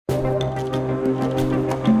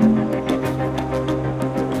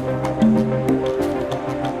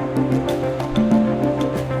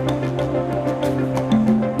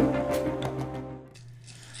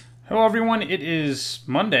everyone, it is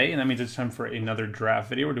Monday, and that means it's time for another draft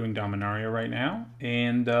video. We're doing Dominaria right now,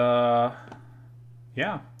 and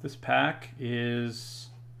yeah, this pack is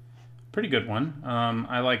a pretty good one.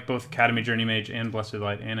 I like both Academy Journey Mage and Blessed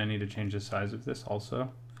Light, and I need to change the size of this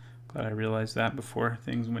also. Glad I realized that before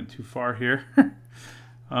things went too far here.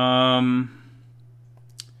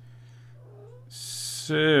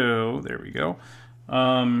 So there we go.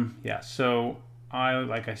 Yeah, so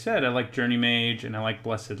like I said, I like Journey Mage and I like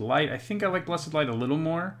Blessed Light. I think I like Blessed Light a little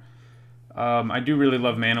more. I do really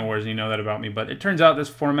love Mana Wars, and you know that about me, but it turns out this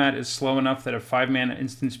format is slow enough that a 5-mana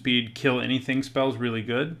instant speed kill anything spell is really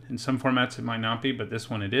good. In some formats it might not be, but this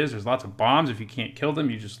one it is. There's lots of bombs. If you can't kill them,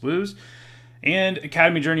 you just lose. And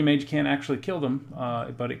Academy Journey Mage can't actually kill them,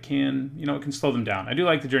 but it can, you know, it can slow them down. I do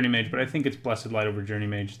like the Journey Mage, but I think it's Blessed Light over Journey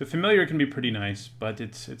Mage. The Familiar can be pretty nice, but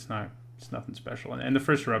it's nothing special. And the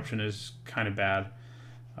first eruption is kind of bad.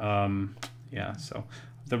 Yeah, so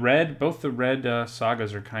both the red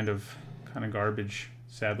sagas are kind of garbage,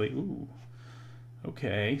 sadly. Ooh.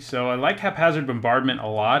 Okay, so I like Haphazard Bombardment a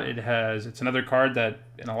lot. It's another card that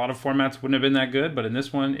in a lot of formats wouldn't have been that good, but in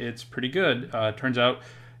this one it's pretty good. Turns out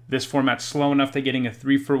this format's slow enough that getting a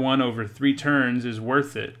 3-for-1 over 3 turns is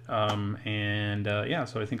worth it. Yeah,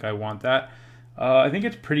 so I think I want that. I think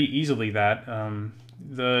it's pretty easily that.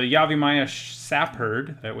 The Yavimaya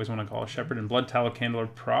Sapherd, I always want to call a Shepherd, and Blood Tallow Candle are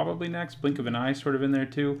probably next. Blink of an Eye sort of in there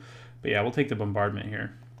too. But yeah, we'll take the Bombardment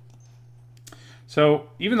here. So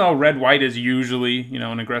even though red-white is usually, you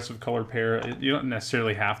know, an aggressive color pair, you don't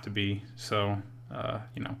necessarily have to be. So,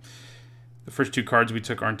 you know, the first 2 cards we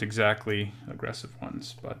took aren't exactly aggressive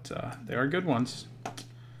ones, but they are good ones.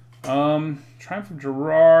 Triumph of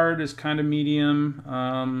Gerard is kind of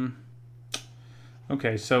medium.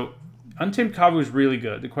 Okay, so Untamed Kavu is really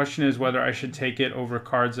good. The question is whether I should take it over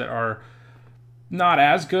cards that are not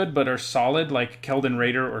as good but are solid, like Keldon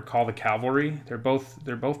Raider or Call the Cavalry. They're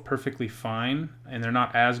both perfectly fine, and they're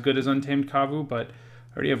not as good as Untamed Kavu, but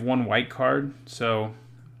I already have 1 white card, so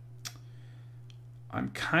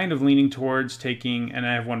I'm kind of leaning towards taking, and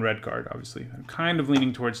I have 1 red card, obviously. I'm kind of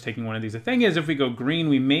leaning towards taking one of these. The thing is, if we go green,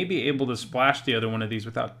 we may be able to splash the other one of these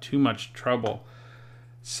without too much trouble.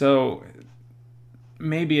 So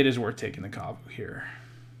maybe it is worth taking the Kavu here.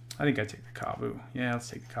 I think I take the Kavu. Yeah, let's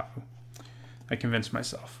take the Kavu. I convinced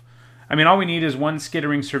myself. I mean, all we need is 1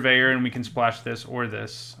 Skittering Surveyor, and we can splash this or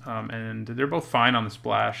this. And they're both fine on the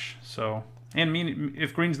splash. So, and I mean,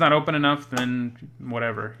 if green's not open enough, then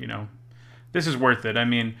whatever, you know. This is worth it. I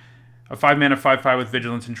mean, a 5-mana 5/5 with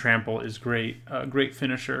Vigilance and Trample is great. Great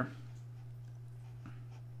finisher.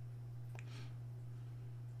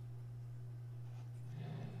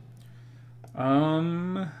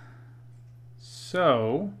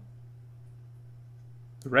 So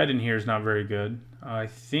the red in here is not very good. I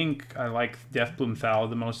think I like Deathbloom Thal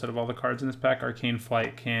the most out of all the cards in this pack. Arcane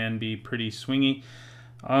Flight can be pretty swingy.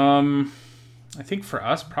 I think for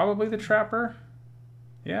us, probably the Trapper.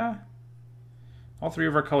 Yeah. All 3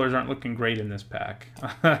 of our colors aren't looking great in this pack.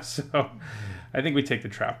 So I think we take the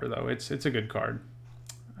Trapper, though. It's a good card.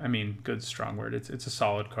 I mean, good's a strong word. It's a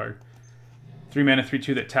solid card. 3-mana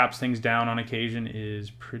 3/2 that taps things down on occasion is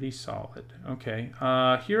pretty solid. Okay.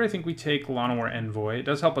 Here I think we take Llanowar Envoy. It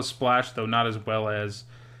does help us splash, though not as well as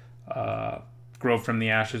Grove from the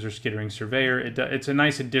Ashes or Skittering Surveyor. It's a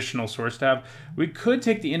nice additional source to have. We could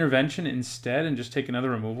take the Intervention instead and just take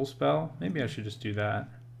another removal spell. Maybe I should just do that.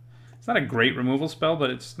 It's not a great removal spell, but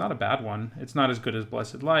it's not a bad one. It's not as good as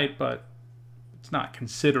Blessed Light, but it's not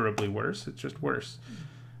considerably worse. It's just worse.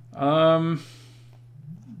 I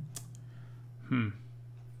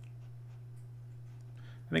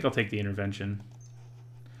think I'll take the Intervention.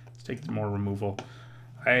 Let's take more removal.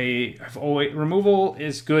 Removal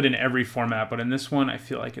is good in every format, but in this one I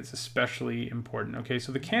feel like it's especially important. Okay,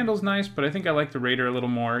 so the Candle's nice, but I think I like the Raider a little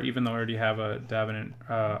more, even though I already have a Davenant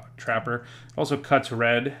Trapper. It also cuts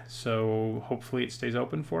red, so hopefully it stays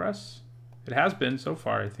open for us. It has been so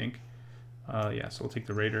far, I think. Yeah, so we'll take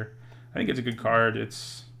the Raider. I think it's a good card.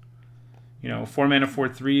 It's, you know, 4-mana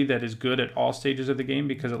 4/3 that is good at all stages of the game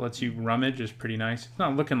because it lets you rummage is pretty nice. It's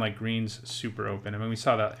not looking like green's super open. I mean, we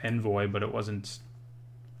saw that Envoy, but it wasn't.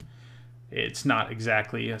 It's not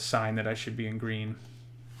exactly a sign that I should be in green.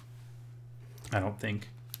 I don't think.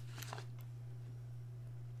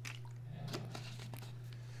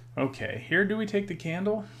 Okay, here do we take the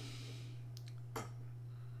Candle?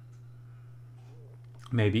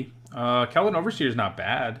 Maybe. Kelvin Overseer is not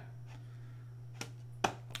bad.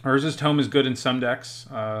 Urza's Tome is good in some decks.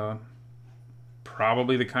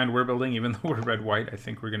 Probably the kind we're building, even though we're red-white. I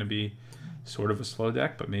think we're going to be sort of a slow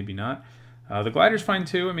deck, but maybe not. The Glider's fine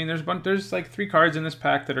too. I mean, there's like 3 cards in this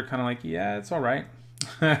pack that are kind of like, yeah, it's all right.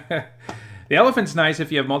 The elephant's nice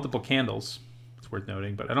if you have multiple candles. It's worth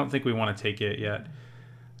noting, but I don't think we want to take it yet.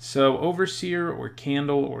 So Overseer or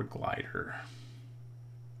Candle or Glider.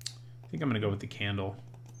 I think I'm going to go with the Candle.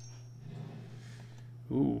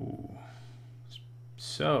 Ooh.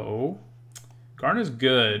 So, Garna's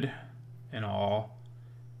good and all,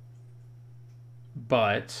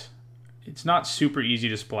 but it's not super easy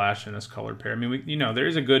to splash in this color pair. I mean, there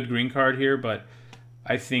is a good green card here, but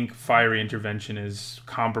I think Fiery Intervention is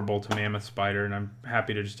comparable to Mammoth Spider, and I'm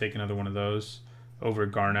happy to just take another one of those over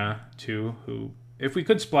Garna, too, who, if we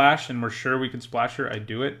could splash, and we're sure we could splash her, I'd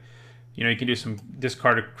do it. You can do some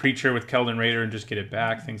discard a creature with Keldon Raider and just get it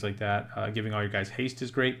back, things like that. Giving all your guys haste is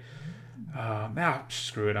great.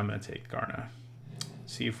 Screw it, I'm going to take Garna.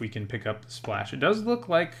 See if we can pick up the splash. It does look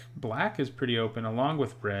like black is pretty open, along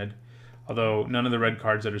with red. Although none of the red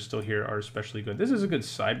cards that are still here are especially good. This is a good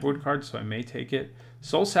sideboard card, so I may take it.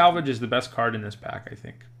 Soul Salvage is the best card in this pack, I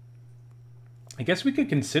think. I guess we could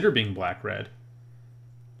consider being black-red.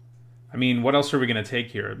 I mean, what else are we going to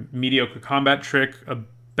take here? A mediocre combat trick, a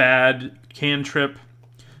bad cantrip,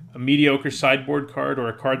 a mediocre sideboard card, or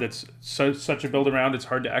a card that's such a build around it's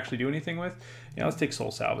hard to actually do anything with? Yeah, let's take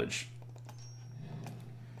Soul Salvage.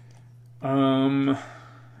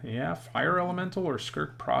 Yeah, Fire Elemental or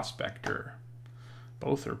Skirk Prospector.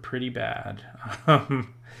 Both are pretty bad. I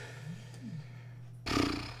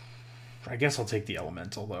guess I'll take the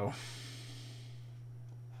Elemental, though.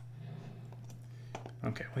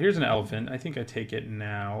 Okay, well, here's an Elephant. I think I take it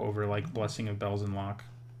now over, like, Blessing of Bells and Lock.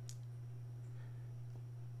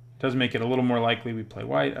 Does make it a little more likely we play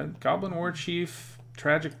white. Goblin War Chief,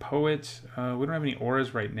 Tragic Poet. We don't have any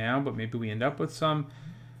auras right now, but maybe we end up with some.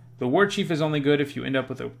 The War Chief is only good if you end up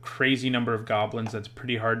with a crazy number of goblins. That's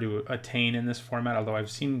pretty hard to attain in this format, although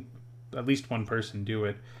I've seen at least one person do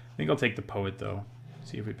it. I think I'll take the Poet, though.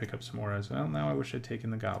 See if we pick up some auras. Well, now I wish I'd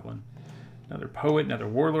taken the Goblin. Another Poet, another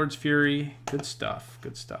Warlord's Fury. Good stuff,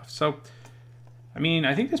 good stuff. So, I mean,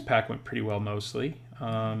 I think this pack went pretty well mostly.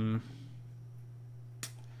 Not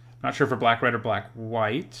sure for black-red or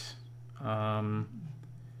black-white.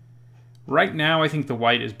 Right now, I think the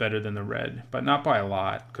white is better than the red, but not by a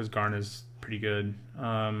lot, because Garna's pretty good.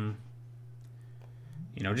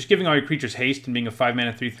 Just giving all your creatures haste and being a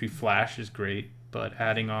 5-mana 3/3 flash is great, but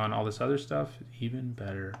adding on all this other stuff, even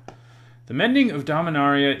better. The Mending of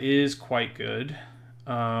Dominaria is quite good.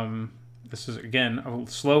 This is, again, a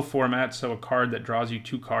slow format, so a card that draws you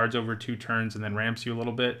 2 cards over 2 turns and then ramps you a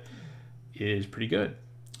little bit is pretty good.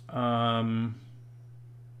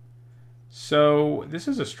 So this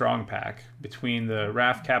is a strong pack between the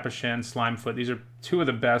Wrath Capuchin, Slimefoot. These are 2 of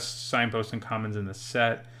the best signposts and commons in the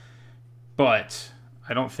set, but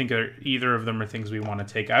I don't think either of them are things we want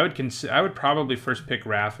to take. I would probably first pick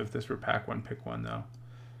Wrath if this were pack 1, pick 1 though,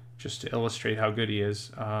 just to illustrate how good he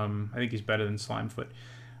is. I think he's better than Slimefoot,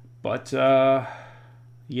 but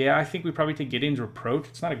yeah, I think we probably take Gideon's Reproach.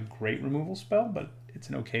 It's not a great removal spell, but it's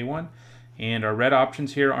an okay one. And our red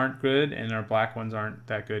options here aren't good, and our black ones aren't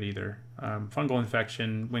that good either. Fungal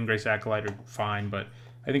Infection, Windgrace Acolyte are fine, but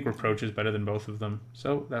I think Reproach is better than both of them.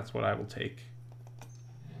 So that's what I will take.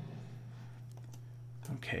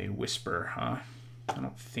 Okay, Whisper, huh? I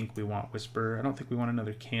don't think we want Whisper. I don't think we want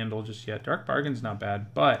another Candle just yet. Dark Bargain's not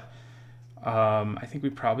bad, but I think we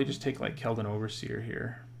probably just take like Keldon Overseer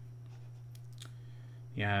here.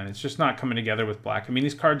 Yeah, and it's just not coming together with black. I mean,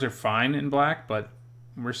 these cards are fine in black, but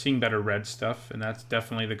we're seeing better red stuff, and that's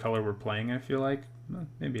definitely the color we're playing, I feel like. Well,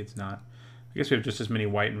 maybe it's not. I guess we have just as many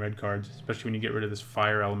white and red cards, especially when you get rid of this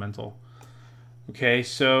Fire Elemental. Okay,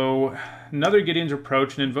 so another Gideon's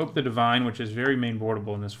Reproach and Invoke the Divine, which is very main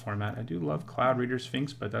boardable in this format. I do love Cloud Reader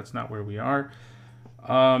Sphinx, but that's not where we are.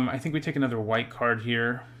 I think we take another white card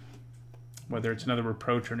here, whether it's another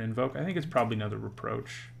Reproach or an Invoke. I think it's probably another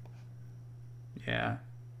Reproach. Yeah.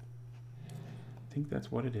 I think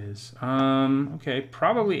that's what it is. Okay,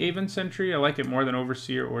 probably Aven Sentry. I like it more than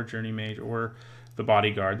Overseer or Journey Mage or the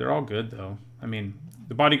Bodyguard. They're all good, though. I mean,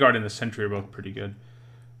 the Bodyguard and the Sentry are both pretty good.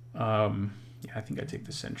 Yeah, I think I take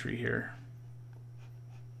the Sentry here.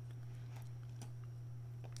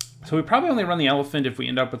 So we probably only run the Elephant if we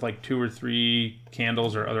end up with like 2 or 3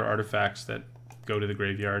 candles or other artifacts that go to the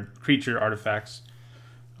graveyard. Creature artifacts.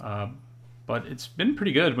 But it's been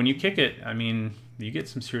pretty good. When you kick it, I mean, you get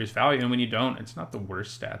some serious value, and when you don't, it's not the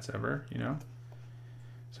worst stats ever, you know?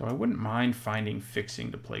 So I wouldn't mind finding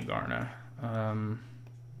Fixing to play Garna.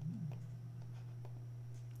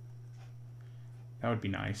 That would be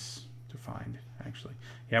nice to find, actually.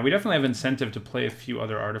 Yeah, we definitely have incentive to play a few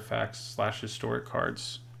other artifacts / historic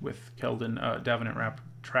cards with Keldon, Davenant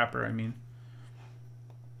Trapper, I mean.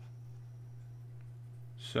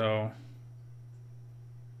 So,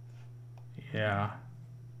 Yeah.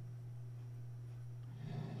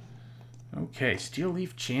 Okay, Steel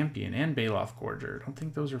Leaf Champion and Baloth Gorger. I don't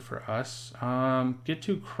think those are for us. Get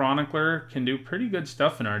to Chronicler can do pretty good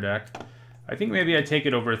stuff in our deck. I think maybe I take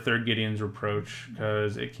it over a third Gideon's Reproach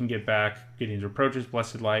because it can get back Gideon's Reproaches,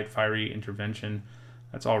 Blessed Light, Fiery Intervention.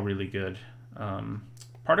 That's all really good.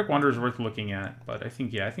 Partick Wanderer is worth looking at, but I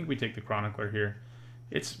think we take the Chronicler here.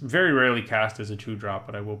 It's very rarely cast as a 2-drop,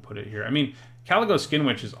 but I will put it here. I mean, Caligo Skin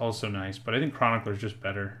Witch is also nice, but I think Chronicler is just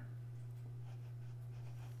better.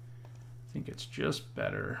 I think it's just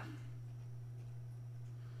better.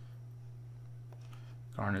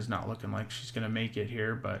 Garna's not looking like she's going to make it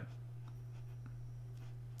here, but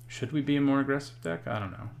should we be a more aggressive deck? I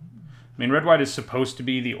don't know. I mean, Red-White is supposed to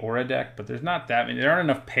be the Aura deck, but there's not that many. There aren't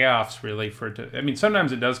enough payoffs, really, for it to... I mean,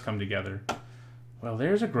 sometimes it does come together. Well,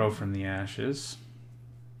 there's a Grow from the Ashes.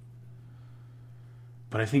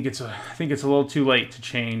 But I think it's a little too late to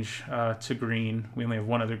change to green. We only have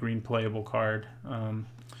one other green playable card.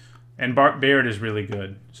 And Baird is really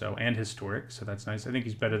good, so, and historic, so that's nice. I think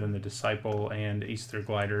he's better than the Disciple and Aether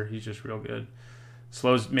Glider. He's just real good.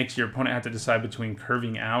 Slows, makes your opponent have to decide between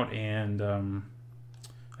curving out and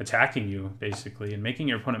attacking you, basically, and making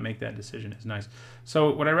your opponent make that decision is nice.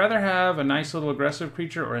 So would I rather have a nice little aggressive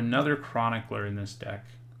creature or another Chronicler in this deck?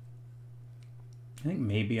 I think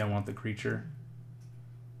maybe I want the creature.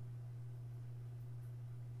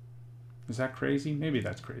 Is that crazy? Maybe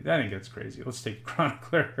that's crazy. I think that's crazy. Let's take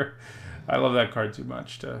Chronicler. I love that card too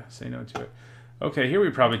much to say no to it. Okay, here we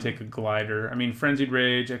probably take a Glider. I mean, Frenzied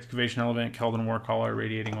Rage, Excavation Element, Keldon Warcaller,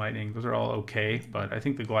 Radiating Lightning. Those are all okay, but I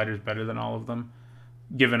think the Glider is better than all of them,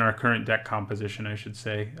 given our current deck composition, I should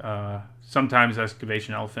say. Sometimes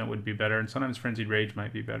Excavation Elephant would be better, and sometimes Frenzied Rage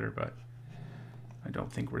might be better, but I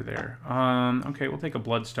don't think we're there. Okay, we'll take a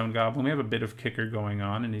Bloodstone Goblin. We have a bit of kicker going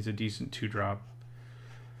on, and he's a decent 2-drop.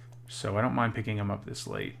 So I don't mind picking him up this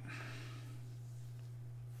late.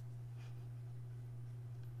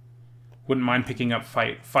 Wouldn't mind picking up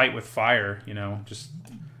Fight with Fire, you know, just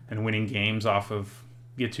and winning games off of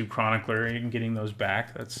Get to Chronicler and getting those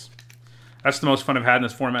back. That's the most fun I've had in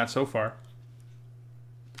this format so far.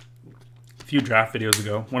 A few draft videos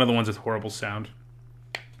ago, one of the ones with horrible sound.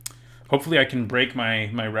 Hopefully I can break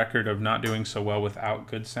my record of not doing so well without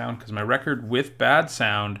good sound, because my record with bad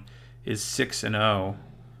sound is 6-0.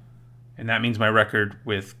 And that means my record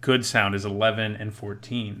with good sound is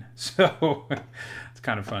 11-14. So it's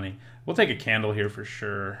kind of funny. We'll take a candle here for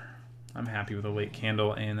sure. I'm happy with a late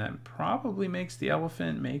candle, and that probably makes the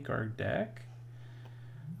elephant make our deck.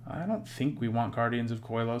 I don't think we want Guardians of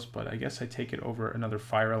Koilos, but I guess I take it over another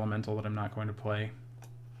fire elemental that I'm not going to play.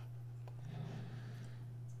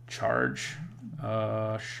 Charge?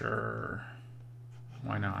 Sure.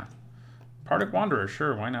 Why not? Partick Wanderer,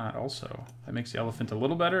 sure, why not also? That makes the elephant a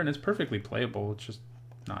little better, and it's perfectly playable. It's just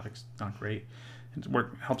not great. It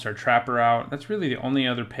helps our trapper out. That's really the only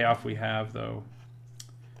other payoff we have, though.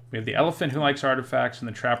 We have the elephant who likes artifacts, and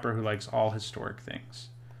the trapper who likes all historic things.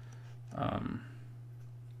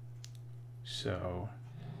 So,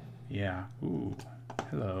 yeah. Ooh,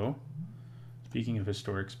 hello. Speaking of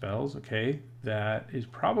historic spells, okay, that is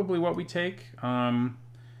probably what we take.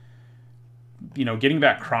 You know, getting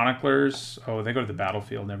back Chroniclers. Oh, they go to the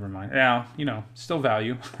battlefield. Never mind. Yeah, you know, still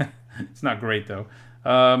value. It's not great, though.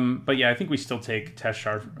 But yeah, I think we still take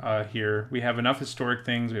Teshar here. We have enough historic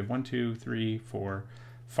things. We have 1, 2, 3, 4,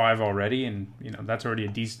 5 already, and you know that's already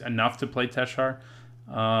enough to play Teshar.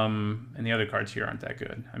 And the other cards here aren't that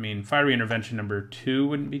good. I mean, Fiery Intervention number 2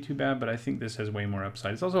 wouldn't be too bad, but I think this has way more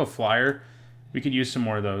upside. It's also a flyer. We could use some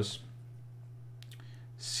more of those.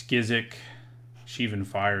 Skizik, Sheevan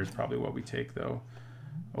Fire is probably what we take, though.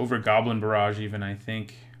 Over Goblin Barrage, even, I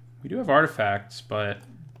think. We do have artifacts, but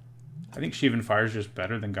I think Sheevan Fire is just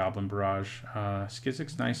better than Goblin Barrage.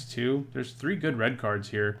 Skizik's nice, too. There's 3 good red cards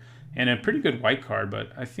here, and a pretty good white card,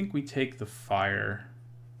 but I think we take the Fire.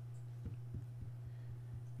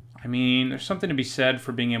 I mean, there's something to be said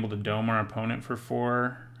for being able to dome our opponent for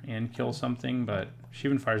 4 and kill something, but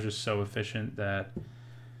Sheevan Fire is just so efficient that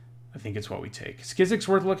I think it's what we take. Skizik's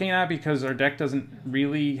worth looking at because our deck doesn't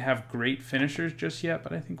really have great finishers just yet,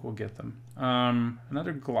 but I think we'll get them.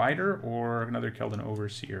 Another Glider or another Keldon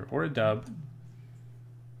Overseer or a Dub.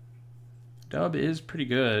 Dub is pretty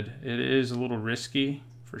good. It is a little risky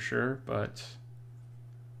for sure, but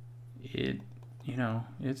it, you know,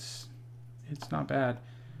 it's not bad.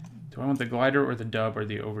 Do I want the Glider or the Dub or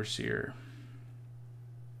the Overseer?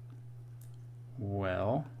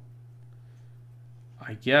 Well,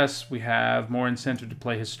 I guess we have more incentive to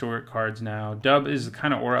play historic cards now. Dub is the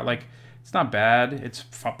kind of aura, like, It's not bad. It's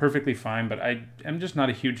perfectly fine, but I'm just not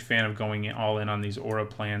a huge fan of going all in on these aura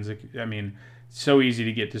plans. I mean, it's so easy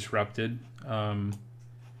to get disrupted. And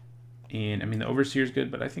I mean, the Overseer is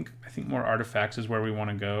good, but I think more artifacts is where we want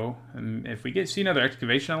to go. And if we see another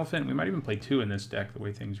Excavation Elephant, we might even play 2 in this deck, the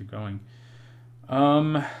way things are going.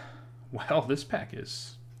 Well, this pack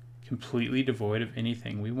is completely devoid of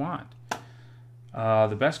anything we want.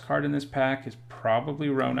 The best card in this pack is probably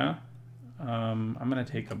Rona. I'm going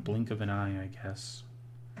to take a blink of an eye, I guess.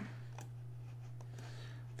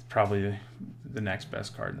 It's probably the next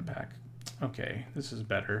best card in the pack. Okay, this is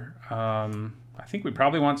better. I think we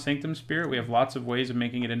probably want Sanctum Spirit. We have lots of ways of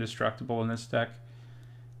making it indestructible in this deck.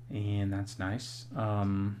 And that's nice.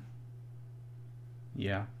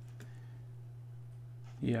 Yeah.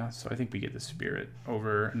 Yeah, so I think we get the Spirit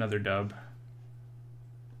over another dub.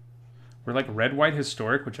 We're like red-white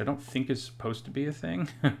historic, which I don't think is supposed to be a thing,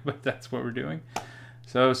 but that's what we're doing.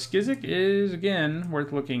 So Skizik is, again,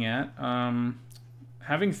 worth looking at.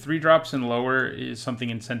 Having 3 drops and lower is something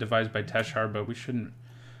incentivized by Teshar, but we shouldn't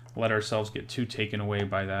let ourselves get too taken away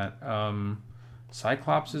by that.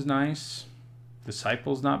 Cyclops is nice.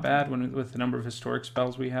 Disciple's not bad with the number of historic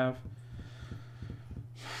spells we have.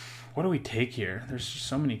 What do we take here? There's just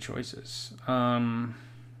so many choices. I'm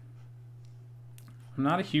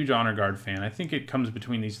not a huge Honor Guard fan. I think it comes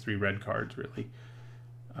between these 3 red cards, really.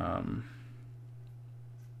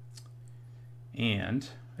 And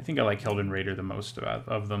I think I like Helden Raider the most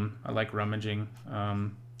of them. I like Rummaging.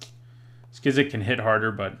 Skizik can hit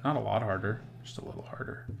harder, but not a lot harder. Just a little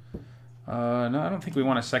harder. No, I don't think we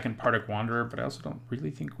want a second Partick Wanderer, but I also don't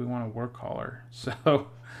really think we want a Warcaller. So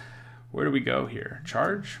where do we go here?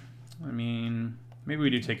 Charge? I mean, maybe we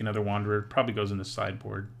do take another Wanderer. Probably goes in the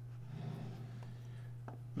sideboard.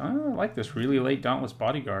 I like this really late Dauntless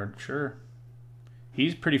Bodyguard. Sure.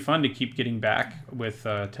 He's pretty fun to keep getting back with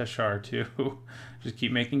Teshar, too. Just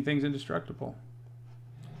keep making things indestructible.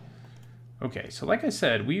 Okay, so like I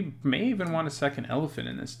said, we may even want a second Elephant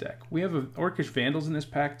in this deck. We have Orcish Vandals in this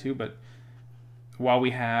pack, too, but while we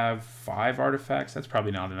have 5 artifacts, that's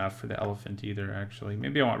probably not enough for the Elephant either, actually.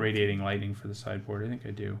 Maybe I want Radiating Lightning for the sideboard. I think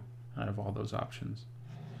I do, out of all those options.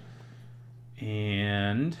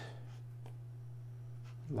 And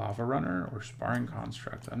Lava Runner or Sparring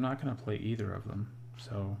Construct. I'm not going to play either of them.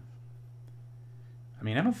 So, I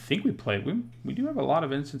mean, I don't think we play. We do have a lot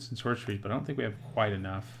of instants and sorceries, but I don't think we have quite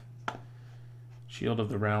enough. Shield of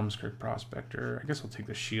the Realms, Kirk Prospector. I guess I'll take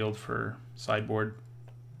the Shield for sideboard.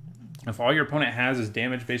 If all your opponent has is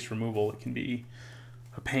damage-based removal, it can be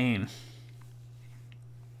a pain.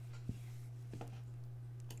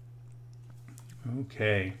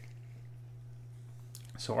 Okay.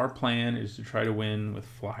 So our plan is to try to win with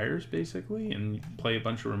flyers, basically, and play a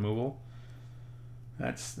bunch of removal.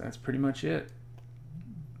 That's pretty much it.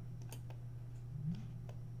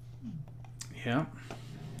 Yeah,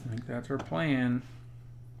 I think that's our plan.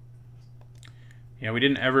 Yeah, we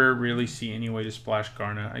didn't ever really see any way to splash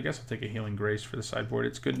Garna. I guess I'll take a Healing Grace for the sideboard.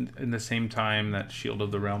 It's good in the same time that Shield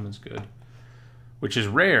of the Realm is good, which is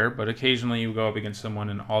rare, but occasionally you go up against someone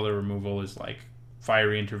and all their removal is like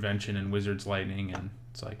Fiery Intervention and Wizard's Lightning, and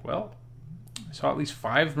it's like, well, I saw at least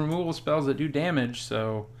 5 removal spells that do damage,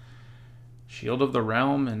 so Shield of the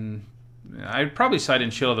Realm, and I'd probably side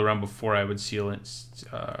in Shield of the Realm before I would seal it,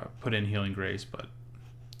 put in Healing Grace, but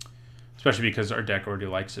especially because our deck already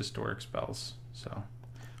likes historic spells. So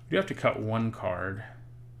we do have to cut 1 card.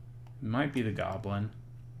 It might be the Goblin.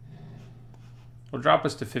 It'll drop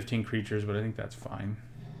us to 15 creatures, but I think that's fine.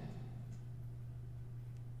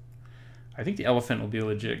 I think the Elephant will be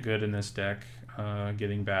legit good in this deck.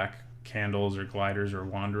 Getting back Candles or Gliders or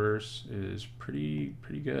Wanderers is pretty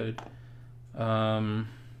good.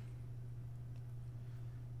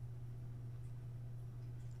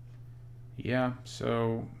 Yeah,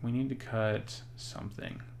 so we need to cut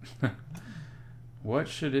something. What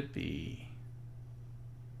should it be?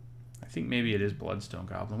 I think maybe it is Bloodstone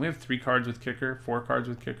Goblin. We have 3 cards with Kicker, 4 cards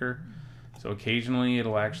with Kicker. So occasionally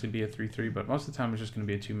it'll actually be a 3/3, but most of the time it's just going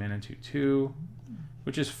to be a 2-mana 2/2,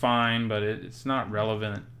 which is fine, but it's not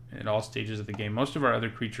relevant at all stages of the game. Most of our other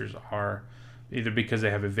creatures are, either because they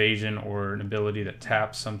have evasion or an ability that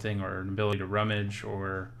taps something or an ability to rummage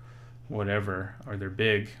or whatever, or they're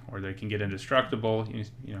big, or they can get indestructible,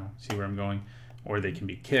 you know, see where I'm going, or they can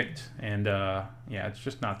be kicked, and yeah, it's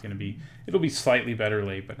just not going to be, it'll be slightly better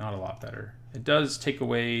late, but not a lot better. It does take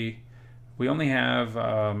away, we only have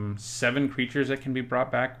 7 creatures that can be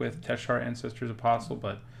brought back with Teshar Ancestor's Apostle,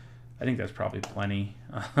 but I think that's probably plenty.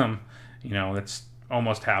 You know, that's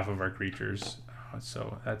almost half of our creatures,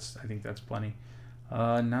 so I think that's plenty.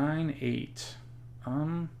 9, 8.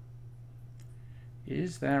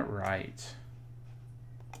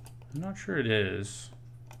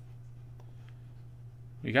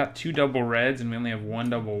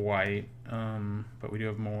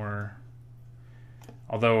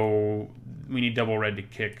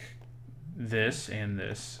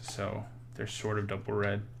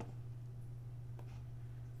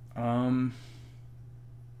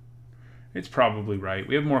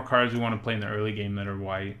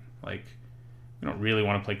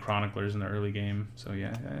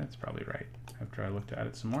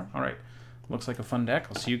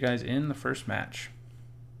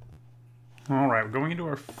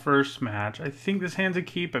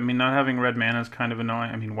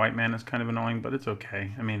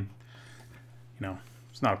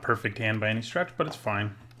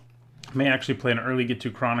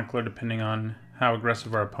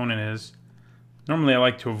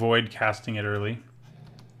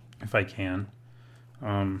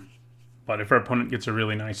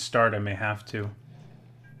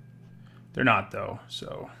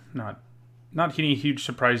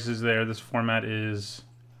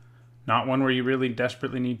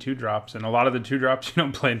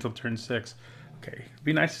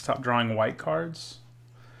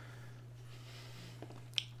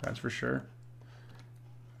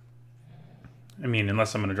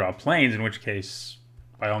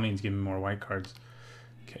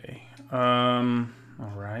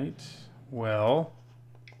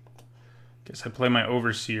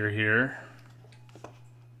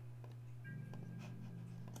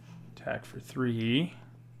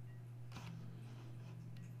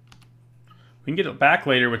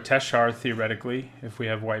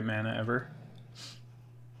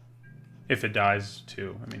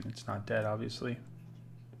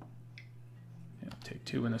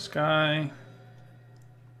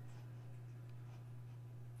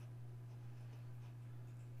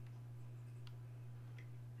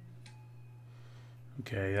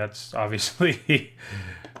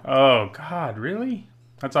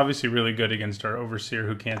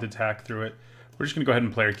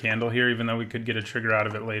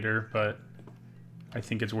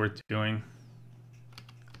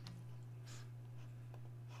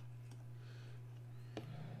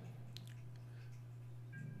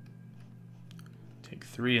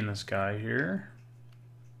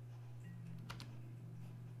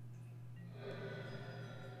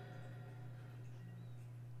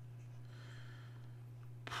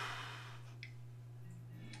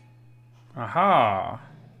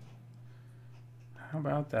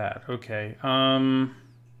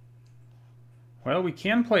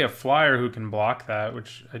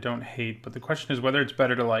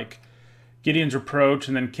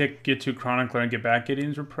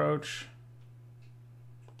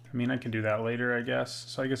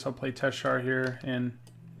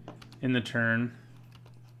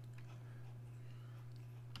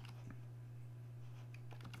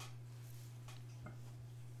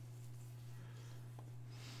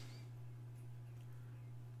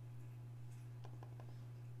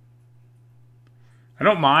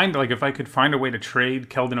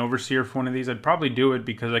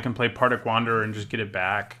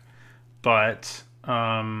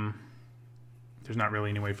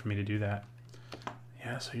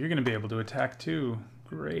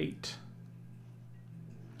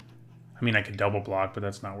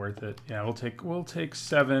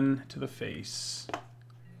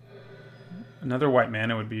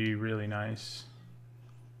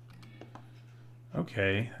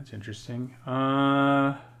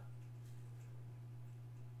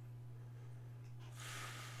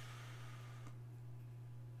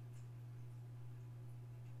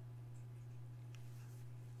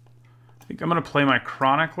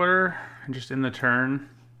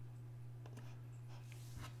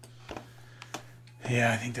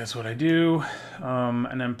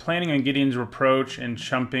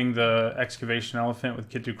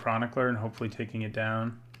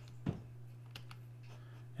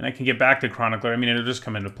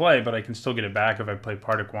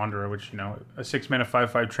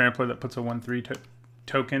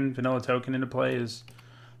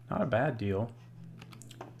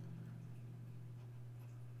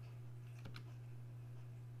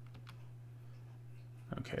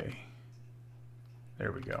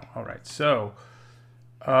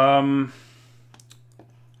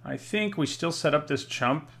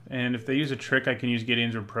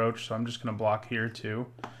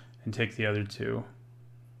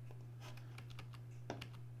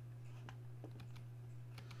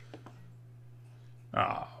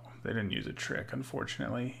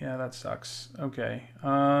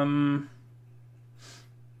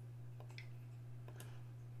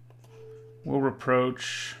 We'll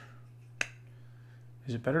reproach.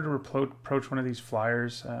 Is it better to approach one of these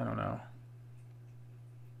flyers? I don't know.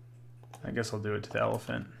 I guess I'll do it to the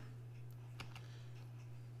elephant.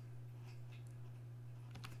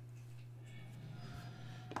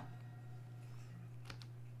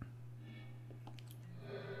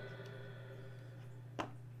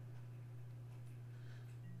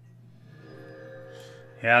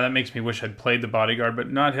 Yeah, that makes me wish I'd played the bodyguard,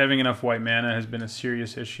 but not having enough white mana has been a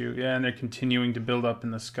serious issue. Yeah, and they're continuing to build up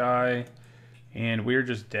in the sky, and we're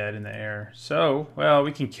just dead in the air. So, well,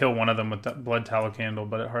 we can kill one of them with that blood tallow candle,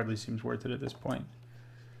 but it hardly seems worth it at this point.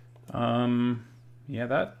 Yeah,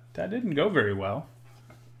 that didn't go very well.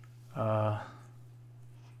 Yeah.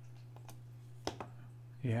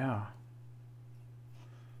 I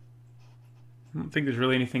don't think there's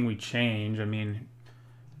really anything we change. I mean,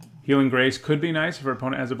 Healing Grace could be nice if our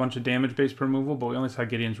opponent has a bunch of damage-based removal, but we only saw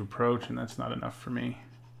Gideon's Reproach, and that's not enough for me.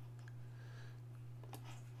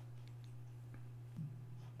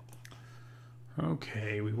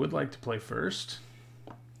 Okay, we would like to play first.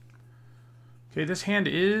 Okay, this hand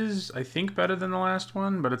is, I think, better than the last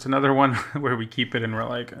one, but it's another one where we keep it and we're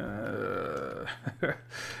like,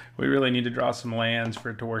 we really need to draw some lands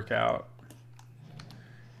for it to work out.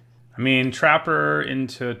 I mean, Trapper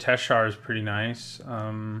into Teshar is pretty nice.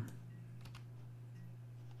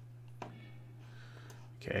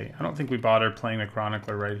 Okay, I don't think we bother playing the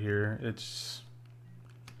Chronicler right here. It's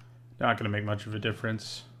not going to make much of a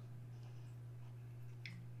difference.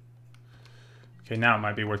 Okay, now it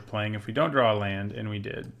might be worth playing if we don't draw a land, and we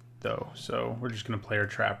did, though. So we're just going to play our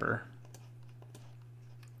Trapper.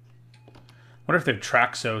 What if they have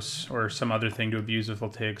Traxos or some other thing to abuse with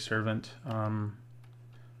Voltaic Servant?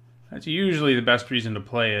 That's usually the best reason to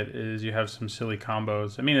play it, is you have some silly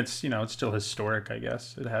combos. I mean, it's, you know, it's still historic, I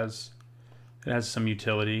guess. It has some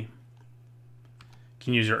utility. You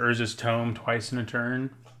can use your Urza's Tome twice in a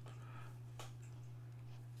turn.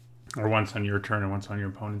 Or once on your turn and once on your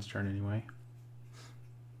opponent's turn anyway.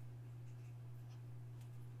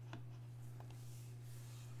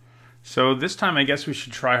 So this time I guess we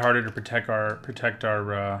should try harder to protect our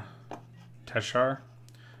Teshar.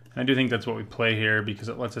 And I do think that's what we play here because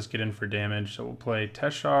it lets us get in for damage. So we'll play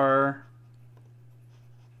Teshar.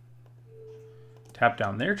 Tap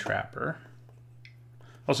down their Trapper.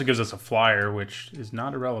 Also gives us a flyer, which is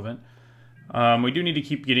not irrelevant. We do need to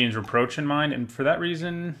keep Gideon's Reproach in mind, and for that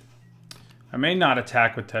reason, I may not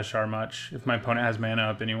attack with Teshar much if my opponent has mana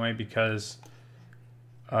up anyway, because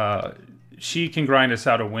she can grind us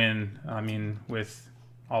out a win. I mean, with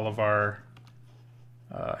all of our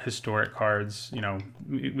historic cards, you know,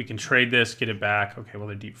 we can trade this, get it back. Okay, well,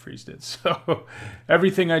 they deep freezed it, so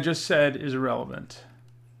everything I just said is irrelevant.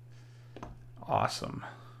 Awesome.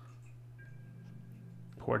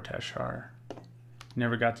 Poor Teshar.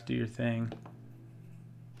 Never got to do your thing.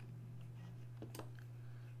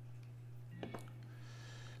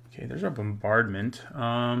 Okay, there's our bombardment.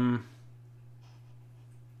 I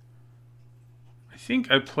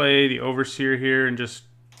think I play the Overseer here and just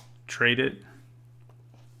trade it.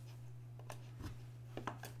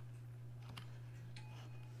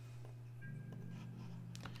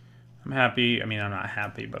 I'm happy. I mean, I'm not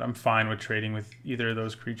happy, but I'm fine with trading with either of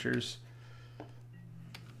those creatures.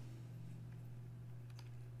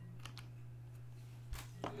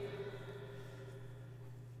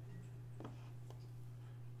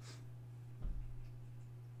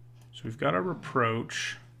 So we've got our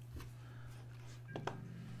Reproach.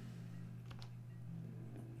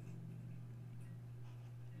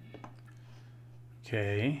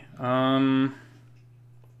 Okay.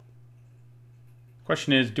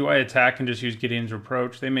 Question is, do I attack and just use Gideon's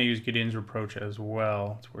Reproach? They may use Gideon's Reproach as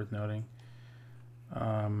well. It's worth noting.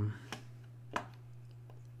 I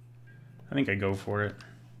think I go for it.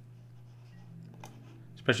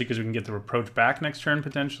 Especially because we can get the Reproach back next turn,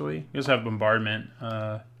 potentially. We also have Bombardment.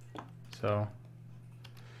 So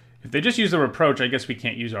if they just use the Reproach, I guess we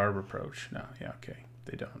can't use our Reproach. No, yeah, okay.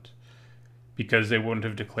 They don't. Because they wouldn't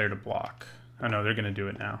have declared a block. Oh, no, they're going to do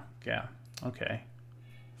it now. Yeah, okay.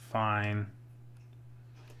 Fine.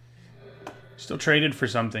 Still traded for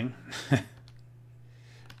something.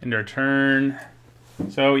 End our turn.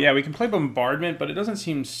 So, yeah, we can play Bombardment, but it doesn't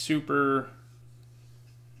seem super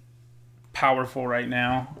powerful right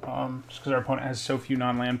now. Just because our opponent has so few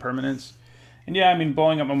non-land permanents. And yeah, I mean,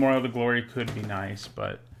 blowing up Memorial of the Glory could be nice,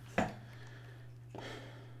 but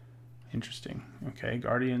interesting. Okay,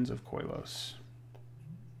 Guardians of Koilos.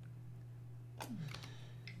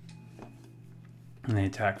 And they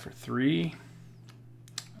attack for 3.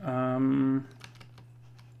 Yeah,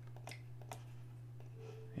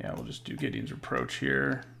 we'll just do Gideon's Reproach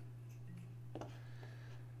here.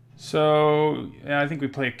 So, yeah, I think we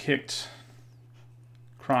play a kicked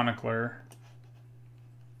Chronicler.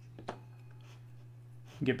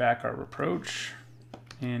 Get back our Reproach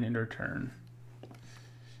and end our turn.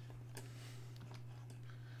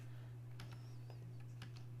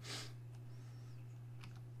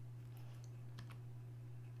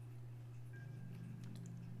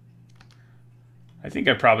 I think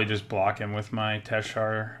I probably just block him with my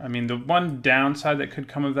Teshar. I mean, the one downside that could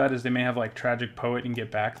come of that is they may have like Tragic Poet and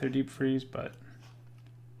get back their Deep Freeze, but...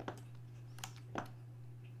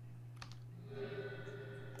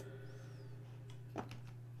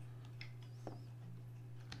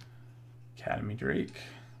 Academy Drake.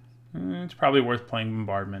 It's probably worth playing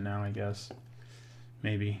Bombardment now, I guess.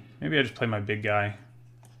 Maybe. Maybe I just play my big guy.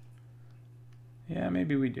 Yeah,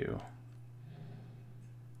 maybe we do.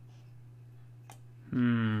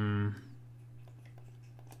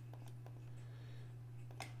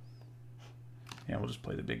 Yeah, we'll just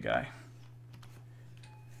play the big guy.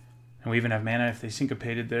 And we even have mana if they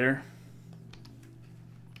syncopated there.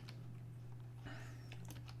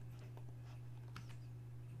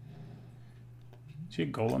 Is he a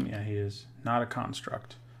golem? Yeah, he is. Not a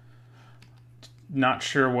construct. Not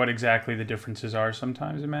sure what exactly the differences are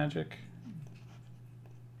sometimes in Magic.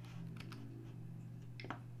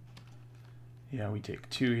 Yeah, we take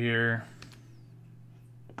 2 here.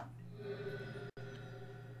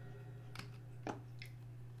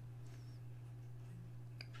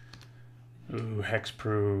 Ooh,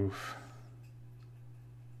 hexproof.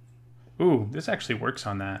 Ooh, this actually works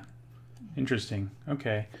on that. Interesting.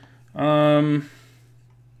 Okay. All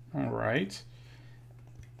right.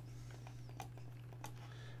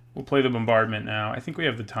 We'll play the Bombardment now. I think we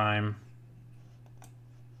have the time.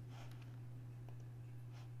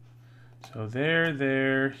 So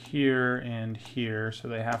there, here, and here. So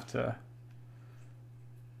they have to...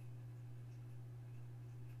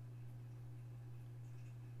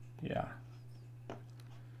 Yeah.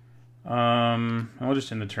 And we'll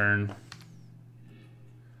just end the turn.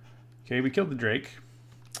 Okay, we killed the Drake.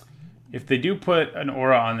 If they do put an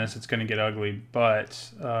aura on this, it's going to get ugly, but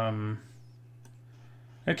I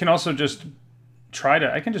can also just try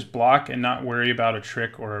to... I can just block and not worry about a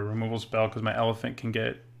trick or a removal spell because my Elephant can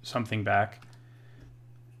get something back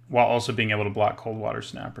while also being able to block Cold Water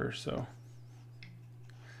Snapper, so...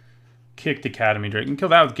 Kicked Academy Drake. And kill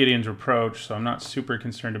that with Gideon's Reproach, so I'm not super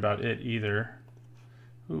concerned about it either.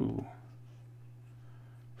 Ooh.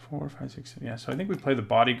 4, 5, 6, 7. Yeah, so I think we play the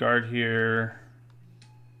Bodyguard here.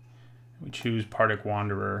 We choose Partick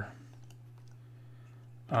Wanderer.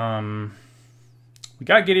 We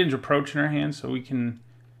got Gideon's Reproach in our hand, so we can...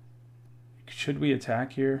 Should we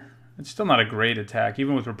attack here? It's still not a great attack,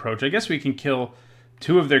 even with Reproach. I guess we can kill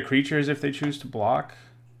 2 of their creatures if they choose to block.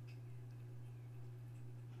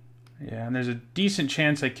 Yeah, and there's a decent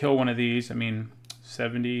chance I kill one of these. I mean,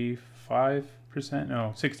 75%?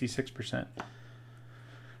 No, 66%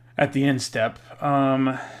 at the end step.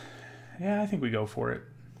 Yeah, I think we go for it.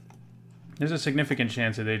 There's a significant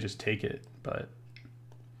chance that they just take it, but...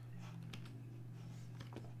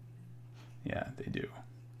 Yeah, they do.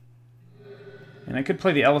 And I could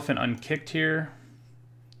play the Elephant unkicked here,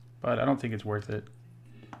 but I don't think it's worth it.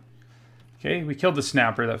 Okay, we killed the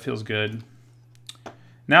Snapper. That feels good.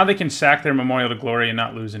 Now they can sack their Memorial to Glory and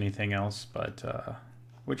not lose anything else, but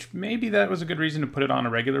which maybe that was a good reason to put it on a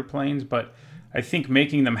regular Plains, but I think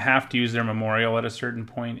making them have to use their Memorial at a certain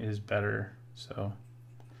point is better. So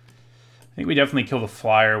I think we definitely kill the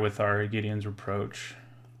Flyer with our Gideon's Reproach.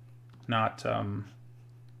 Not,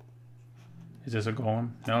 is this a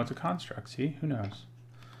Golem? No, it's a Construct. See? Who knows?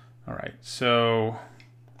 All right, so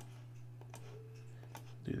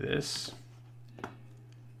do this.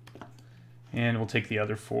 And we'll take the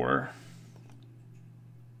other 4.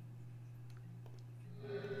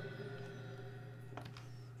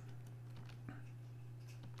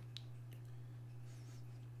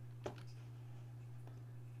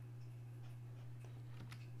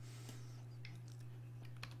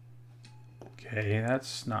 Okay,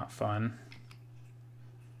 that's not fun.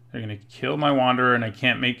 They're going to kill my Wanderer, and I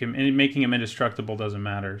can't make him... Making him indestructible doesn't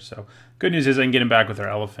matter. So good news is I can get him back with our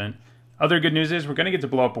Elephant. Other good news is we're going to get to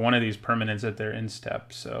blow up one of these permanents at their end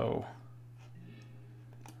step, so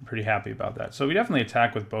I'm pretty happy about that. So we definitely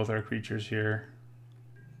attack with both our creatures here.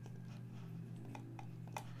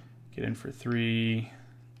 Get in for 3.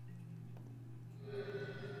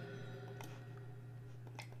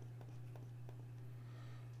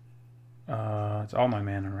 It's all my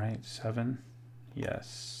mana, right? 7.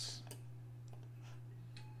 Yes.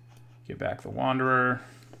 Get back the Wanderer.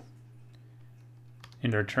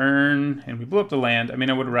 End our turn, and we blew up the land. I mean,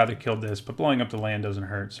 I would have rather killed this, but blowing up the land doesn't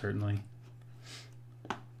hurt, certainly.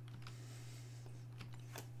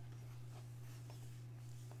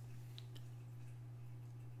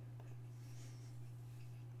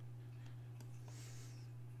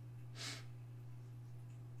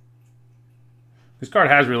 This card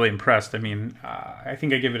has really impressed. I mean, I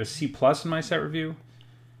think I give it a C+ in my set review.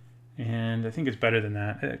 And I think it's better than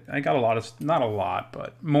that. I got a lot of, not a lot,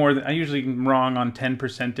 but more than, I usually am wrong on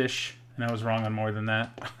 10%-ish, and I was wrong on more than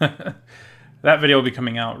that. That video will be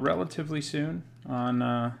coming out relatively soon on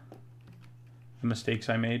the mistakes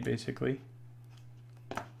I made, basically.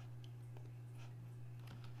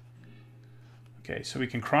 Okay, so we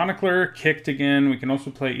can Chronicler, Kicked again. We can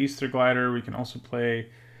also play Easter Glider. We can also play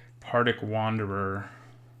Pardic Wanderer.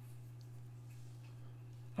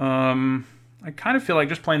 I kind of feel like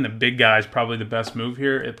just playing the big guy is probably the best move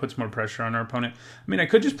here. It puts more pressure on our opponent. I mean, I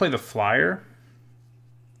could just play the Flyer,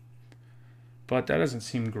 but that doesn't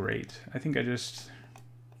seem great. I think I just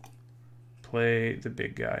play the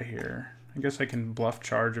big guy here. I guess I can bluff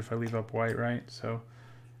charge if I leave up white, right? So,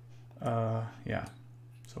 yeah.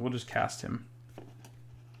 So we'll just cast him.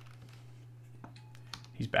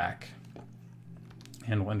 He's back.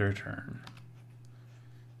 And end our turn.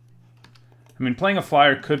 I mean, playing a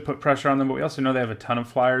Flyer could put pressure on them, but we also know they have a ton of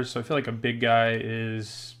Flyers, so I feel like a big guy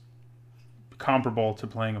is comparable to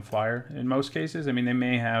playing a Flyer in most cases. I mean, they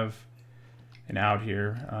may have an out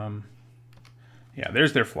here. Yeah,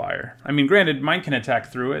 there's their Flyer. I mean, granted, mine can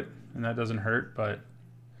attack through it, and that doesn't hurt, but...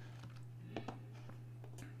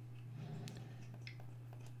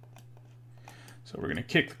 So we're going to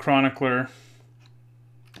kick the Chronicler.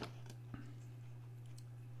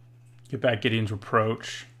 Get back Gideon's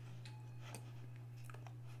Reproach,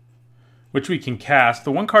 which we can cast.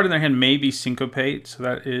 The one card in their hand may be Syncopate, so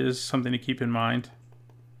that is something to keep in mind.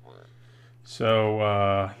 So,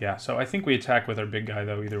 yeah, so I think we attack with our big guy,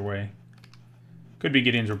 though, either way. Could be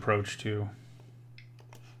Gideon's Reproach, too.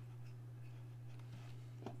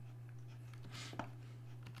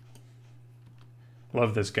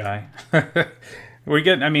 Love this guy.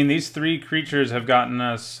 I mean, these three creatures have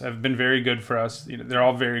been very good for us. You know, they're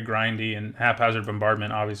all very grindy, and Haphazard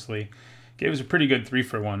Bombardment, obviously, gave us a pretty good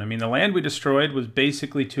 3-for-1. I mean, the land we destroyed was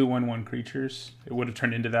basically 2/1/1 creatures. It would have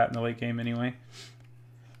turned into that in the late game anyway.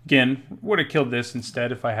 Again, would have killed this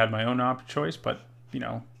instead if I had my own choice, but, you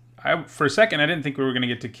know, for a second I didn't think we were going to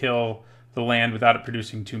get to kill the land without it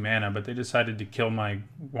producing 2 mana, but they decided to kill my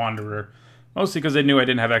Wanderer. Mostly because they knew I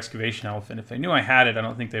didn't have Excavation Elephant. If they knew I had it, I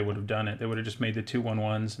don't think they would have done it. They would have just made the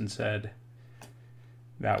 2/1/1s and said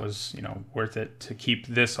that was, you know, worth it to keep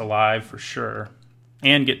this alive for sure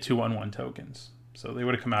and get 2/1/1 tokens. So they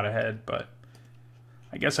would have come out ahead, but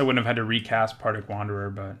I guess I wouldn't have had to recast Pardic Wanderer,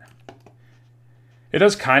 but it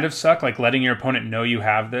does kind of suck, like letting your opponent know you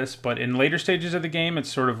have this, but in later stages of the game,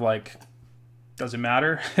 it's sort of like, does it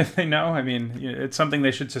matter if they know? I mean, it's something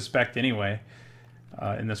they should suspect anyway.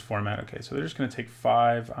 In this format. Okay, so they're just going to take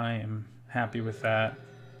 5. I am happy with that.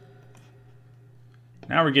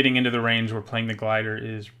 Now we're getting into the range where playing the Glider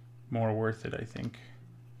is more worth it, I think.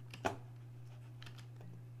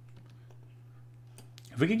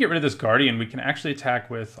 If we could get rid of this Guardian, we can actually attack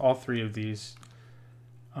with all 3 of these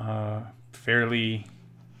fairly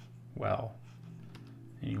well.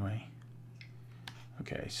 Anyway.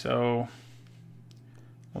 Okay, so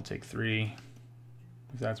we'll take 3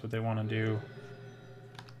 if that's what they want to do.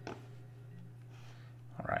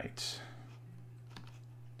 Alright.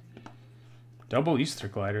 Double Easter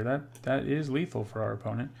Glider. That is lethal for our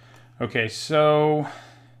opponent. Okay, so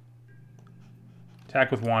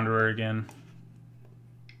attack with Wanderer again.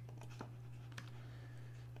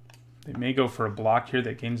 They may go for a block here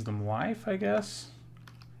that gains them life, I guess.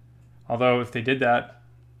 Although if they did that,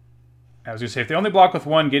 I was going to say, if they only block with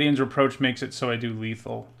 1, Gideon's Reproach makes it so I do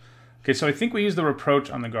lethal. Okay, so I think we use the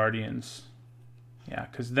Reproach on the Guardians. Yeah,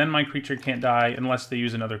 because then my creature can't die unless they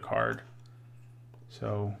use another card.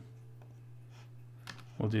 So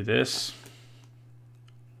we'll do this.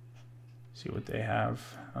 See what they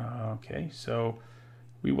have. Okay, so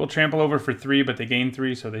we will trample over for 3, but they gain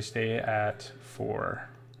 3, so they stay at 4.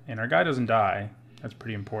 And our guy doesn't die. That's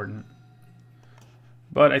pretty important.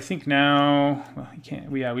 But I think now, well, he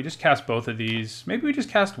can't. Yeah, we just cast both of these. Maybe we just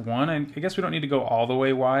cast 1. I guess we don't need to go all the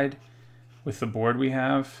way wide with the board we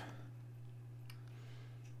have.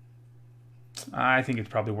 I think it's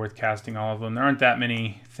probably worth casting all of them. There aren't that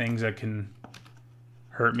many things that can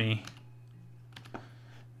hurt me.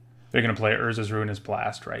 They're going to play Urza's Ruinous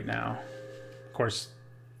Blast right now. Of course,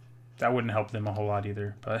 that wouldn't help them a whole lot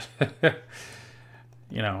either, but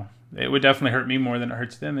you know, it would definitely hurt me more than it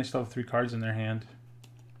hurts them. They still have 3 cards in their hand.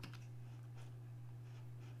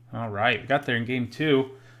 All right, we got there in game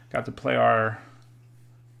 2. Got to play our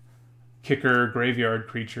kicker graveyard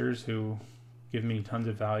creatures who give me tons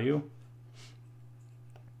of value.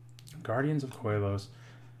 Guardians of Koilos.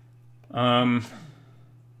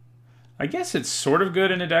 I I guess it's sort of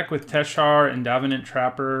good in a deck with Teshar and Dominant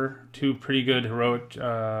Trapper, two pretty good heroic,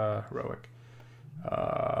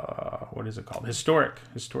 what is it called?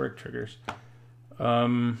 Historic triggers.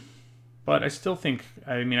 But I still think,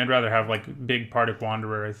 I mean, I'd rather have like big Partick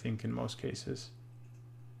Wanderer, I think, in most cases.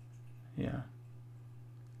 Yeah.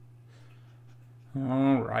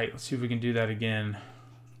 All right, let's see if we can do that again.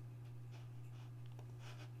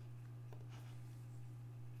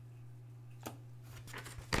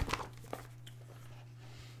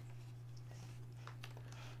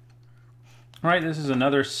 All right, this is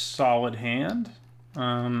another solid hand.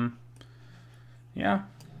 Yeah,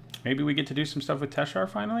 maybe we get to do some stuff with Teshar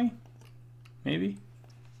finally. Maybe.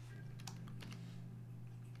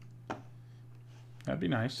 That'd be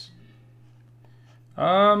nice.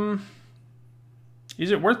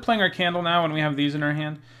 Is it worth playing our Candle now when we have these in our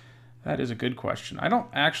hand? That is a good question. I don't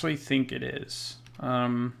actually think it is.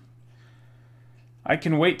 I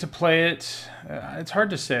can wait to play it. It's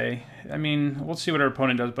hard to say. I mean, we'll see what our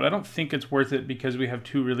opponent does, but I don't think it's worth it because we have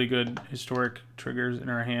two really good historic triggers in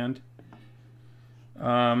our hand.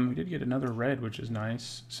 We did get another red, which is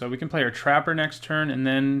nice. So we can play our Trapper next turn and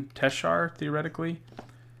then Teshar, theoretically. I'm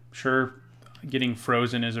sure getting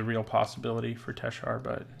frozen is a real possibility for Teshar,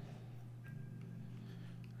 but...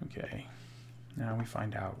 Okay. Now we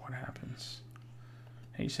find out what happens.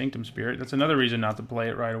 Hey, Sanctum Spirit. That's another reason not to play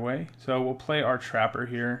it right away. So we'll play our Trapper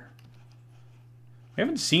here. We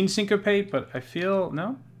haven't seen Syncopate, but I feel...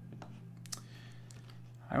 No?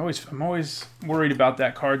 I'm always worried about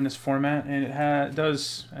that card in this format, and it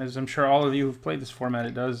does, as I'm sure all of you who've played this format,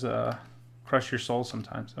 it does crush your soul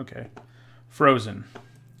sometimes. Okay. Frozen.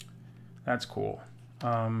 That's cool.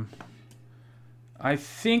 I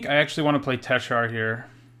think I actually want to play Teshar here.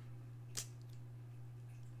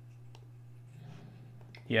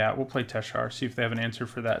 Yeah, we'll play Teshar, see if they have an answer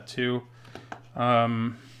for that too.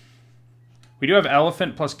 We do have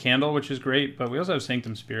Elephant plus Candle, which is great, but we also have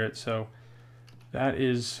Sanctum Spirit, so that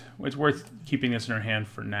is, it's worth keeping this in our hand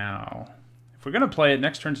for now. If we're going to play it,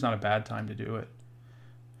 next turn's not a bad time to do it.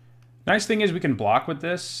 Nice thing is we can block with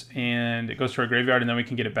this, and it goes to our graveyard, and then we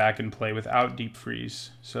can get it back and play without Deep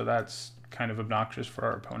Freeze, so that's kind of obnoxious for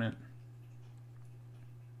our opponent.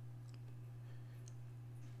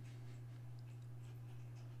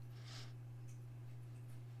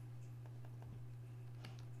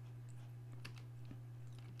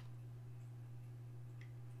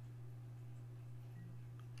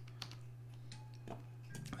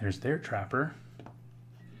 There's their Trapper.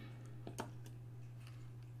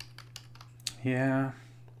 Yeah.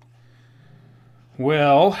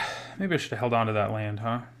 Well, maybe I should have held on to that land,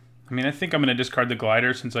 huh? I mean, I think I'm going to discard the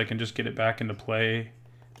Glider since I can just get it back into play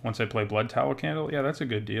once I play Blood Tallow Candle. Yeah, that's a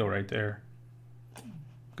good deal right there.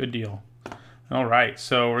 Good deal. All right,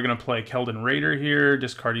 so we're going to play Keldon Raider here,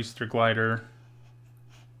 discard Aether Glider.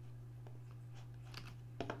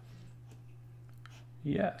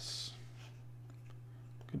 Yes.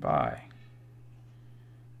 Goodbye.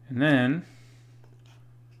 And then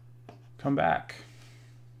come back.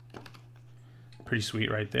 Pretty sweet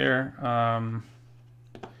right there. Now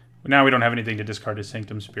we don't have anything to discard as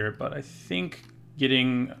Sanctum Spirit, but I think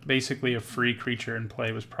getting basically a free creature in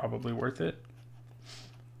play was probably worth it.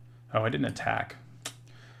 Oh, I didn't attack.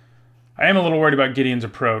 I am a little worried about Gideon's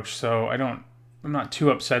approach, so I'm not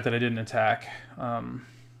too upset that I didn't attack.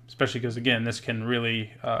 Especially because, again, this can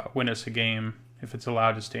really win us a game if it's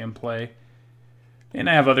allowed to stay in play. And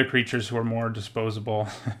I have other creatures who are more disposable.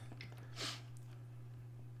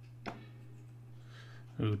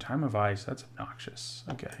 Ooh, Time of Ice. That's obnoxious.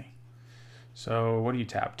 Okay. So what do you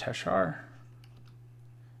tap? Teshar?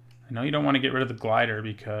 I know you don't want to get rid of the Glider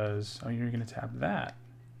because... Oh, you're going to tap that.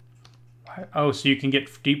 Why? Oh, so you can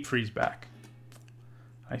get Deep Freeze back.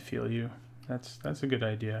 I feel you. That's a good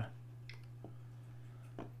idea.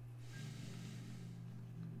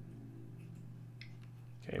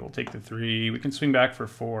 Okay, we'll take the 3. We can swing back for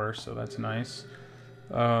 4, so that's nice.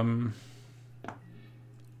 Another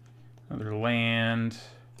land.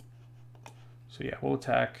 So yeah, we'll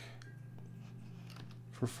attack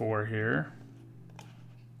for 4 here.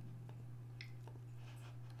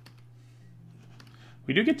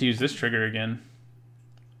 We do get to use this trigger again.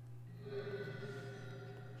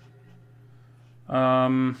 Do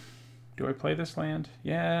I play this land?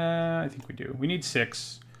 Yeah, I think we do. We need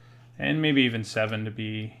 6. And maybe even 7 to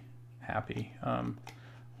be happy.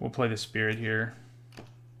 We'll play the Spirit here.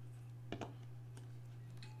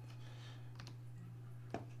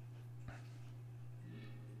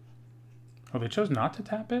 Oh, they chose not to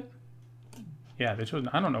tap it? Yeah, they chose...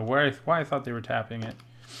 I don't know why I thought they were tapping it.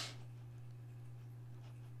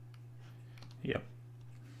 Yep.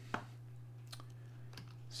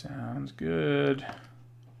 Sounds good.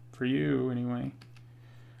 For you, anyway.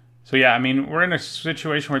 So yeah, I mean, we're in a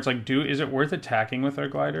situation where it's like, is it worth attacking with our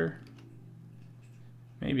glider?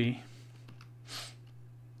 Maybe.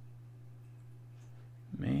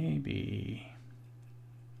 Maybe.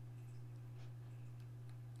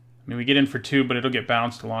 I mean, we get in for 2, but it'll get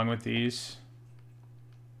bounced along with these.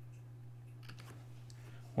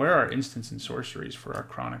 Where are instants and sorceries for our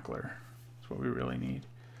chronicler? That's what we really need.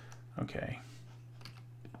 Okay.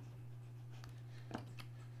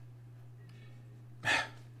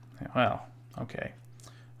 Well, okay.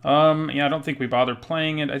 Yeah, I don't think we bother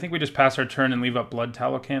playing it. I think we just pass our turn and leave up Blood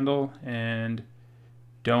Tallow Candle and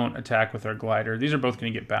don't attack with our glider. These are both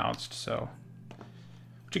going to get bounced, so...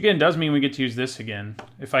 Which again does mean we get to use this again.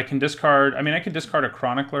 If I can discard... I mean, I can discard a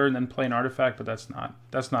Chronicler and then play an artifact, but that's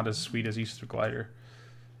not as sweet as Easter Glider.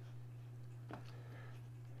 I'm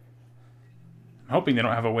hoping they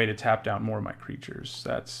don't have a way to tap down more of my creatures.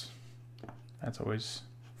 That's always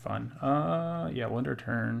fun. Yeah, we'll end our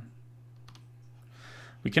turn.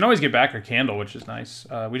 We can always get back our candle, which is nice.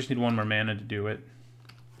 We just need 1 more mana to do it.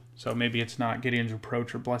 So maybe it's not Gideon's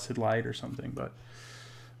Reproach or Blessed Light or something, but...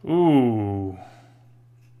 Ooh.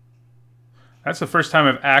 That's the first time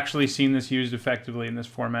I've actually seen this used effectively in this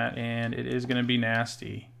format, and it is going to be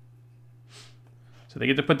nasty. So they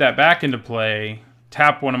get to put that back into play,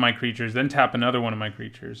 tap one of my creatures, then tap another one of my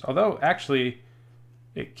creatures. Although, actually,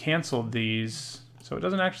 it canceled these. So it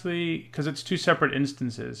doesn't actually... Because it's 2 separate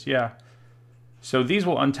instances. Yeah. So these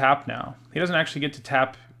will untap now. He doesn't actually get to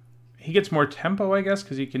tap... He gets more tempo, I guess,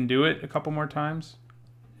 because he can do it a couple more times.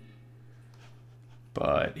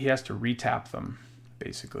 But he has to retap them,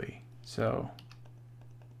 basically. So,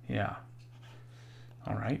 yeah.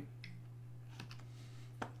 All right.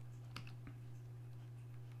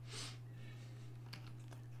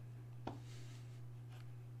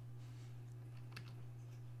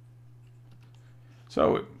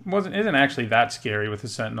 So it isn't actually that scary with the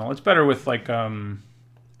Sentinel. It's better with like some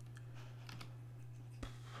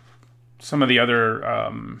of the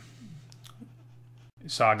other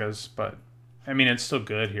sagas, but I mean it's still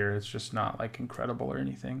good here. It's just not like incredible or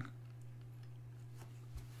anything.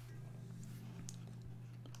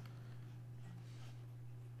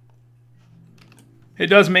 It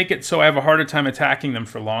does make it so I have a harder time attacking them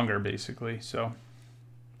for longer, basically. So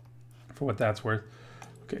for what that's worth.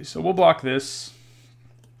 Okay, so we'll block this.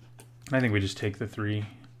 I think we just take the 3.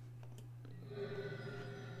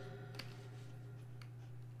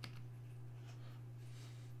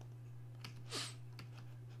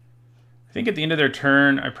 I think at the end of their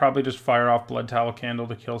turn, I probably just fire off Blood Tallow Candle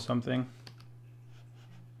to kill something.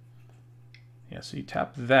 Yeah, so you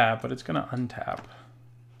tap that, but it's going to untap.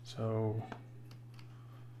 So...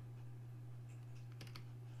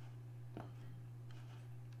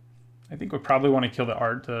 I think we probably want to kill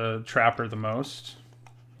the Trapper the most.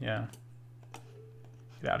 Yeah.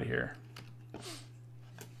 Get out of here.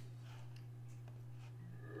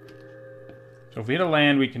 So if we hit a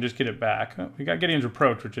land, we can just get it back. Oh, we got Gideon's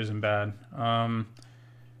Reproach, which isn't bad.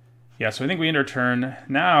 Yeah, so I think we end our turn.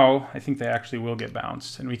 Now, I think they actually will get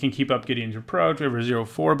bounced. And we can keep up Gideon's Reproach. We have a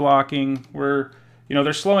 0/4 blocking.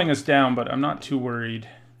 They're slowing us down, but I'm not too worried.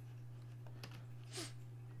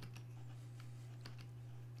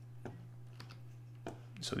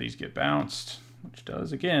 So these get bounced, which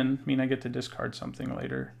does, again, mean I get to discard something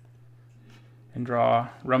later and draw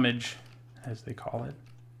Rummage, as they call it.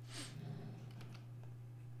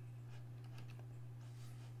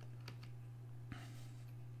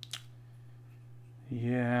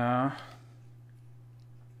 Yeah.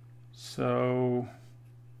 So,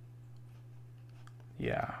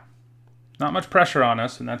 yeah. Not much pressure on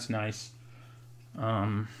us, and that's nice.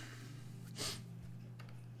 I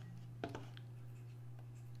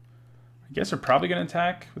guess they're probably going to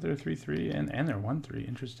attack with their 3/3 and their 1/3.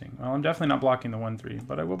 Interesting. Well, I'm definitely not blocking the 1/3,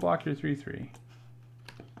 but I will block your 3/3.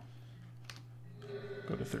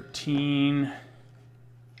 Go to 13.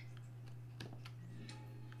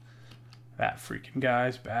 That freaking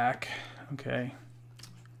guy's back. Okay.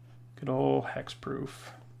 Good old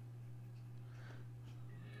hexproof.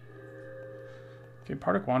 Okay,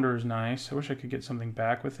 Partick Wanderer is nice. I wish I could get something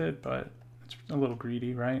back with it, but it's a little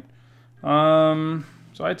greedy, right?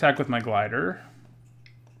 So I attack with my glider.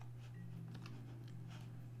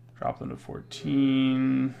 Drop them to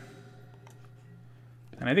 14.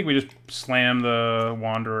 And I think we just slam the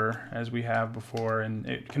Wanderer as we have before, and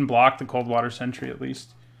it can block the Coldwater Sentry at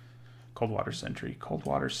least. Coldwater Sentry.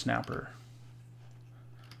 Coldwater Snapper.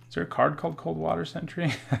 Is there a card called Coldwater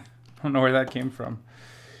Sentry? I don't know where that came from.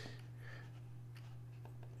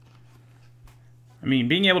 I mean,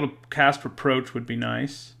 being able to cast Reproach would be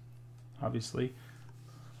nice, obviously.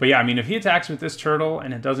 But yeah, I mean, if he attacks with this turtle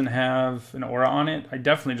and it doesn't have an aura on it, I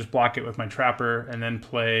definitely just block it with my Trapper and then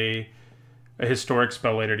play a historic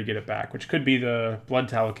spell later to get it back, which could be the Blood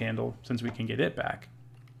Tallow Candle, since we can get it back.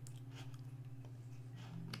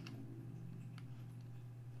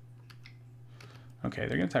 Okay,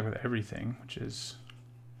 they're going to attack with everything, which is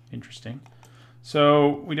interesting.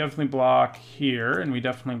 So we definitely block here, and we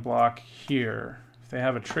definitely block here. If they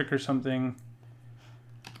have a trick or something,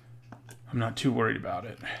 I'm not too worried about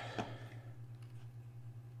it.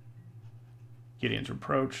 Gideon's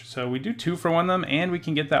Reproach. So we do 2-for-1 them, and we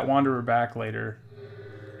can get that Wanderer back later.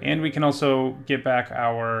 And we can also get back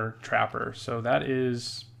our Trapper. So that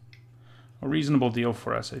is a reasonable deal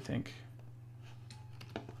for us, I think.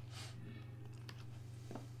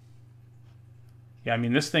 Yeah, I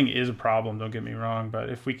mean, this thing is a problem, don't get me wrong, but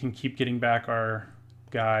if we can keep getting back our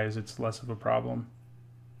guys, it's less of a problem.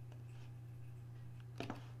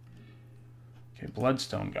 Okay,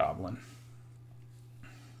 Bloodstone Goblin.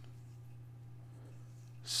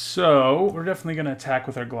 So, we're definitely going to attack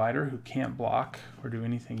with our Glider, who can't block or do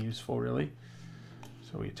anything useful, really.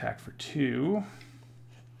 So we attack for 2.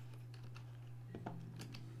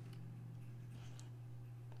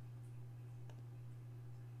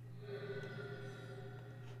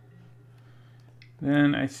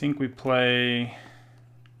 Then I think we play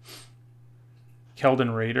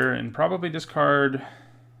Keldon Raider and probably discard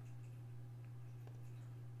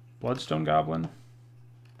Bloodstone Goblin,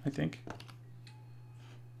 I think.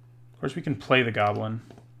 Of course, we can play the Goblin.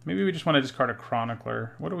 Maybe we just want to discard a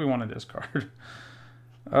Chronicler. What do we want to discard?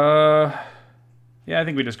 Yeah, I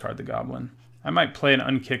think we discard the Goblin. I might play an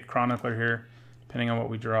unkicked Chronicler here, depending on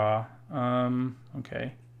what we draw.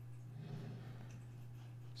 Okay.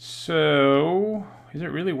 So, is it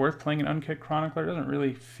really worth playing an unkicked Chronicler? It doesn't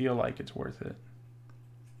really feel like it's worth it.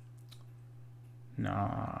 No,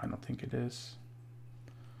 I don't think it is.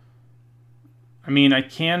 I mean, I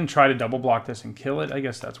can try to double block this and kill it. I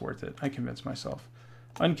guess that's worth it. I convinced myself.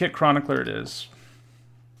 Unkicked Chronicler it is.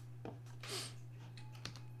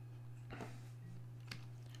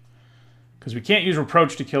 Because we can't use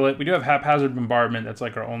Reproach to kill it. We do have Haphazard Bombardment. That's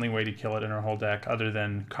like our only way to kill it in our whole deck, other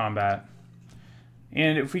than combat.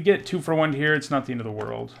 And if we get 2-for-1 here, it's not the end of the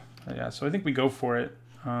world. Yeah, so I think we go for it.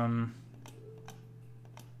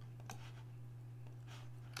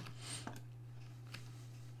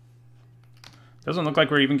 Doesn't look like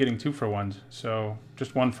we're even getting 2-for-1s, so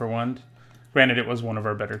just 1-for-1. Granted, it was one of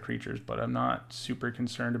our better creatures, but I'm not super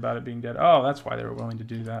concerned about it being dead. Oh, that's why they were willing to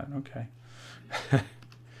do that. Okay.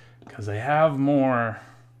 Because they have more.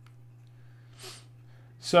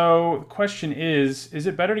 So the question is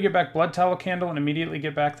it better to get back Blood Tallow Candle and immediately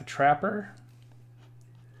get back the Trapper?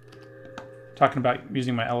 Talking about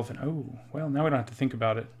using my Elephant. Oh, well, now we don't have to think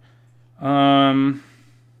about it.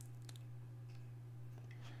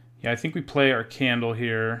 Yeah, I think we play our Candle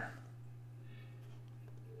here.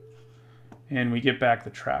 And we get back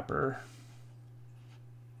the Trapper.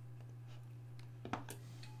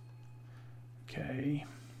 Okay.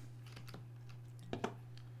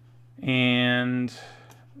 And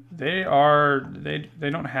they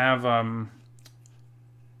don't have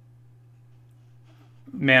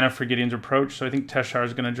mana for Gideon's Reproach, so I think Teshar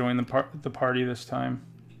is going to join the party this time.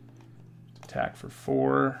 Attack for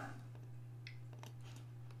 4.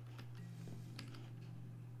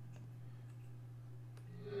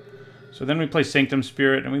 So then we play Sanctum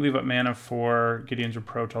Spirit, and we leave up mana for Gideon's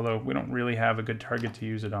Reproach, although we don't really have a good target to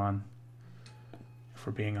use it on, if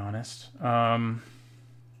we're being honest. And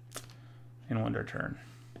we'll end our turn.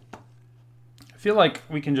 I feel like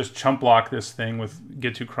we can just chump block this thing with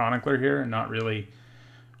Get to Chronicler here and not really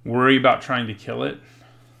worry about trying to kill it.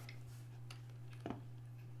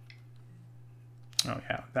 Oh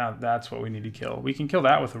yeah, that's what we need to kill. We can kill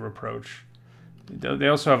that with a Reproach. They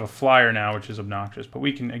also have a flyer now, which is obnoxious, but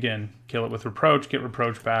we can, again, kill it with Reproach, get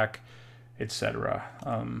Reproach back, etc.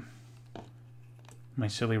 My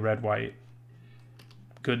silly red-white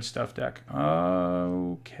good stuff deck.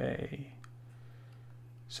 Okay.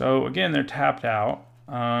 So, again, they're tapped out.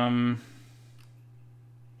 4,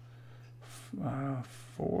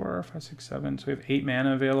 5, 6, 7. So we have 8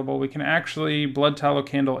 mana available. We can actually Blood Tallow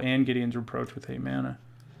Candle and Gideon's Reproach with 8 mana.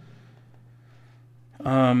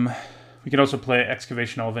 We could also play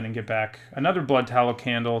Excavation Elven and get back another Blood Tallow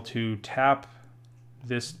Candle to tap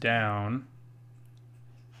this down.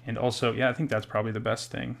 And also, yeah, I think that's probably the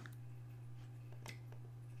best thing.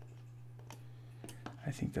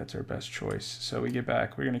 I think that's our best choice. So we get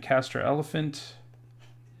back. We're going to cast our Elephant.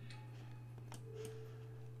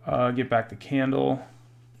 Get back the Candle.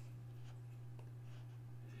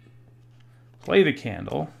 Play the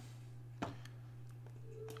Candle.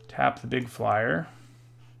 Tap the big flyer.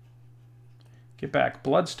 Get back.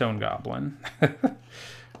 Bloodstone Goblin.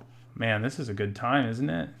 Man, this is a good time, isn't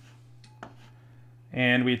it?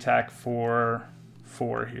 And we attack for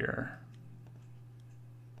 4 here.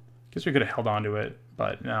 Guess we could have held on to it,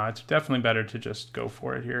 but no, it's definitely better to just go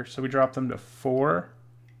for it here. So we drop them to 4.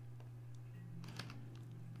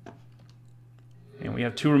 And we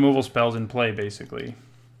have 2 removal spells in play, basically.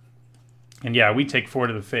 And yeah, we take 4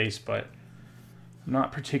 to the face, but I'm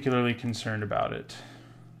not particularly concerned about it.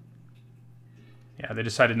 Yeah, they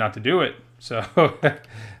decided not to do it. So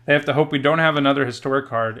they have to hope we don't have another historic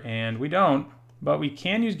card, and we don't. But we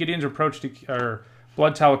can use Gideon's Reproach to, or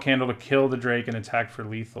Blood Tallow Candle to kill the Drake and attack for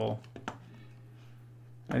lethal.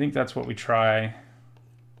 I think that's what we try.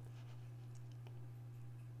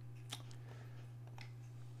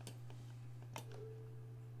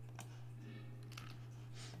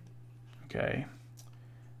 Okay.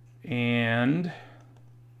 And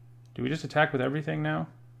do we just attack with everything now?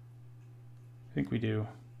 I think we do.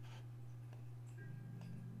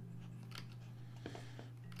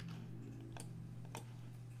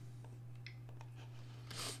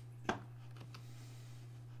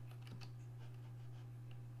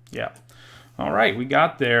 Yeah. All right, we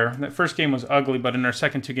got there. That first game was ugly, but in our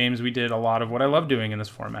second 2 games, we did a lot of what I love doing in this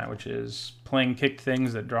format, which is playing kicked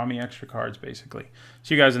things that draw me extra cards, basically.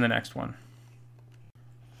 See you guys in the next one.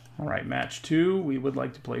 All right, match 2. We would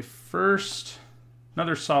like to play first.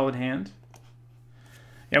 Another solid hand.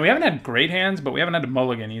 Yeah, we haven't had great hands, but we haven't had a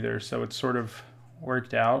mulligan either, so it's sort of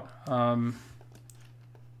worked out. We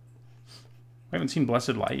haven't seen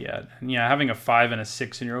Blessed Light yet. And yeah, having a 5 and a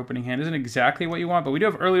 6 in your opening hand isn't exactly what you want, but we do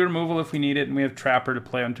have early removal if we need it, and we have Trapper to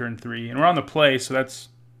play on turn 3. And we're on the play, so that's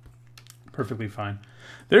perfectly fine.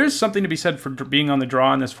 There is something to be said for being on the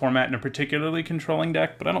draw in this format in a particularly controlling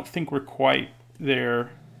deck, but I don't think we're quite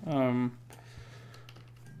there. I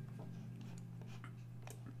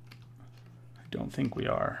don't think we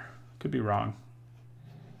are. Could be wrong.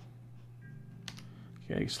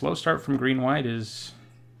 Okay, slow start from green-white is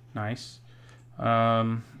nice.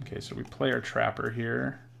 Okay, so we play our Trapper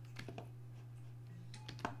here.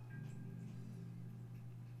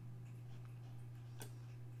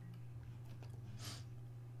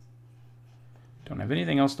 Don't have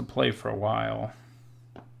anything else to play for a while.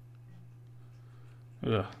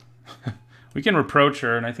 Ugh. We can Reproach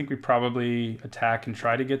her, and I think we probably attack and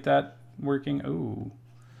try to get that working. Ooh.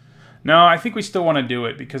 No, I think we still want to do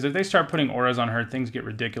it, because if they start putting auras on her, things get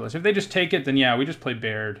ridiculous. If they just take it, then yeah, we just play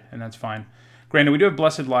Baird, and that's fine. Granted, we do have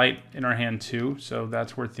Blessed Light in our hand too, so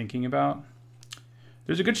that's worth thinking about.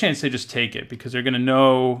 There's a good chance they just take it, because they're going to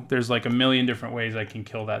know there's like a million different ways I can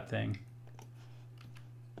kill that thing.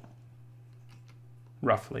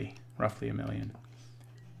 Roughly a million.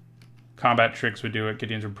 Combat Tricks would do it.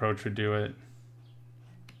 Gideon's Reproach would do it.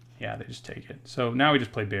 Yeah, they just take it. So now we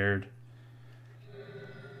just play Baird.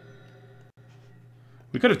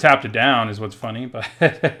 We could have tapped it down, is what's funny, but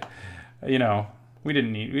you know, we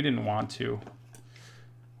didn't want to.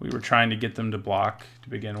 We were trying to get them to block to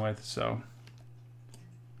begin with, so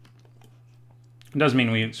it does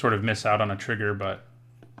mean we sort of miss out on a trigger, but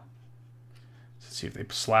let's see if they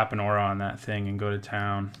slap an aura on that thing and go to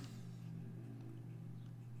town.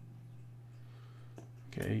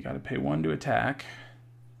 Okay, you got to pay 1 to attack.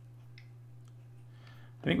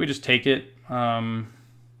 I think we just take it. There's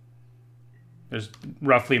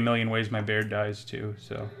roughly a million ways my Baird dies too,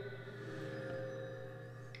 so.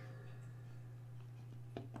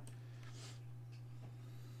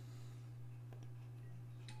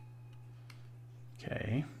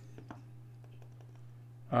 Okay.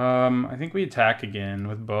 I think we attack again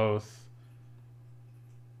with both.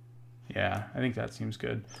 Yeah, I think that seems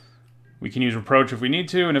good. We can use Reproach if we need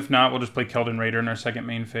to, and if not, we'll just play Keldon Raider in our second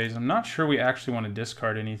main phase. I'm not sure we actually want to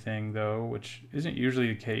discard anything, though, which isn't usually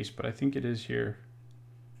the case, but I think it is here.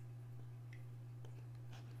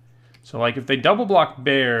 So, like, if they double block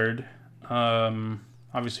Baird,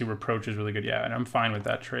 obviously Reproach is really good. Yeah, and I'm fine with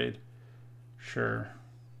that trade. Sure.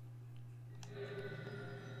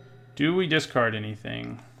 Do we discard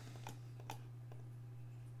anything?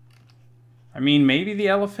 I mean, maybe the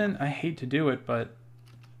Elephant. I hate to do it, but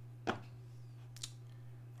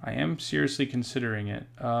I am seriously considering it.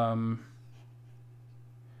 Yeah,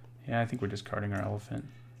 I think we're discarding our Elephant.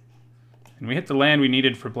 And we hit the land we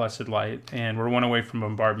needed for Blessed Light, and we're 1 away from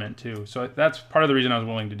Bombardment, too. So that's part of the reason I was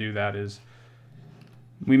willing to do that, is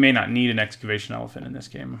we may not need an Excavation Elephant in this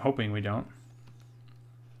game. I'm hoping we don't.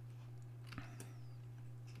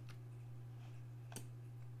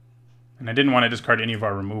 And I didn't want to discard any of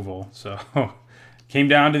our removal, so came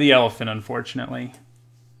down to the Elephant, unfortunately.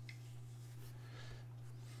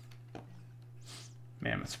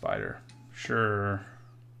 Mammoth Spider. Sure.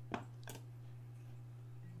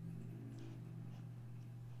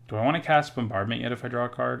 Do I want to cast Bombardment yet if I draw a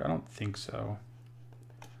card? I don't think so.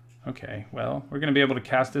 Okay, well, we're going to be able to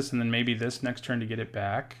cast this and then maybe this next turn to get it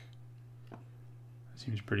back.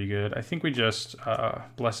 Seems pretty good. I think we just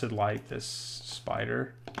Blessed Light this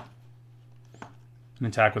spider and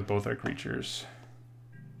attack with both our creatures.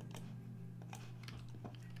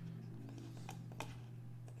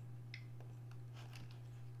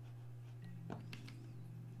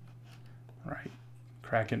 Right.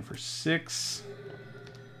 Kraken for 6.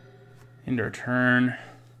 End our turn.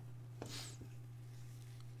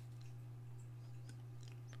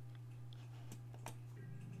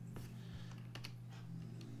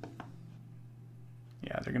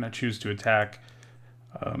 Yeah, they're going to choose to attack,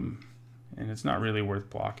 and it's not really worth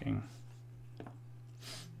blocking.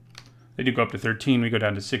 They do go up to 13, we go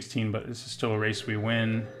down to 16, but this is still a race we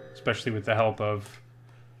win, especially with the help of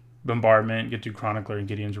Bombardment, Get to Chronicler, and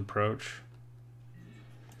Gideon's Reproach.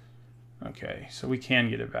 Okay, so we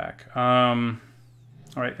can get it back. All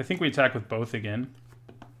right, I think we attack with both again.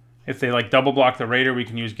 If they like double block the Raider, we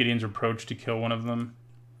can use Gideon's Reproach to kill one of them.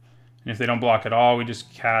 And if they don't block at all, we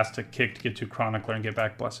just cast a kick to get to Chronicler and get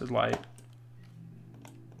back Blessed Light.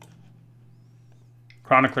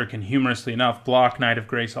 Chronicler can humorously enough block Knight of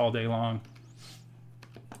Grace all day long.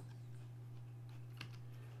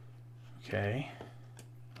 Okay.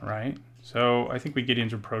 All right. So I think we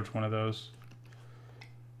Gideon's Reproach one of those.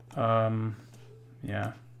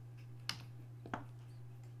 Yeah.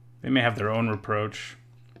 They may have their own Reproach.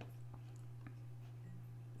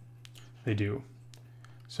 They do.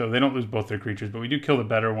 So they don't lose both their creatures, but we do kill the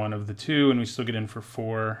better one of the two, and we still get in for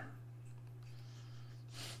 4.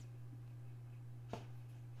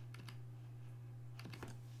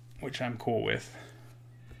 Which I'm cool with.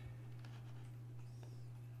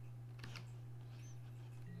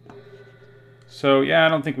 So yeah, I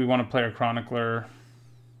don't think we want to play our Chronicler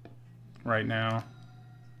right now.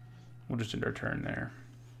 We'll just end our turn there.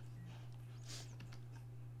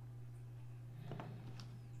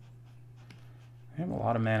 They have a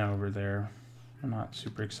lot of mana over there. I'm not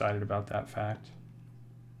super excited about that fact.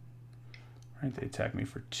 All right, they attack me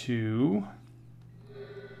for 2.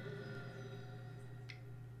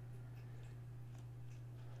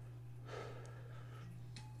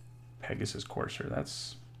 Pegasus Courser,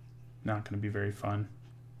 that's not going to be very fun.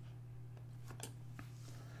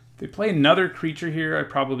 If they play another creature here, I'd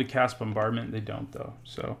probably cast Bombardment. They don't, though.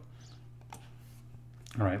 So,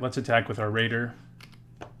 all right, let's attack with our Raider.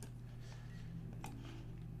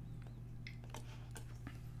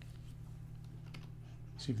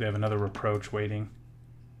 See if they have another Reproach waiting.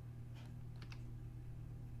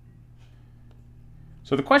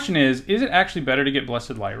 So the question is it actually better to get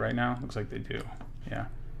Blessed Light right now? Looks like they do. Yeah.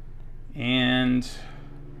 And...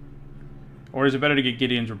 or is it better to get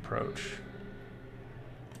Gideon's Reproach?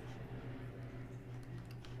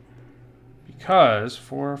 Because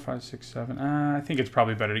 4, 5, 6, 7... I think it's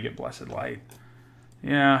probably better to get Blessed Light.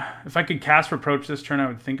 Yeah. If I could cast Reproach this turn, I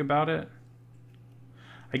would think about it.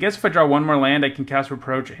 I guess if I draw one more land, I can cast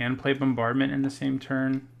Reproach and play Bombardment in the same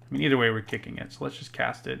turn. I mean, either way, we're kicking it. So let's just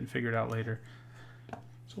cast it and figure it out later.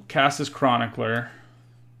 So we'll cast this Chronicler.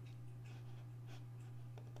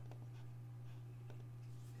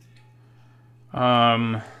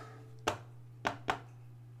 I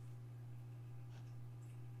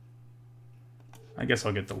guess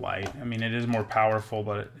I'll get the Light. I mean, it is more powerful,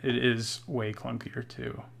 but it is way clunkier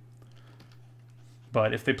too.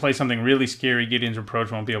 But if they play something really scary, Gideon's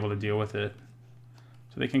Reproach won't be able to deal with it.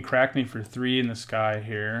 So they can crack me for 3 in the sky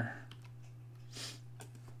here.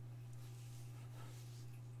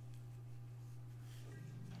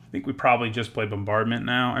 I think we probably just play Bombardment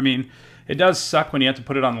now. I mean, it does suck when you have to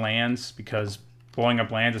put it on lands because blowing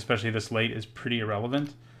up lands, especially this late, is pretty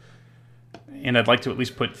irrelevant. And I'd like to at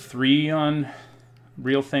least put 3 on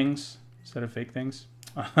real things instead of fake things.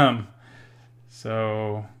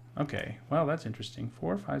 So... okay, well, that's interesting.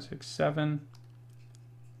 4, 5, 6, 7.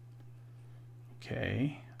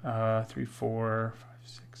 Okay, 3, 4, 5,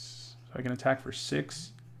 6. So I can attack for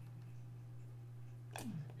 6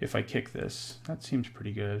 if I kick this. That seems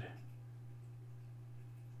pretty good.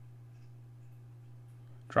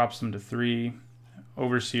 Drops them to 3.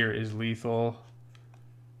 Overseer is lethal.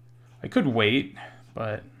 I could wait,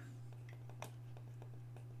 but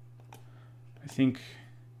I think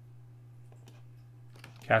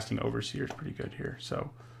casting Overseer is pretty good here.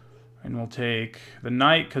 So, and we'll take the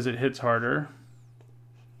Knight because it hits harder.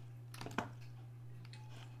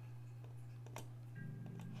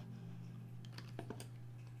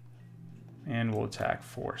 And we'll attack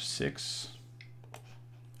for 6.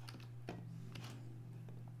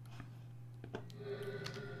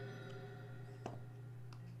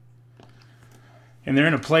 And they're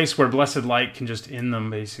in a place where Blessed Light can just end them,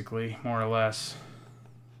 basically, more or less.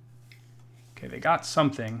 Okay, they got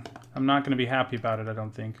something. I'm not going to be happy about it, I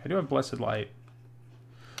don't think. I do have Blessed Light.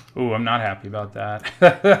 Ooh, I'm not happy about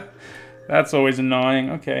that. That's always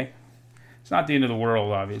annoying. Okay. It's not the end of the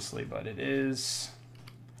world, obviously, but it is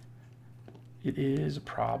a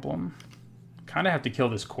problem. Kind of have to kill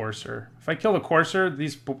this Courser. If I kill the Courser,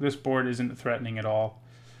 this board isn't threatening at all.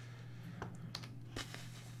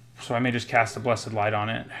 So I may just cast a Blessed Light on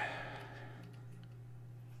it.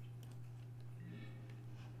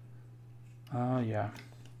 Yeah.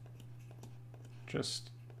 Just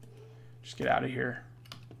get out of here.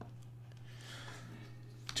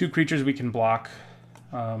 2 creatures we can block.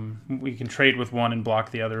 We can trade with one and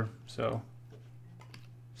block the other, so.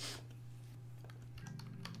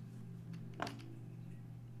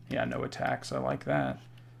 Yeah, no attacks. I like that.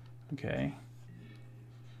 Okay.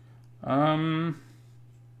 I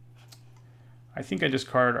think I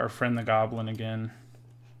discard our friend the Goblin again.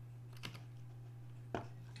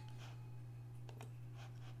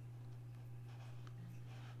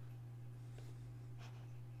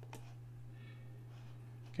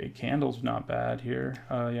 Okay, Candle's not bad here.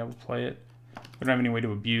 Yeah, we'll play it. We don't have any way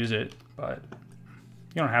to abuse it, but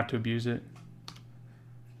you don't have to abuse it.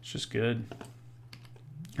 It's just good.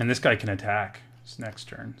 And this guy can attack his next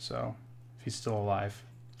turn, so if he's still alive.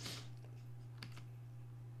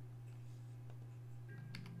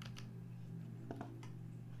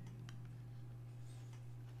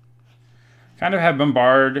 Kind of have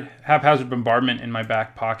haphazard bombardment in my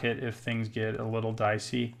back pocket if things get a little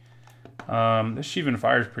dicey. This Sheevan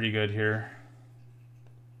Fire is pretty good here.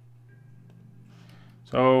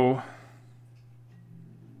 So I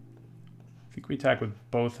think we attack with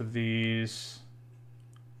both of these.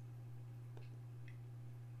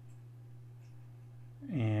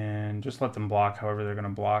 And just let them block however they're going to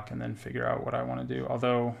block and then figure out what I want to do.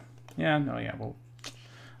 Although, yeah, no, yeah, well,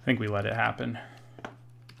 I think we let it happen.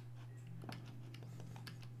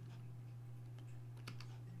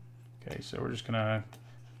 Okay, so we're just going to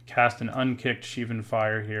cast an unkicked Sheevan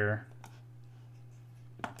Fire here.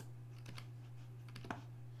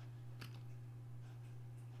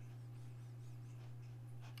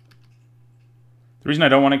 The reason I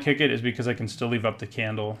don't want to kick it is because I can still leave up the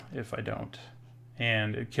candle if I don't.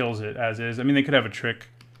 And it kills it as is. I mean, they could have a trick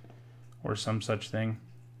or some such thing.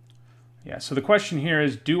 Yeah, so the question here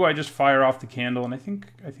is, do I just fire off the candle? And I think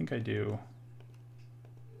I do.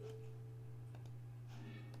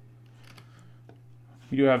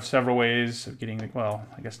 We do have several ways of getting the, well,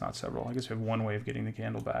 I guess not several. I guess we have one way of getting the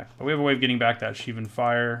candle back. But we have a way of getting back that Sheevan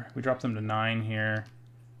Fire. We drop them to 9 here.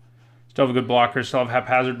 Still have a good blocker. Still have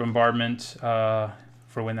haphazard bombardment for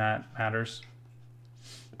when that matters.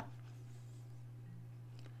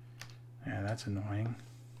 Yeah, that's annoying.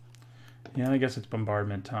 Yeah, I guess it's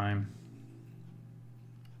bombardment time.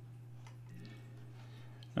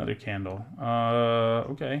 Another candle.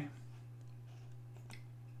 Okay.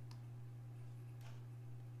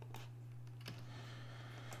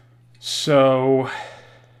 So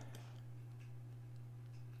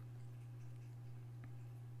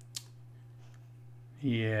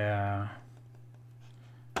yeah,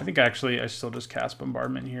 I think actually I still just cast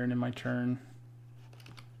bombardment here and in my turn.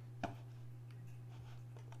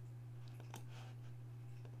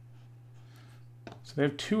 So they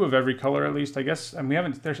have 2 of every color at least, I guess. And we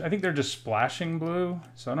haven't. I think they're just splashing blue,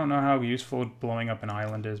 so I don't know how useful blowing up an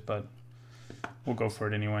island is, but we'll go for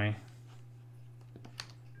it anyway.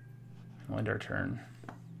 We'll end our turn.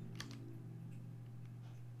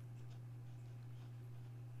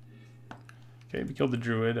 Okay, we killed the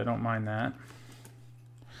druid. I don't mind that.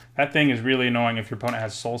 That thing is really annoying if your opponent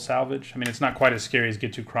has soul salvage. I mean, it's not quite as scary as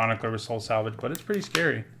Get To Chronicler with soul salvage, but it's pretty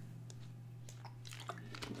scary.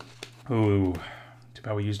 Ooh, too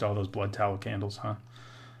bad we used all those blood tallow candles, huh?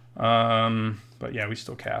 But yeah, we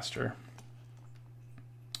still cast her.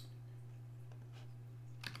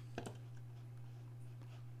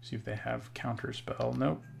 See if they have counter spell.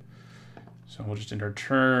 Nope. So we'll just end our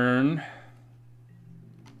turn.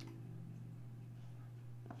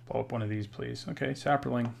 Blow up one of these, please. Okay,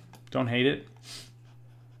 Sapperling. Don't hate it.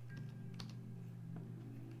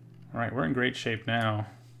 All right, we're in great shape now.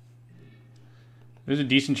 There's a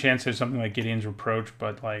decent chance there's something like Gideon's Reproach,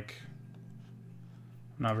 but like,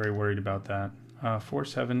 I'm not very worried about that.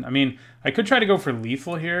 4/7. I mean, I could try to go for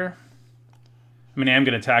lethal here. I mean, I am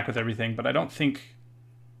going to attack with everything, but I don't think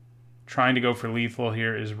trying to go for lethal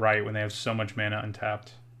here is right when they have so much mana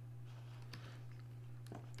untapped.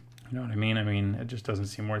 You know what I mean? I mean, it just doesn't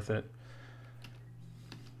seem worth it.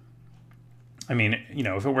 I mean, you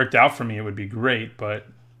know, if it worked out for me, it would be great, but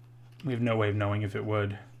we have no way of knowing if it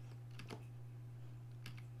would.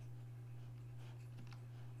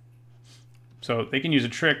 So they can use a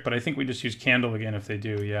trick, but I think we just use Candle again if they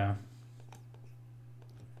do, yeah.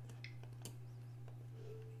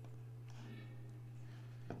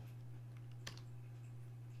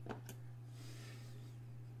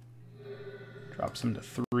 Drops them to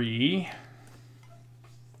 3.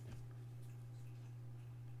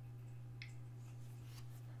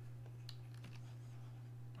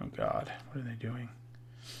 Oh God, what are they doing?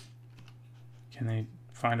 Can they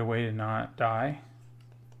find a way to not die?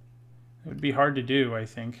 It would be hard to do, I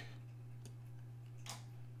think.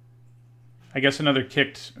 I guess another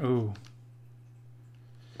kicked. Ooh.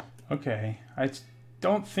 Okay. I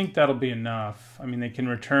don't think that'll be enough. I mean, they can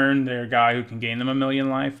return their guy who can gain them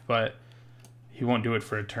 1,000,000 life, but he won't do it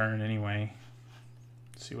for a turn anyway.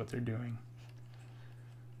 Let's see what they're doing.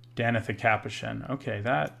 Daneth the Capuchin. Okay,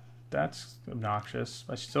 that's obnoxious.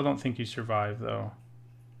 I still don't think you survive, though.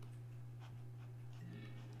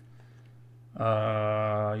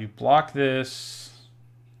 You block this.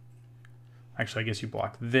 Actually, I guess you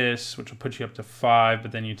block this, which will put you up to 5,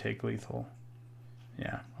 but then you take lethal.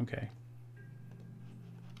 Yeah, okay.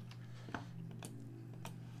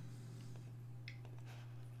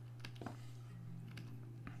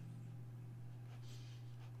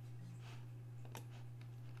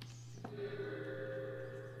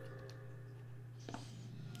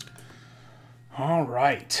 All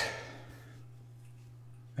right.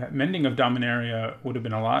 That Mending of Dominaria would have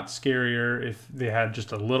been a lot scarier if they had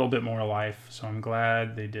just a little bit more life, so I'm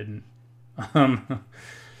glad they didn't. I'm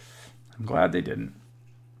glad they didn't.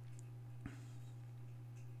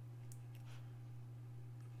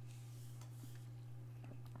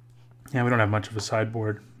 Yeah, we don't have much of a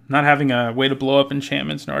sideboard. Not having a way to blow up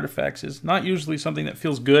enchantments and artifacts is not usually something that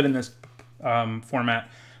feels good in this format,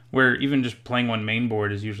 where even just playing one main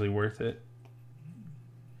board is usually worth it.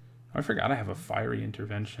 Oh, I forgot I have a Fiery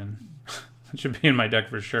Intervention. That should be in my deck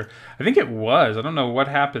for sure. I think it was. I don't know what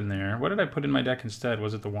happened there. What did I put in my deck instead?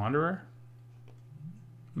 Was it the Wanderer?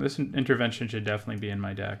 This Intervention should definitely be in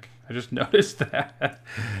my deck. I just noticed that.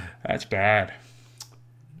 That's bad.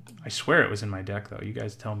 I swear it was in my deck, though. You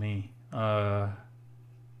guys tell me.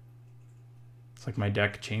 It's like my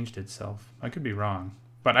deck changed itself. I could be wrong.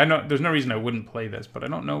 But I know there's no reason I wouldn't play this, but I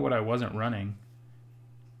don't know what I wasn't running.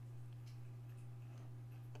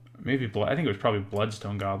 Maybe I think it was probably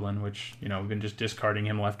Bloodstone Goblin, which, you know, we've been just discarding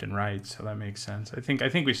him left and right, so that makes sense. I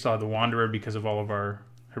think we still have the Wanderer because of all of our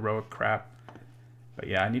heroic crap. But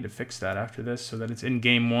yeah, I need to fix that after this so that it's in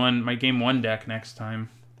game 1, my game 1 deck next time.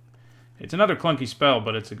 It's another clunky spell,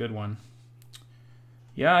 but it's a good one.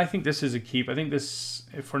 Yeah, I think this is a keep. I think this,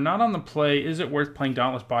 if we're not on the play, is it worth playing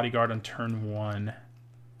Dauntless Bodyguard on turn 1?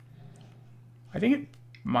 I think it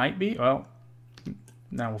might be. Well,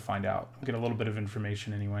 now we'll find out. We'll get a little bit of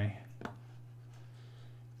information anyway.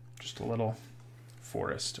 Just a little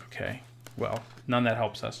forest. Okay. Well, none that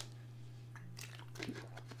helps us.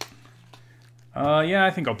 Yeah,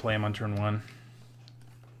 I think I'll play him on turn 1.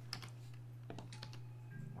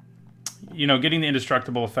 You know, getting the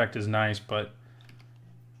indestructible effect is nice, but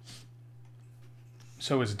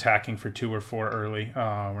so is attacking for 2 or 4 early.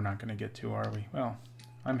 Oh, we're not going to get 2, are we? Well,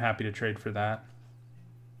 I'm happy to trade for that.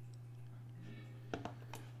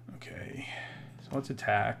 Okay, so let's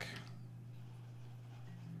attack.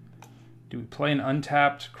 Do we play an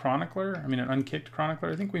untapped Chronicler? I mean, an unkicked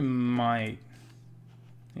Chronicler? I think we might.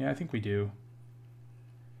 Yeah, I think we do.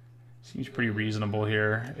 Seems pretty reasonable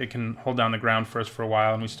here. It can hold down the ground for us for a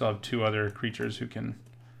while, and we still have 2 other creatures who can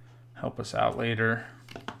help us out later.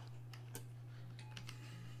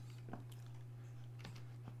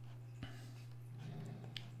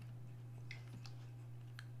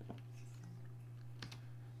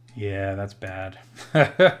 Yeah, that's bad.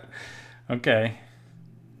 Okay.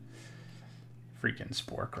 Freaking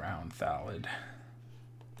Spore Crown Thallid.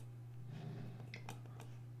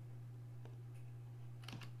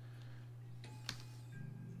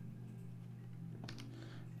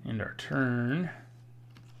 End our turn.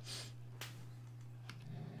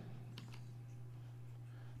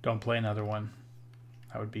 Don't play another one.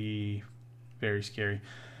 That would be very scary.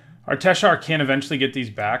 Our Teshar can eventually get these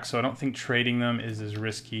back, so I don't think trading them is as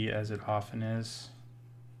risky as it often is.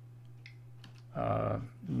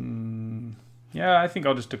 Yeah, I think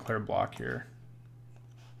I'll just declare block here.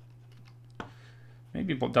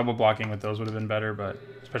 Maybe double blocking with those would have been better, but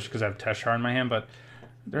especially because I have Teshar in my hand, but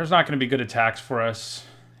there's not going to be good attacks for us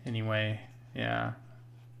anyway. Yeah.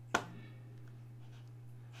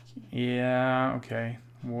 Yeah, okay.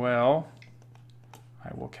 Well,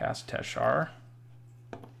 I will cast Teshar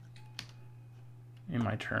in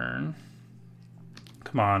my turn.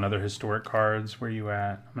 Come on, other historic cards. Where are you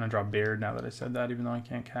at? I'm going to draw Baird now that I said that, even though I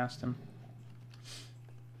can't cast him.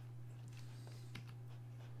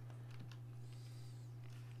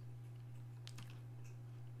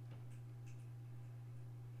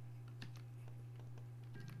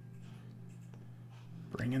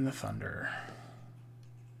 Bring in the thunder.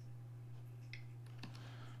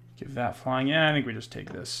 Give that flying. Yeah, I think we just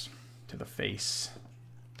take this to the face.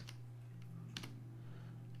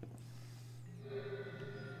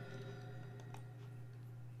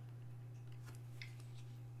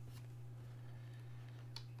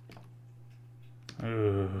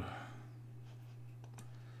 Ugh.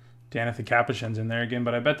 Danitha Capuchin's in there again,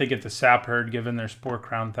 but I bet they get the Sap Herd given their Spore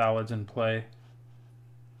Crown Thalids in play.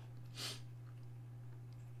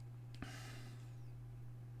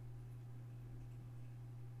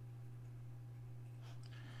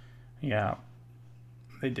 Yeah,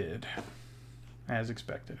 they did, as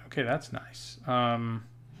expected. Okay, that's nice. So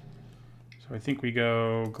I think we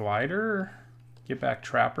go Glider, get back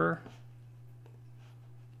Trapper.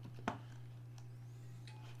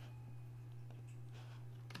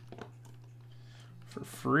 For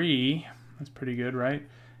free, that's pretty good, right?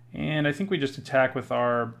 And I think we just attack with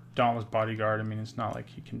our Dauntless Bodyguard. I mean, it's not like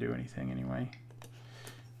he can do anything anyway,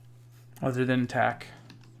 other than attack.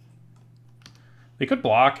 They could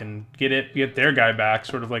block and get their guy back,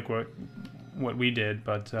 sort of like what we did,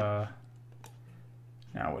 but now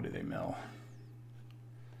what do they mill?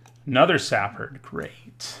 Another Sap Herd.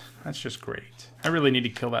 Great. That's just great. I really need to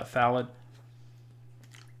kill that Thallid.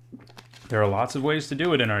 There are lots of ways to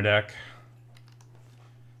do it in our deck.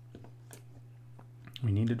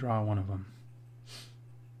 We need to draw one of them.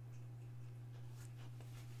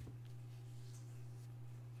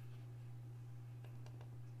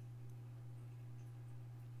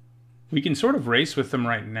 We can sort of race with them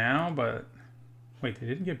right now, but... Wait, they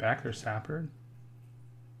didn't get back their Sap Herd?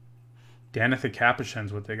 Danitha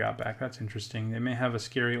Capuchin's what they got back. That's interesting. They may have a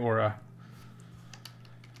scary aura.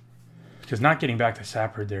 Because not getting back the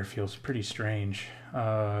Sap Herd there feels pretty strange.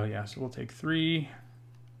 Yeah, so we'll take 3.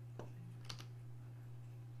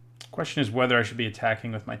 Question is whether I should be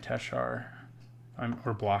attacking with my Teshar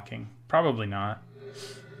or blocking. Probably not.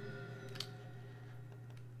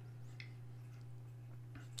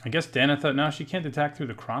 I guess Danitha, no, she can't attack through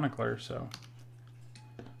the Chronicler, so...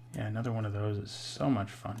 Yeah, another one of those is so much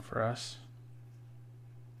fun for us.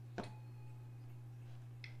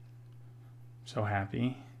 So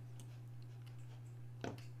happy.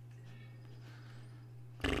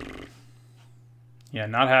 Yeah,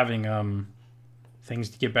 not having things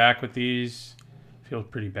to get back with these feels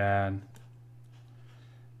pretty bad.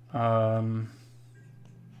 Kind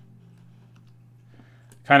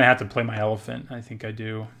of have to play my elephant. I think I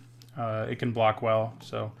do. It can block well,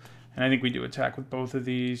 so... And I think we do attack with both of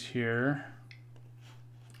these here.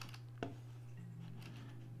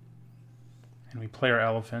 And we play our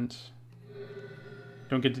elephant.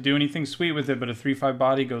 Don't get to do anything sweet with it, but a 3/5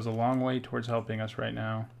 body goes a long way towards helping us right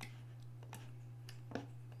now.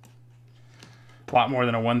 A lot more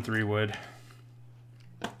than a 1/3 would.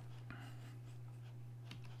 They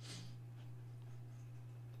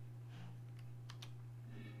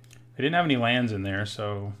didn't have any lands in there,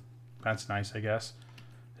 so that's nice, I guess.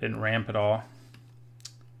 Didn't ramp at all.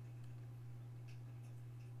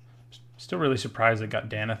 Still really surprised they got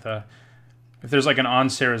Danitha. If there's like an On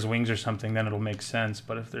Sarah's Wings or something, then it'll make sense.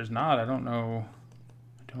 But if there's not, I don't know.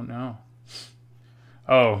 I don't know.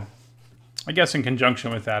 Oh, I guess in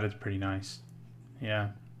conjunction with that, it's pretty nice.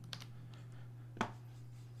 Yeah.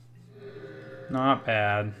 Not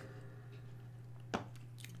bad.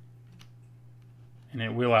 And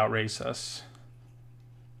it will outrace us.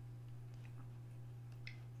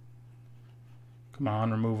 Come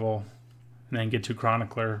on, removal. And then get to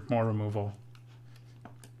Chronicler, more removal.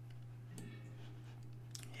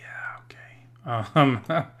 Yeah,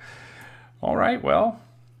 okay. All right, well.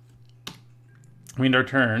 We end our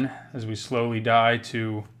turn as we slowly die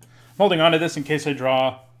to... I'm holding on to this in case I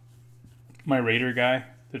draw my Raider guy,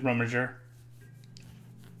 the Rummager.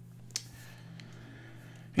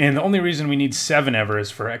 And the only reason we need 7 ever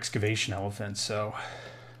is for Excavation Elephants, so...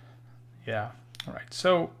 Yeah. All right,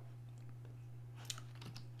 so...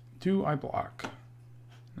 Do I block?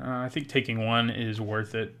 I think taking 1 is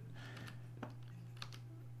worth it.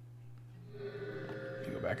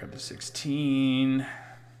 Go back up to 16.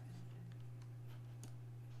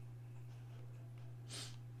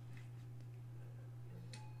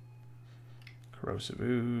 Corrosive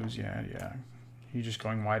Ooze, yeah. You just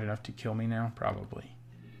going wide enough to kill me now? Probably.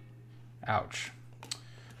 Ouch.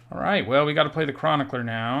 All right, well, we got to play the Chronicler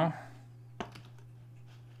now.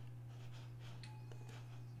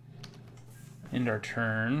 End our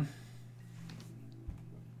turn.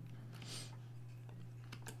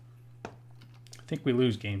 I think we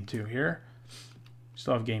lose game 2 here.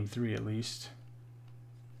 Still have game 3 at least.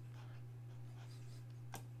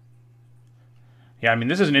 Yeah, I mean,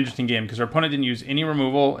 this is an interesting game because our opponent didn't use any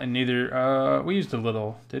removal, and neither... we used a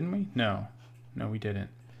little, didn't we? No. No, we didn't.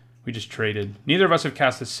 We just traded. Neither of us have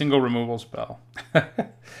cast a single removal spell.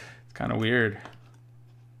 It's kind of weird.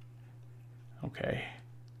 Okay.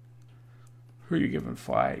 Who are you giving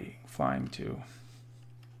flying to?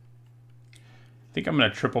 I think I'm going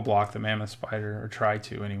to triple block the Mammoth Spider, or try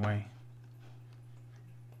to anyway.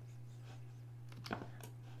 I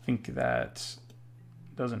think that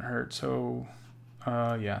doesn't hurt, so...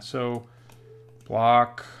 yeah, so...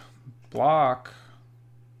 Block... Block...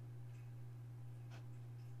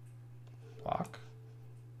 Block.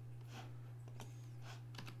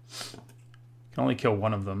 Can only kill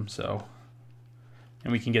one of them, so...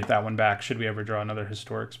 And we can get that one back should we ever draw another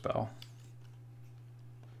historic spell.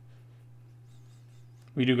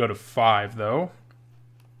 We do go to 5, though.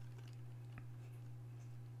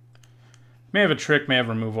 May have a trick, may have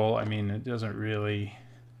removal. I mean, it doesn't really...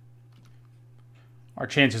 Our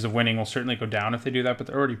chances of winning will certainly go down if they do that, but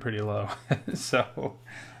they're already pretty low. So...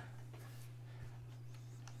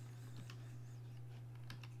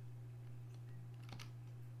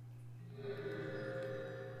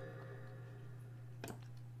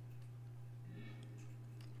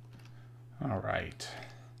 All right,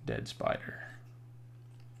 dead spider.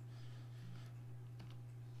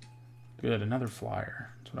 Good, another flyer.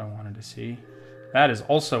 That's what I wanted to see. That is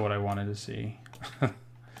also what I wanted to see.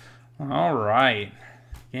 All right,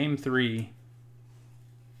 game 3.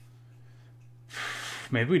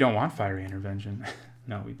 Maybe we don't want fiery intervention.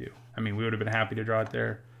 No, we do. I mean, we would have been happy to draw it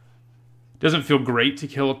there. Doesn't feel great to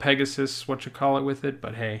kill a Pegasus, with it,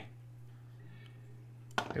 but hey.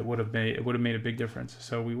 It would have made a big difference.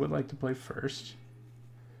 So we would like to play first.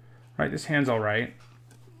 All right, this hand's all right.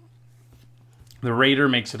 The Raider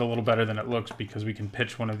makes it a little better than it looks because we can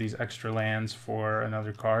pitch one of these extra lands for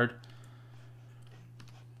another card.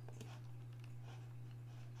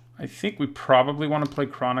 I think we probably want to play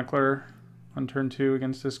Chronicler on turn 2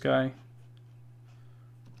 against this guy.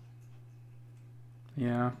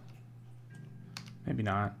 Yeah. Maybe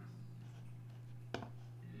not.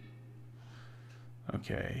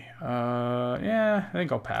 Okay, yeah, I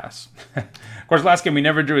think I'll pass. Of course, last game we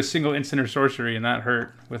never drew a single instant or sorcery, and that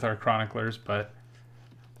hurt with our Chroniclers, but...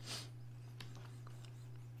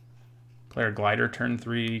 Player Glider turn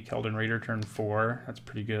 3, Keldon Raider turn 4. That's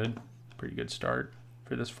pretty good. Pretty good start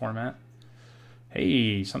for this format.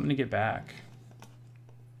 Hey, something to get back.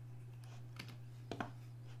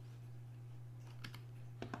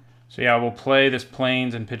 So yeah, we'll play this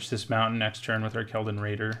Plains and pitch this Mountain next turn with our Keldon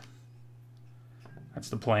Raider. That's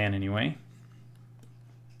the plan, anyway.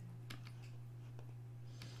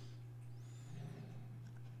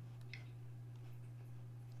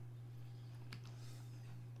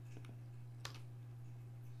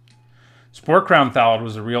 Spore Crown Thallid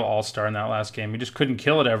was a real all-star in that last game. We just couldn't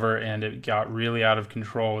kill it ever, and it got really out of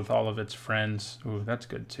control with all of its friends. Ooh, that's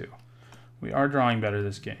good, too. We are drawing better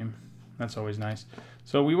this game. That's always nice.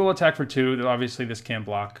 So we will attack for 2. Obviously, this can't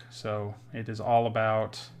block, so it is all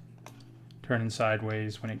about... turning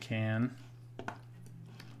sideways when it can.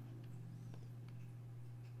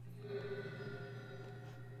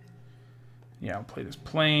 Yeah, I'll play this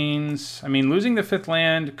Plains. I mean, losing the 5th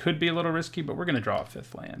land could be a little risky, but we're going to draw a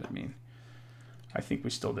 5th land. I mean, I think we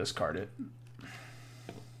still discard it.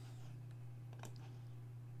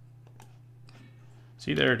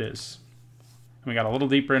 See, there it is. And we got a little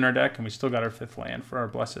deeper in our deck, and we still got our 5th land for our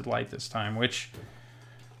Blessed Light this time, which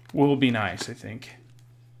will be nice, I think.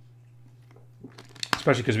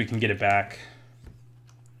 Especially because we can get it back.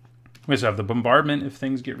 We also have the Bombardment if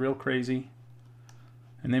things get real crazy.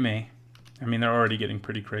 And they may. I mean, they're already getting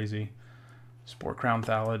pretty crazy. Spore Crown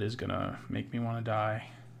Thallid is going to make me want to die.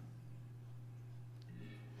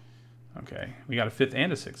 Okay, we got a 5th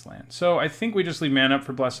and a 6th land. So I think we just leave mana up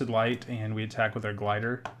for Blessed Light and we attack with our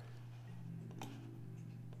Glider.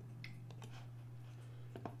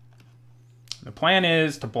 The plan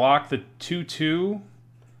is to block the 2/2.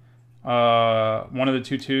 One of the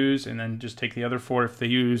 2/2s, and then just take the other 4. If they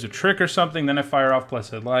use a trick or something, then I fire off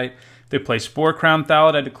Blessed Light. If they play Spore Crown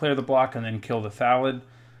Thallid, I declare the block and then kill the Thallid,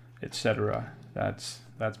 etc. That's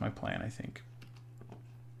my plan, I think.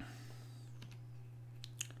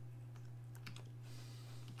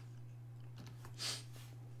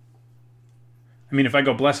 I mean, if I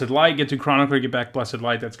go Blessed Light, get to Chronicler, get back Blessed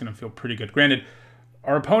Light, that's going to feel pretty good. Granted,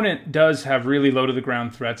 our opponent does have really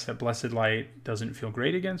low-to-the-ground threats that Blessed Light doesn't feel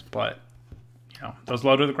great against, but, you know, those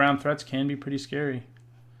low-to-the-ground threats can be pretty scary.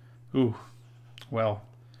 Ooh, well,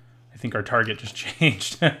 I think our target just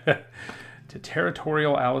changed to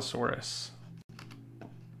Territorial Allosaurus.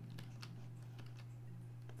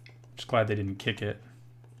 Just glad they didn't kick it.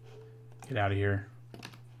 Get out of here.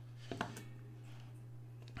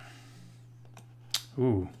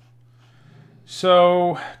 Ooh.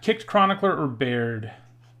 So, kicked Chronicler or Baird?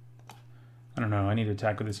 I don't know. I need to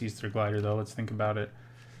attack with this Ether Glider, though. Let's think about it.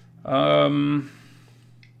 I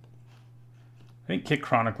think kick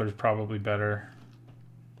Chronicler is probably better.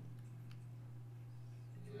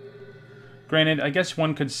 Granted, I guess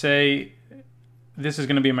one could say this is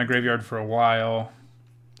going to be in my graveyard for a while.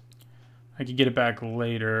 I could get it back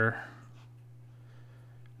later.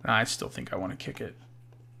 I still think I want to kick it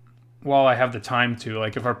while I have the time to.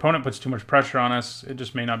 Like, if our opponent puts too much pressure on us, it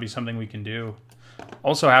just may not be something we can do.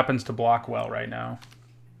 Also happens to block well right now.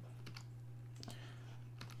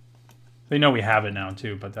 They know we have it now,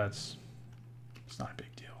 too, but it's not a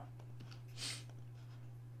big deal.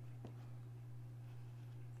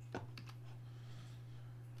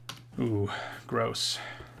 Ooh, gross.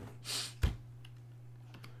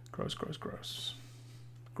 Gross, gross, gross.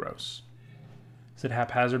 Gross. Is it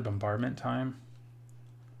haphazard bombardment time?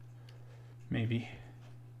 Maybe.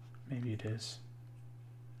 Maybe it is.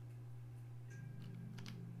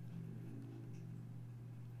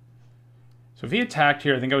 So if he attacked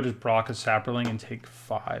here, I think I would just block a Sapperling and take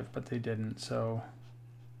 5, but they didn't, so...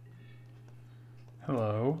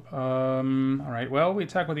 Hello. Alright, well, we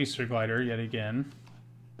attack with Ether Glider yet again.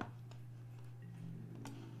 I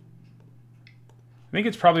think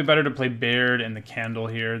it's probably better to play Baird and the Candle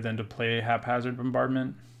here than to play Haphazard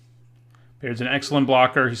Bombardment. Baird's an excellent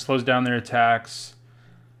blocker. He slows down their attacks.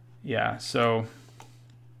 Yeah, so...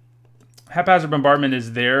 Haphazard Bombardment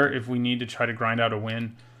is there if we need to try to grind out a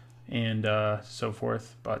win and so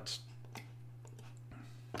forth, but...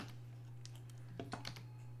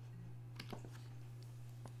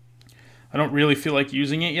 I don't really feel like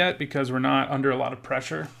using it yet because we're not under a lot of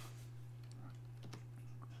pressure.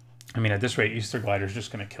 I mean, at this rate, Ether Glider is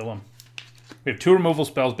just going to kill him. We have 2 removal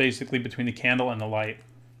spells, basically, between the Candle and the Light.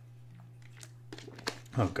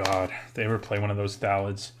 Oh, God. If they ever play one of those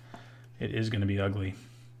Thalids, it is going to be ugly.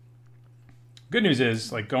 Good news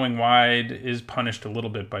is, like, going wide is punished a little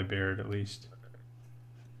bit by Baird, at least.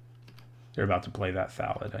 They're about to play that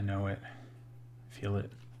Thalid. I know it. I feel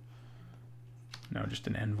it. No, just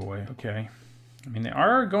an Envoy. Okay. I mean, they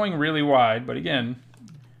are going really wide, but again,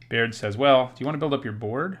 Baird says, well, do you want to build up your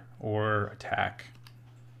board or attack?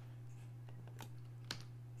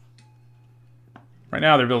 Right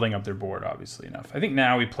now, they're building up their board, obviously enough. I think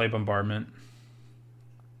now we play Bombardment.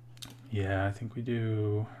 Yeah, I think we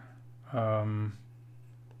do. All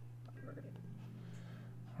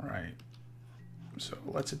right. So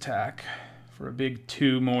let's attack for a big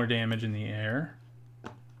 2 more damage in the air.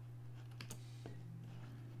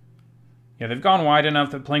 Yeah, they've gone wide enough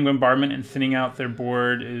that playing Bombardment and thinning out their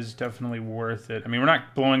board is definitely worth it. I mean, we're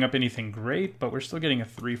not blowing up anything great, but we're still getting a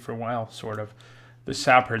 3 for 1, well, sort of. The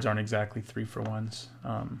Sap Herds aren't exactly 3 for 1s.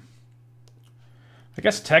 I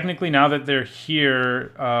guess technically now that they're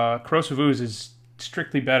here, Corrosive Ooze is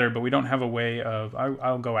strictly better, but we don't have a way of...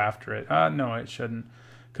 I'll go after it. No, it shouldn't,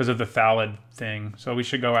 because of the Thalid thing. So we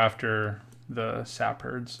should go after the Sap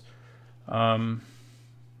Herds.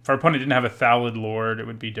 If our opponent didn't have a Thalid Lord, it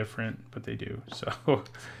would be different, but they do. So we're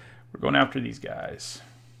going after these guys.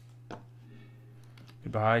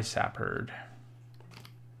 Goodbye, Sap Herd.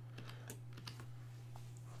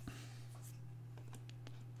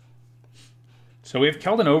 So we have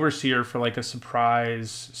Keldon Overseer for like a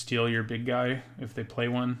surprise steal your big guy if they play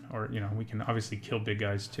one. Or, you know, we can obviously kill big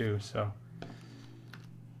guys too, so.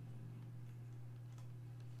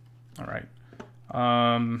 All right.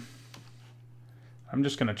 I'm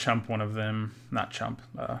just going to chump one of them. Not chump,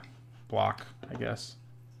 block, I guess.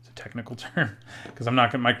 It's a technical term. Because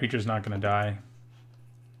my creature's not going to die.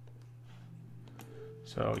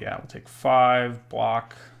 So, yeah, we'll take 5,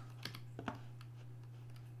 block.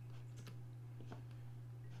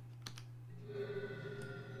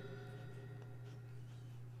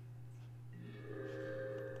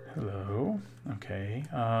 Hello. Okay.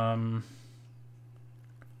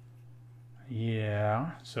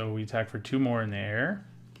 Yeah, so we attack for 2 more in the air.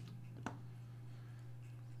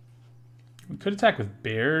 We could attack with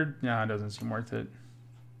Baird. No, it doesn't seem worth it.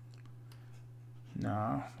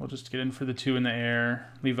 No, we'll just get in for the 2 in the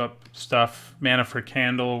air. Leave up stuff. Mana for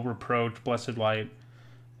Candle, Reproach, Blessed Light,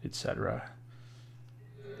 etc.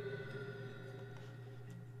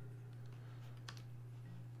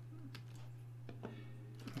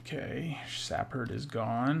 Okay, Sap Herd is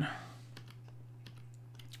gone.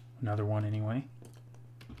 Another one anyway.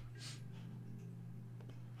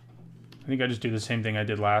 I think I just do the same thing I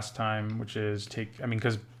did last time, which is take... I mean,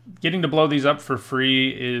 because getting to blow these up for free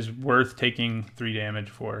is worth taking 3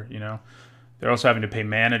 damage for, you know? They're also having to pay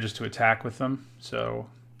mana just to attack with them, so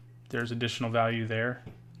there's additional value there.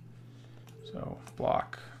 So,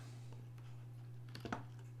 block.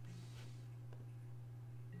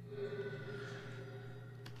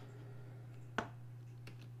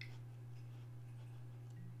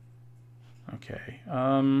 Okay.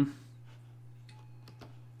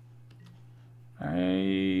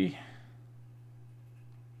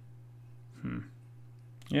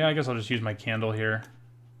 Yeah, I guess I'll just use my candle here.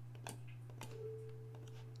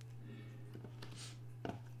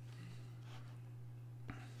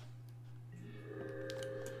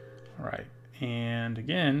 All right. And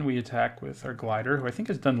again, we attack with our glider, who I think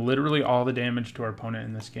has done literally all the damage to our opponent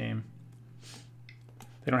in this game.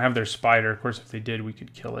 They don't have their spider. Of course, if they did, we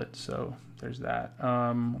could kill it. So there's that.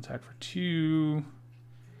 We'll attack for 2.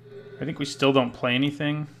 I think we still don't play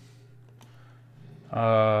anything.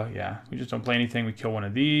 Yeah, we just don't play anything. We kill one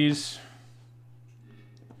of these.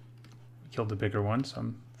 We killed the bigger one, so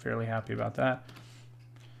I'm fairly happy about that.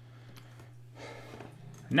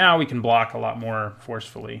 Now we can block a lot more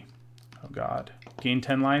forcefully. Oh god. Gain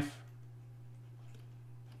 10 life?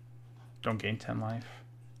 Don't gain 10 life.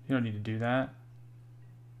 You don't need to do that.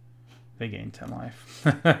 They gain 10 life.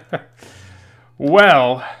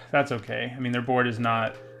 Well, that's okay. I mean, their board is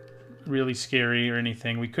not really scary or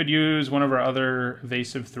anything. We could use one of our other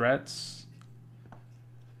evasive threats.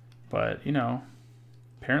 But, you know,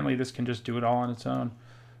 apparently this can just do it all on its own.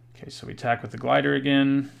 Okay, so we attack with the glider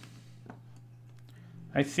again.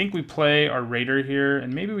 I think we play our raider here,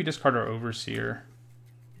 and maybe we discard our overseer.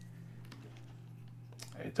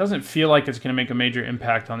 It doesn't feel like it's going to make a major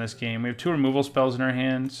impact on this game. We have 2 removal spells in our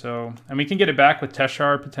hand, so, and we can get it back with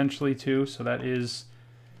Teshar potentially too, so that is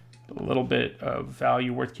a little bit of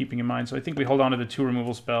value worth keeping in mind. So I think we hold on to the 2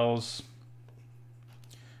 removal spells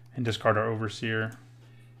and discard our overseer.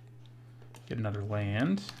 Get another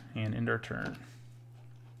land and end our turn.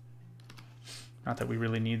 Not that we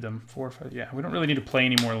really need them. 4 or 5. Yeah, we don't really need to play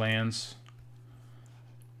any more lands.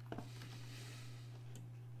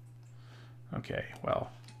 Okay,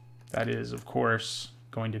 well, that is, of course,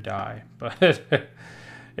 going to die. But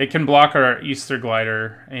it can block our Ether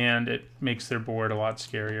Glider, and it makes their board a lot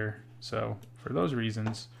scarier. So, for those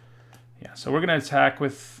reasons, yeah. So we're going to attack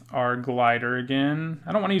with our Glider again.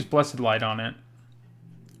 I don't want to use Blessed Light on it.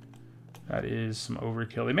 That is some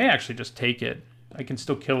overkill. They may actually just take it. I can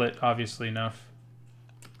still kill it, obviously enough.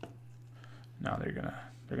 No, they're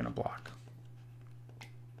gonna block.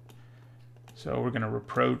 So we're gonna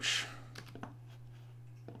reproach.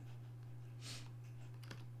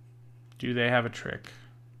 Do they have a trick?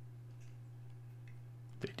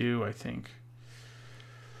 They do, I think.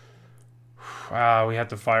 Wow, we have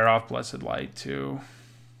to fire off Blessed Light too.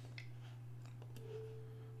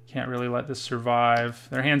 Can't really let this survive.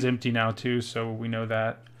 Their hand's empty now too, so we know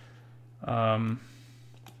that.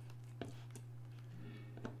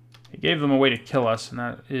 It gave them a way to kill us, and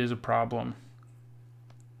that is a problem.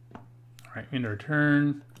 All right, end our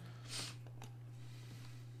turn.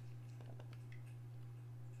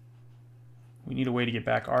 We need a way to get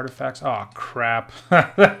back artifacts. Oh, crap.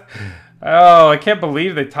 Oh, I can't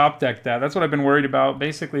believe they top decked that. That's what I've been worried about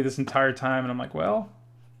basically this entire time, and I'm like, well...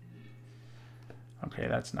 Okay,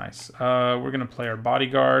 that's nice. We're going to play our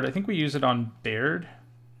Bodyguard. I think we use it on Baird.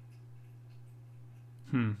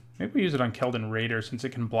 Maybe we use it on Keldon Raider since it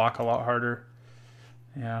can block a lot harder.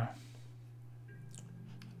 Yeah.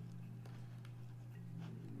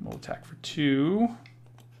 We'll attack for 2.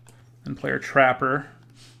 And play our Trapper.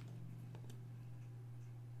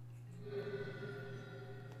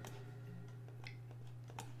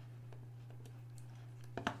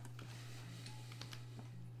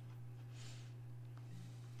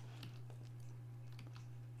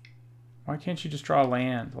 Why can't you just draw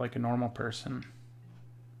land like a normal person?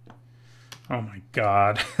 Oh my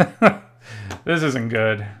god. This isn't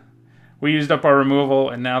good. We used up our removal,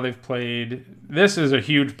 and now they've played... This is a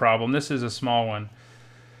huge problem. This is a small one.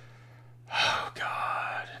 Oh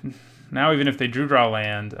god. Now even if they draw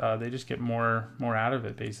land, they just get more out of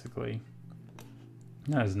it, basically.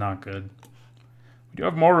 That is not good. We do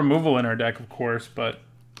have more removal in our deck, of course, but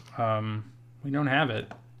we don't have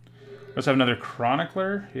it. We also have another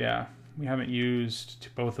Chronicler. Yeah, we haven't used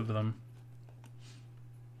both of them.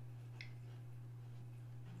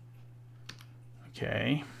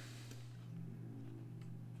 Okay.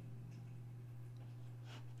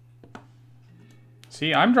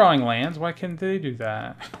 See, I'm drawing lands. Why can't they do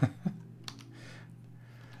that?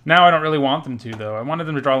 Now I don't really want them to, though. I wanted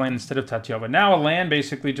them to draw land instead of Tatio, but now a land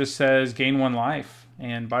basically just says gain 1 life.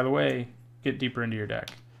 And by the way, get deeper into your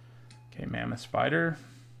deck. Okay, Mammoth Spider.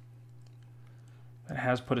 That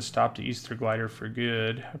has put a stop to Ether Glider for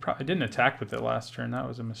good. I didn't attack with it last turn. That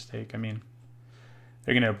was a mistake. I mean...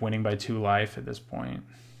 They're going to end up winning by 2 life at this point.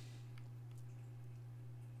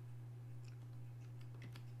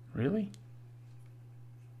 Really?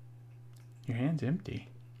 Your hand's empty.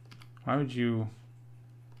 Why would you...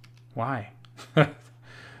 Why?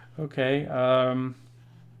 Okay.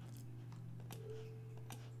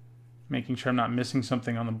 Making sure I'm not missing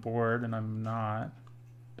something on the board, and I'm not.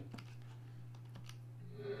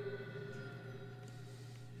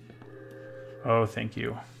 Oh, thank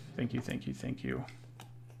you. Thank you, thank you, thank you.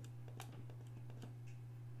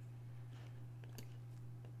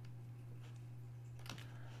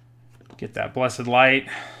 Get that Blessed Light.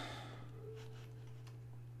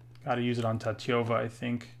 Got to use it on Tatyova, I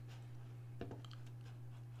think.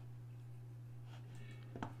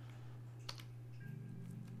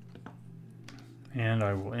 And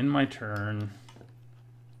I will end my turn.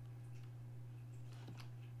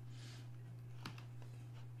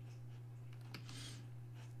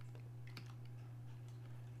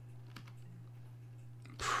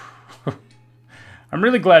 I'm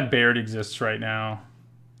really glad Baird exists right now.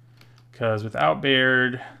 Because without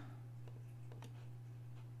Baird...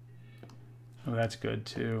 Oh, that's good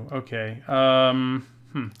too. Okay. All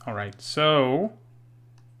right, so...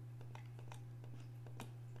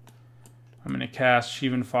 I'm going to cast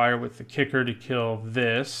Sheevan Fire with the kicker to kill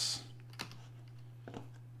this.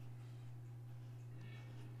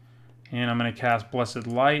 And I'm going to cast Blessed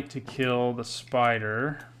Light to kill the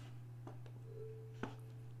spider.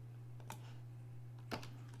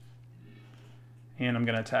 And I'm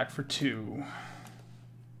going to attack for 2.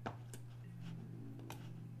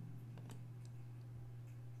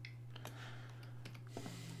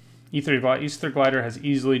 Ether Glider has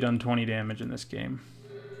easily done 20 damage in this game.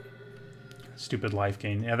 Stupid life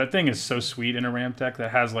gain. Yeah, that thing is so sweet in a ramp deck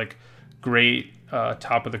that has like great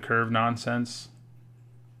top of the curve nonsense.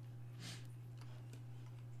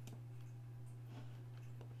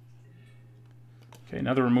 Okay,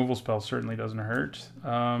 another removal spell certainly doesn't hurt.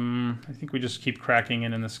 I think we just keep cracking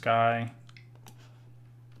in the sky.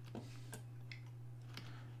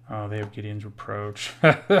 Oh, they have Gideon's Reproach.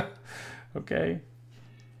 Okay.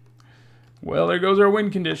 Well, there goes our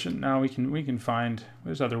win condition. Now we can find,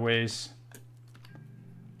 there's other ways.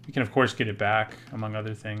 We can of course get it back, among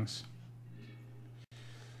other things.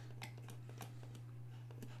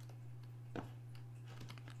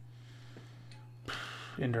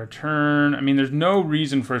 End our turn. I mean, there's no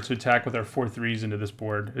reason for us to attack with our 4/3s into this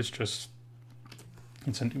board. It's just...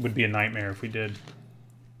 it would be a nightmare if we did.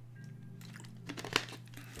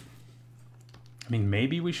 I mean,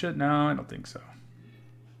 maybe we should? No, I don't think so.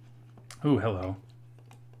 Ooh, hello.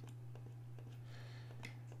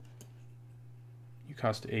 You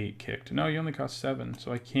cost 8 kicked. No, you only cost 7,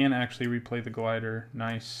 so I can actually replay the glider.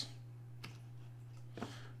 Nice.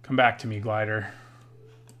 Come back to me, glider.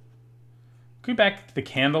 Could be back to the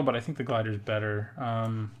candle, but I think the glider's better.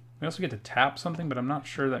 We also get to tap something, but I'm not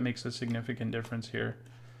sure that makes a significant difference here.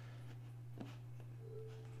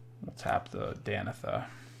 We'll tap the Danitha.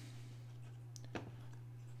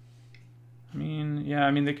 I mean, yeah,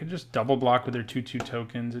 I mean, they could just double block with their 2/2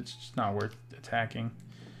 tokens. It's just not worth attacking.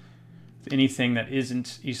 With anything that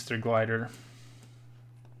isn't Ether Glider.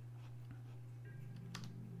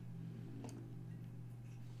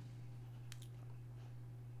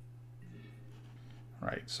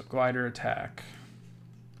 Right, so glider attack.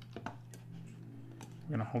 We're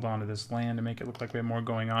going to hold on to this land to make it look like we have more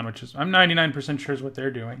going on, which is, I'm 99% sure is what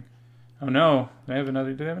they're doing. Oh no, do they have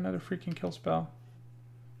another freaking kill spell?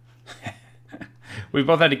 We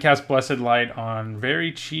both had to cast Blessed Light on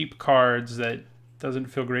very cheap cards that doesn't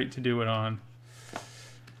feel great to do it on.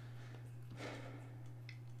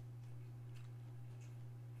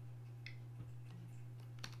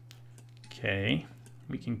 Okay,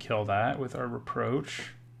 we can kill that with our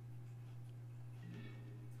Reproach.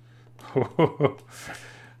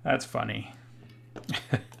 That's funny.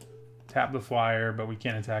 Tap the flyer, but we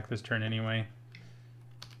can't attack this turn anyway.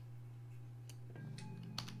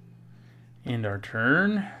 End our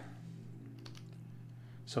turn.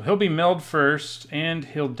 So he'll be milled first, and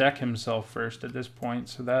he'll deck himself first at this point.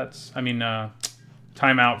 So that's, I mean,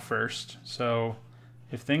 time out first. So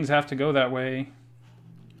if things have to go that way,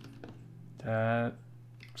 that's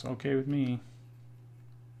okay with me.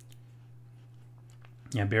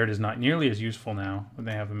 Yeah, Baird is not nearly as useful now when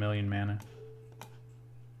they have 1,000,000 mana.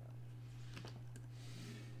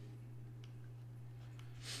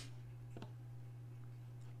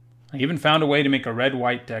 I even found a way to make a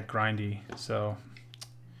red-white deck grindy, so...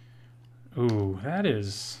 Ooh,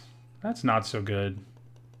 that's not so good.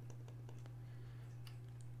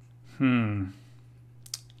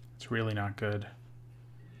 It's really not good.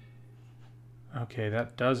 Okay,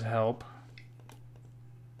 that does help.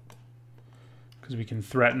 Because we can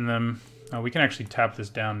threaten them. Oh, we can actually tap this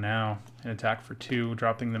down now and attack for 2,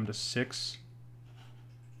 dropping them to 6.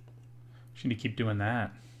 Just need to keep doing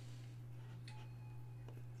that.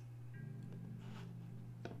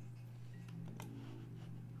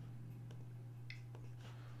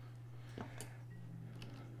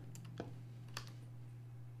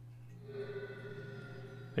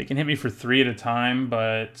 They can hit me for 3 at a time,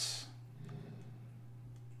 but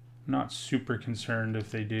I'm not super concerned if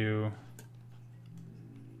they do.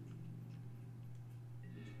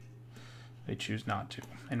 They choose not to,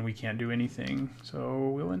 and we can't do anything, so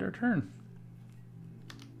we'll end our turn.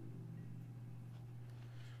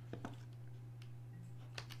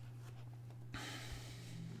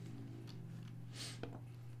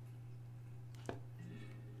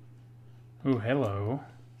 Oh, hello.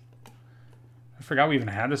 I forgot we even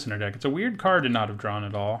had this in our deck. It's a weird card to not have drawn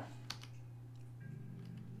at all.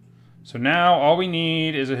 So now all we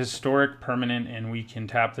need is a historic permanent, and we can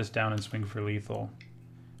tap this down and swing for lethal.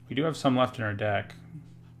 We do have some left in our deck.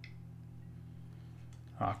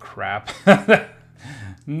 Oh, crap.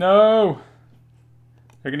 No!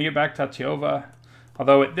 They're going to get back Tatyova.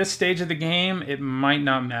 Although at this stage of the game, it might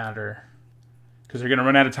not matter. Because they're going to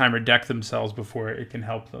run out of time or deck themselves before it can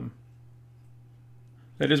help them.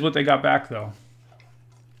 That is what they got back, though.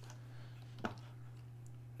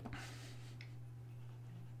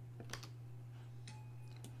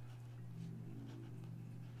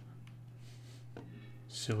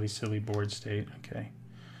 Silly, silly board state. Okay.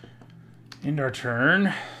 End our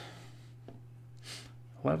turn.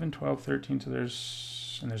 11, 12, 13. So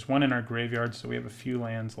there's one in our graveyard, so we have a few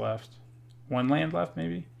lands left. One land left,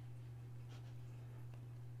 maybe?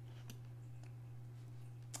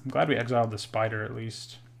 I'm glad we exiled the spider, at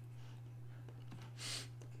least.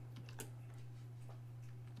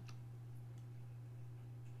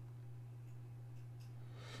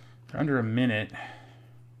 They're under a minute.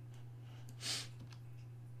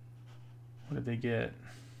 What did they get?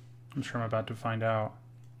 I'm sure I'm about to find out.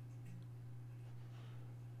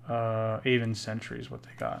 Aven Sentry is what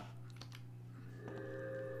they got.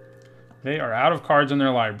 They are out of cards in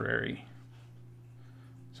their library.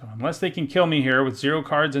 So unless they can kill me here with 0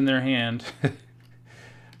 cards in their hand, I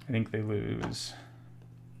think they lose.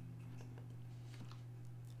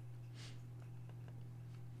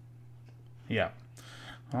 Yeah.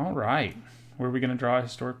 All right. Were we going to draw a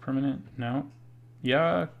historic permanent? No.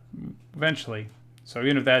 Yeah, eventually. So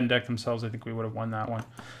even if they hadn't decked themselves, I think we would have won that one.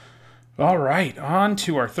 All right, on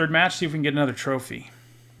to our third match. See if we can get another trophy.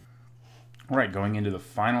 All right, going into the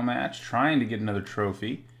final match, trying to get another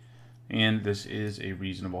trophy. And this is a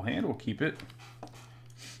reasonable hand. We'll keep it.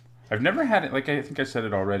 I've never had it, like I think I said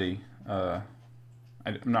it already. I'm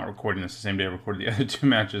not recording this the same day I recorded the other 2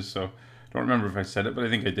 matches, so I don't remember if I said it, but I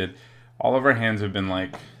think I did. All of our hands have been,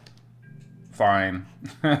 like, fine.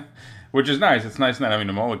 Which is nice. It's nice not having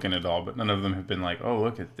to mulligan at all, but none of them have been like, oh,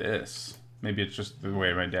 look at this. Maybe it's just the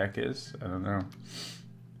way my deck is. I don't know.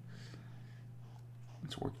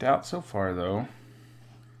 It's worked out so far, though.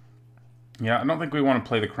 Yeah, I don't think we want to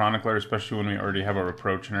play the Chronicler, especially when we already have a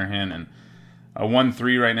Reproach in our hand, and a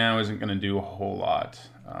 1/3 right now isn't going to do a whole lot.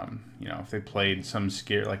 You know, if they played some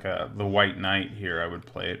scare, like the White Knight here, I would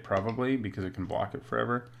play it probably, because it can block it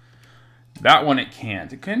forever. That one it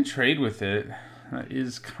can't. It can trade with it. That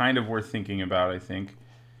is kind of worth thinking about, I think.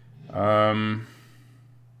 I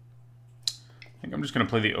think I'm just going to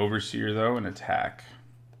play the Overseer, though, and attack.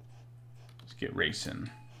 Let's get racing.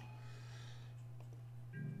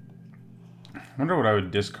 I wonder what I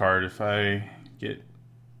would discard if I get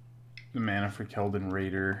the mana for Keldon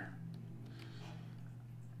Raider.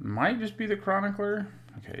 Might just be the Chronicler.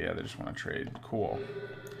 Okay, yeah, they just want to trade. Cool.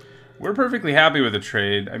 We're perfectly happy with the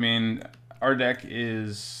trade. I mean, our deck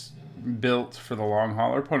is built for the long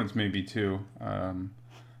haul. Our opponents may be too.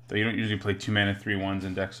 Though you don't usually play 2 mana 3/1s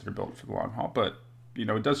in decks that are built for the long haul. But, you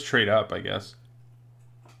know, it does trade up, I guess.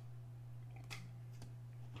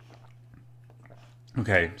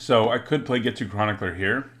 Okay, so I could play Get to Chronicler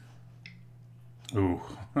here. Ooh.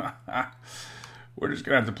 We're just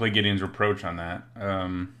going to have to play Gideon's Reproach on that.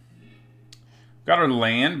 Got our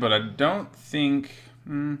land, but I don't think...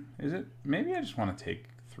 is it? Maybe I just want to take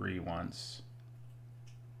 3 once.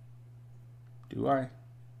 Do I?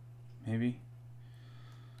 Maybe.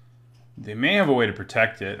 They may have a way to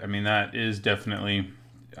protect it. I mean, that is definitely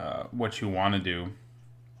what you want to do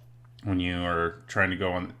when you are trying to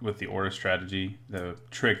go on with the Aura strategy. The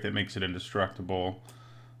trick that makes it indestructible,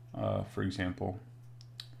 for example.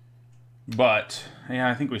 But, yeah,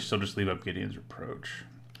 I think we still just leave up Gideon's Reproach.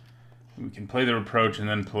 We can play the Reproach and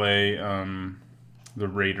then play the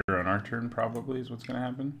Raider on our turn, probably, is what's going to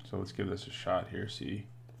happen. So let's give this a shot here, see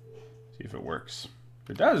if it works.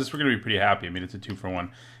 If it does, we're going to be pretty happy. I mean, it's a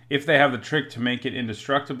 2-for-1. If they have the trick to make it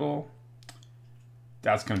indestructible,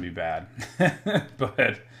 that's going to be bad. But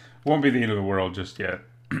it won't be the end of the world just yet.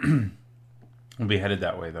 We'll be headed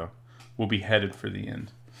that way, though. We'll be headed for the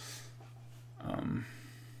end.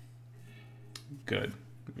 Good.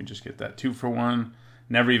 We just get that 2-for-1.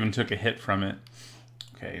 Never even took a hit from it.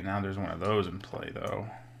 Okay, now there's one of those in play, though.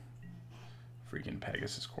 Freaking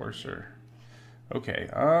Pegasus Courser. Okay,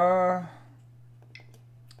 I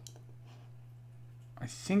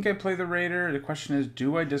think I play the Raider. The question is,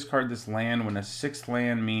 do I discard this land when a 6th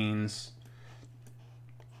land means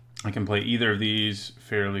I can play either of these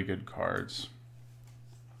fairly good cards?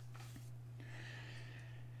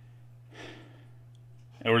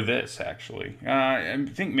 Or this, actually. I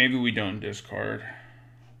think maybe we don't discard.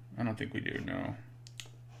 I don't think we do, no.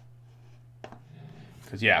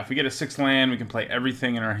 Because, yeah, if we get a 6th land, we can play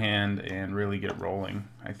everything in our hand and really get rolling,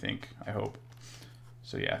 I think. I hope.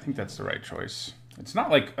 So, yeah, I think that's the right choice. It's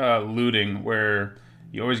not like looting, where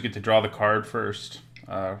you always get to draw the card first.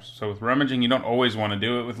 So with rummaging, you don't always want to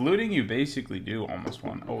do it. With looting, you basically do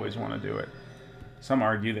always want to do it. Some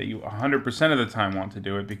argue that you 100% of the time want to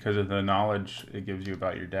do it because of the knowledge it gives you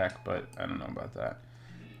about your deck, but I don't know about that.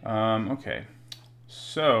 Okay,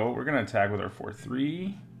 so we're going to attack with our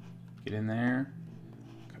 4-3. Get in there.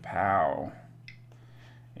 Kapow.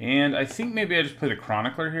 And I think maybe I just play the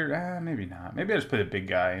Chronicler here. Maybe not. Maybe I just play the big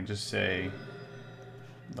guy and just say,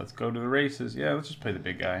 let's go to the races. Yeah, let's just play the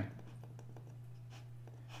big guy.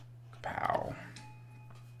 Kapow.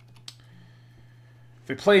 If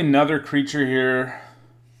they play another creature here,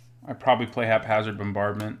 I probably play Haphazard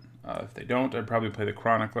Bombardment. If they don't, I'd probably play the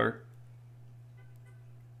Chronicler.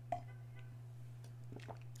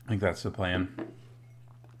 I think that's the plan.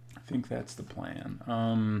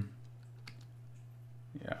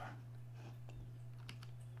 Yeah.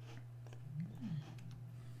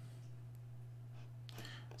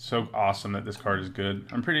 So awesome that this card is good.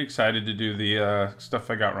 I'm pretty excited to do the stuff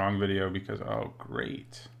I got wrong video because, oh,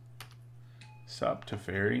 great. Sup to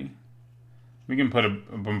Fairy. We can put a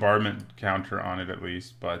bombardment counter on it at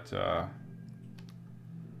least, but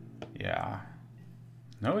yeah.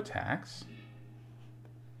 No attacks?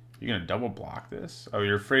 You're going to double block this? Oh,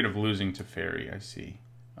 you're afraid of losing to Fairy, I see.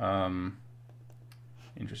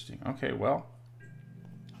 Interesting. Okay, well.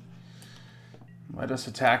 Let us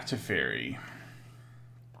attack to Fairy.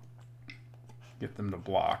 Get them to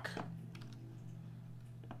block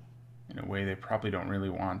in a way they probably don't really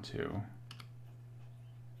want to.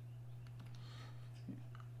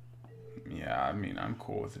 Yeah, I mean, I'm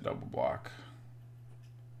cool with the double block.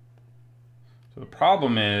 So the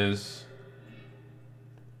problem is,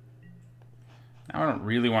 now I don't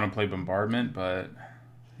really want to play Bombardment, but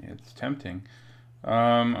it's tempting.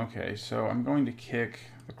 Okay, so I'm going to kick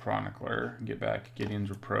the Chronicler and get back Gideon's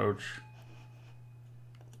Reproach.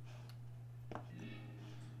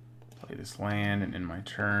 Play this land, and in my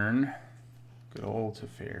turn, good old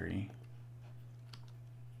Teferi.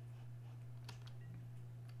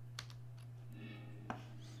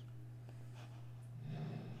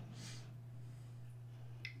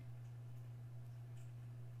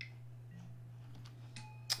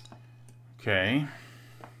 Okay.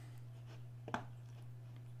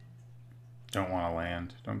 Don't want a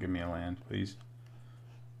land. Don't give me a land, please.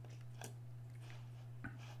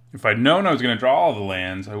 If I'd known I was going to draw all the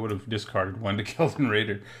lands, I would have discarded one to Keldon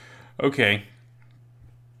Raider. Okay.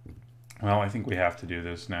 Well, I think we have to do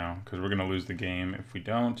this now, because we're going to lose the game if we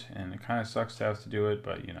don't, and it kind of sucks to have to do it,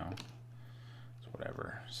 but, you know, it's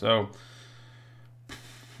whatever. So,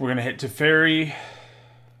 we're going to hit Teferi.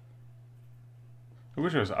 I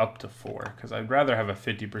wish it was up to 4, because I'd rather have a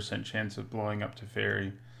 50% chance of blowing up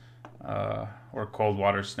Teferi, or Cold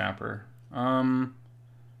Water Snapper.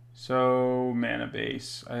 So, mana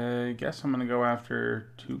base. I guess I'm going to go after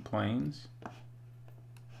 2 planes.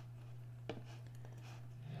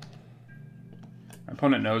 My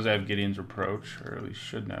opponent knows I have Gideon's Reproach, or at least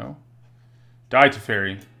should know. Die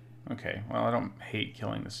Teferi. Okay, well, I don't hate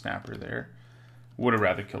killing the Snapper there. Would have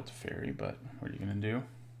rather killed Teferi, but what are you going to do?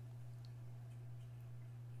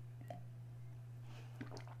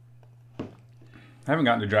 I haven't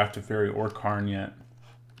gotten to draft Teferi or Karn yet.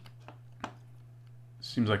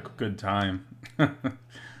 Seems like a good time.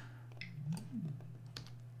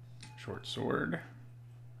 Short sword.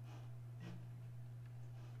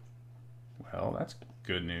 Well, that's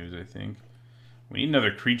good news, I think. We need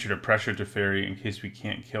another creature to pressure Teferi in case we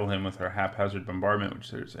can't kill him with our haphazard bombardment,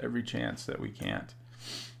 which there's every chance that we can't.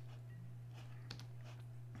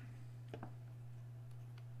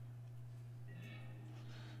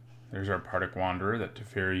 There's our Partick Wanderer that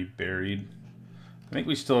Teferi buried. I think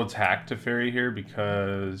we still attack Teferi here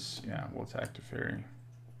because, yeah, we'll attack Teferi.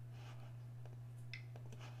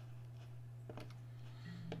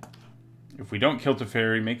 If we don't kill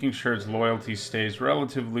Teferi, making sure its loyalty stays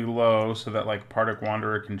relatively low so that, like, Partick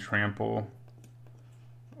Wanderer can trample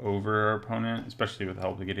over our opponent, especially with the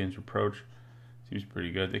help of Gideon's Reproach. Seems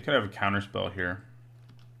pretty good. They could have a counterspell here.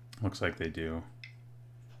 Looks like they do.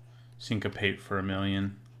 syncopate for a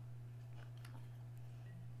million.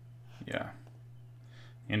 Yeah.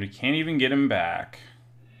 And we can't even get him back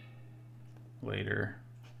later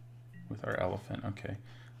with our elephant. Okay.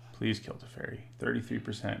 Please kill Teferi.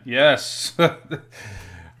 33%. Yes!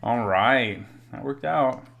 All right. That worked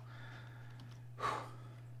out.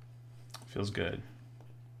 Feels good.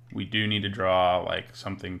 We do need to draw like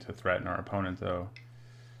something to threaten our opponent though.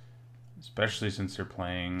 Especially since they're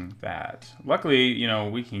playing that. Luckily, you know,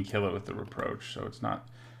 we can kill it with the reproach, so it's not...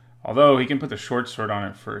 Although he can put the short sword on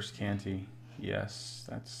it first, can't he? Yes,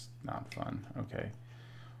 that's not fun. Okay.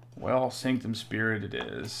 Well, Sanctum Spirit it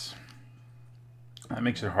is. That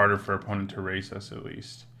makes it harder for our opponent to race us at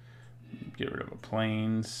least. Get rid of a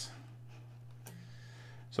plains.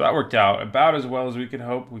 So that worked out about as well as we could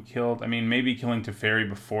hope. We killed... I mean, maybe killing Teferi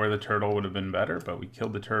before the turtle would have been better, but we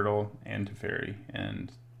killed the turtle and Teferi,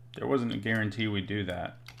 and... There wasn't a guarantee we'd do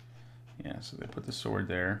that. Yeah, so they put the sword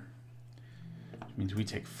there. Which means we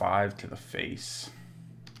take 5 to the face.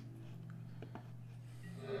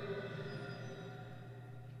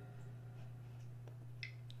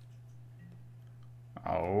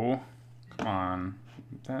 Oh, come on.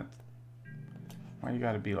 That. Why you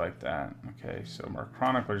gotta be like that? Okay, so our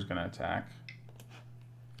Chronicler's gonna attack.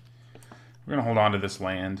 We're gonna hold on to this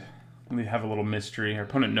land. We have a little mystery. Our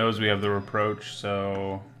opponent knows we have the reproach,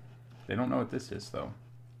 so... They don't know what this is, though.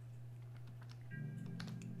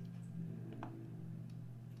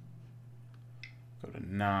 Go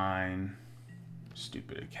to 9.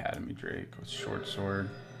 Stupid Academy Drake with short sword.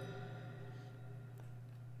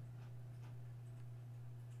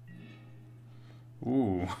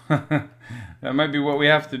 Ooh. That might be what we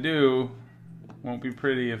have to do. Won't be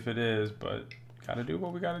pretty if it is, but gotta do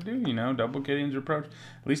what we gotta do, you know? Double Gideon's reproach.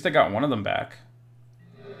 At least I got one of them back.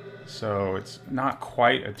 So it's not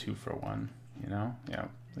quite a 2-for-1, you know? Yeah,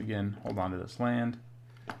 again, hold on to this land.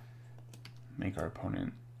 Make our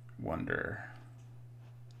opponent wonder.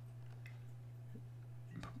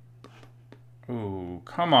 Ooh,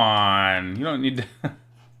 come on. You don't need to...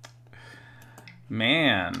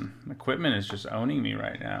 Man, equipment is just owning me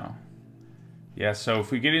right now. Yeah, so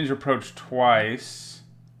if we get into approach twice,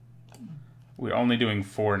 we're only doing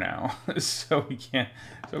 4 now. So we can't...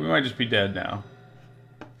 So we might just be dead now.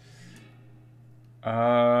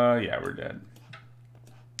 Yeah, we're dead.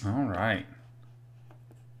 All right.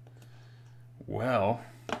 Well,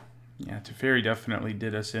 yeah, Teferi definitely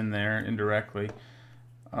did us in there indirectly.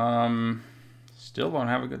 Still don't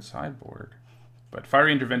have a good sideboard. But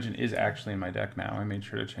Fiery Intervention is actually in my deck now. I made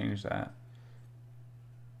sure to change that.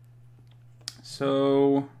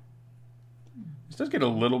 So, this does get a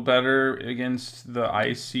little better against the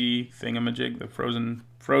icy thingamajig, the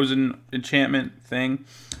frozen enchantment thing.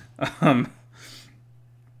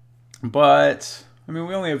 But, I mean,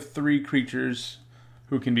 we only have 3 creatures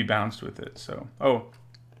who can be bounced with it, so... Oh,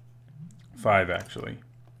 5, actually.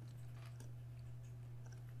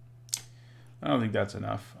 I don't think that's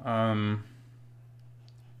enough. No.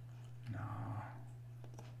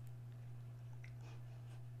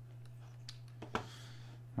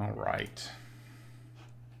 All right.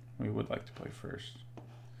 We would like to play first.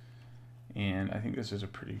 And I think this is a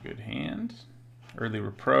pretty good hand. Early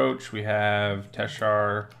Reproach, we have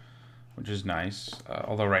Teshar, which is nice.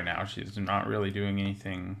 Although right now she's not really doing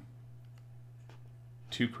anything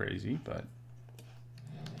too crazy, but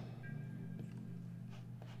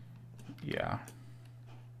yeah.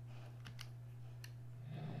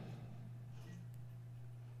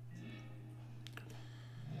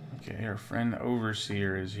 Okay, our friend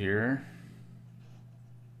Overseer is here.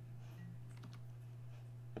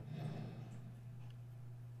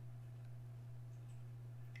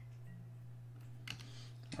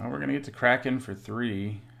 Well, we're gonna get to Kraken for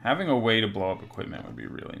 3. Having a way to blow up equipment would be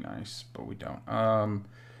really nice, but we don't.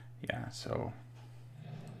 Yeah, so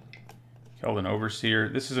killed an Overseer.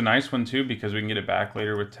 This is a nice one too because we can get it back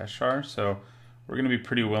later with Teshar. So we're gonna be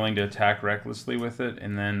pretty willing to attack recklessly with it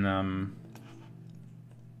and then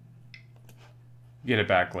get it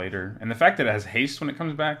back later. And the fact that it has haste when it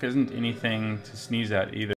comes back isn't anything to sneeze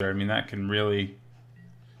at either. I mean, that can really...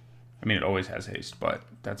 I mean, it always has haste, but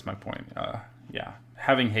that's my point. Yeah,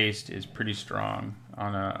 having haste is pretty strong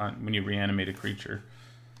on when you reanimate a creature.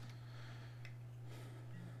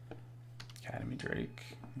 Academy Drake,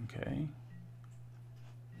 okay.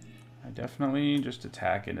 I definitely just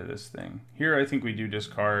attack into this thing. Here, I think we do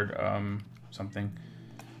discard something.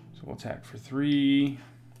 So we'll attack for 3.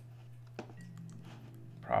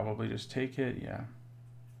 Probably just take it, yeah.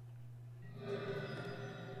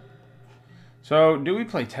 So, do we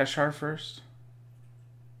play Teshar first?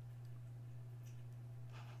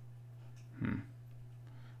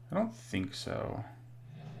 I don't think so.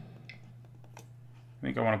 I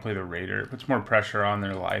think I want to play the Raider. It puts more pressure on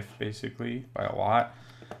their life, basically, by a lot.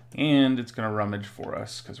 And it's going to rummage for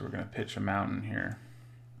us because we're going to pitch a mountain here.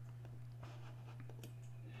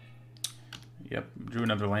 Yep, drew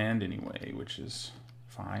another land anyway, which is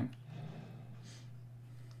fine.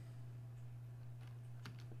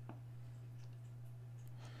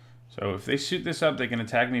 So if they shoot this up, they can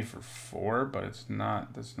attack me for 4, but it's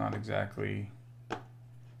not. That's not exactly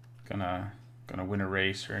gonna win a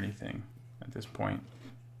race or anything at this point.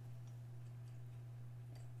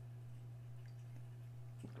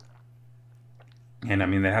 And I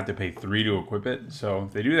mean, they have to pay 3 to equip it. So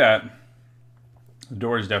if they do that, the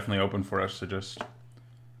door is definitely open for us to just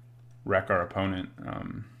wreck our opponent.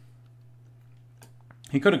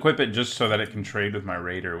 He could equip it just so that it can trade with my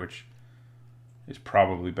Raider, which is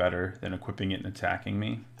probably better than equipping it and attacking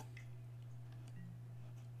me.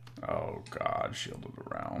 Oh God, Shield of the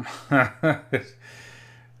Realm. It's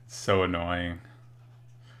so annoying.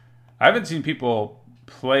 I haven't seen people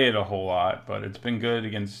play it a whole lot, but it's been good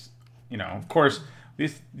against, you know, of course,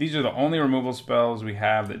 these are the only removal spells we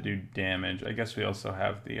have that do damage. I guess we also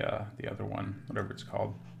have the other one, whatever it's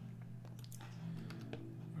called.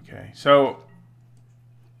 Okay, so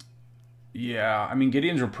yeah, I mean,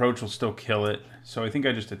 Gideon's Reproach will still kill it, so I think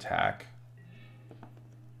I just attack.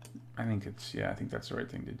 I think it's, yeah, I think that's the right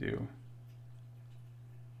thing to do.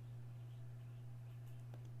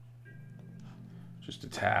 Just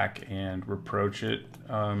attack and reproach it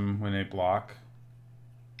when they block.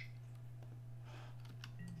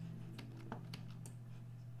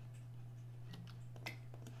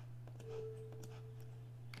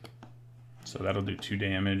 So that'll do 2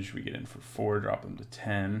 damage. We get in for 4, drop them to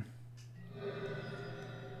 10.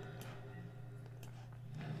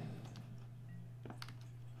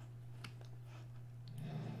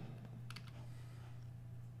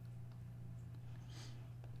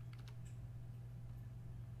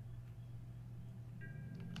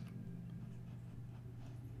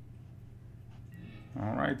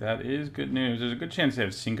 All right, that is good news. There's a good chance they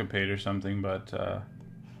have Syncopate or something, but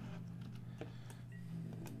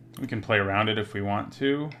we can play around it if we want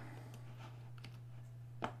to.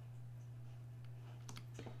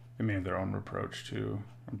 They may have their own Reproach too.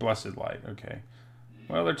 Blessed Light, okay.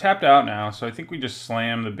 Well, they're tapped out now, so I think we just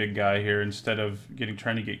slam the big guy here instead of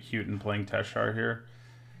trying to get cute and playing Teshar here.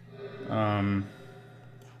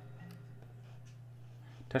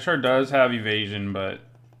 Teshar does have evasion,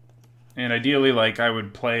 and ideally, like, I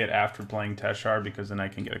would play it after playing Teshar because then I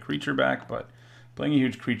can get a creature back, but playing a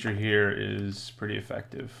huge creature here is pretty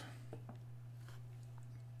effective.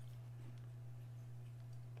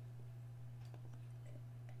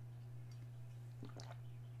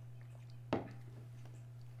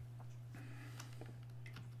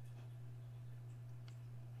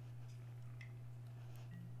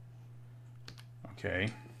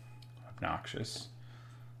 Okay, obnoxious.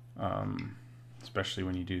 Especially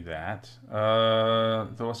when you do that.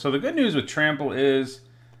 So the good news with Trample is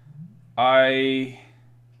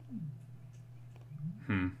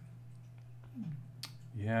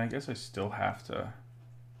yeah, I guess I still have to.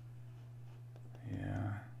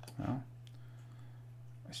 Yeah, well,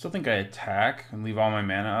 I still think I attack and leave all my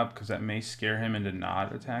mana up because that may scare him into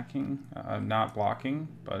not attacking, not blocking.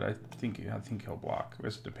 But I think he'll block. We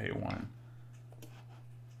have to pay 1.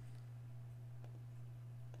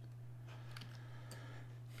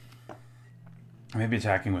 Maybe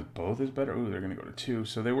attacking with both is better. Ooh, they're going to go to 2.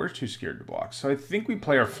 So they were too scared to block. So I think we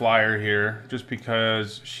play our flyer here just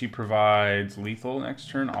because she provides lethal next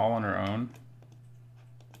turn all on her own.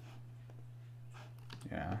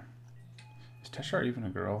 Yeah. Is Teshar even a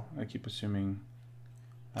girl? I keep assuming.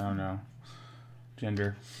 I don't know.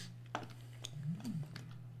 Gender.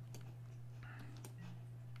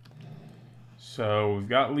 So we've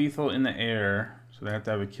got lethal in the air. So they have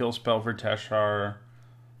to have a kill spell for Teshar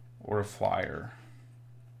or a flyer.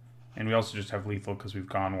 And we also just have lethal because we've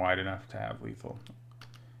gone wide enough to have lethal.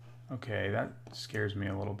 Okay, that scares me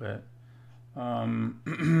a little bit.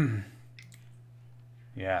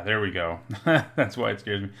 Yeah, there we go. That's why it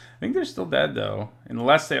scares me. I think they're still dead, though.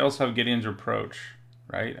 Unless they also have Gideon's Reproach,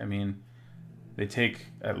 right? I mean, they take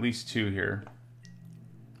at least 2 here.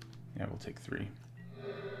 Yeah, we'll take 3.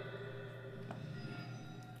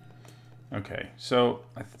 Okay, so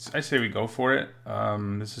I say we go for it.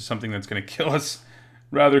 This is something that's going to kill us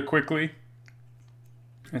rather quickly.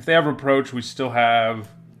 If they have Reproach, we still have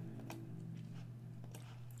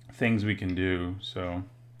things we can do, so.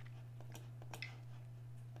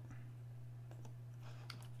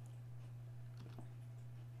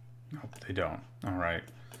 Nope, they don't. All right.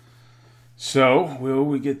 So, will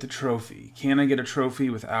we get the trophy? Can I get a trophy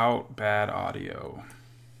without bad audio?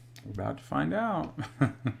 We're about to find out.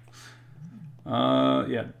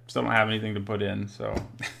 Yeah, still don't have anything to put in, so.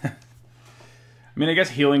 I mean, I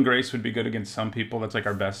guess Healing Grace would be good against some people. That's like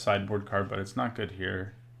our best sideboard card, but it's not good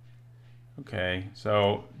here. Okay,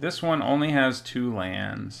 so this one only has 2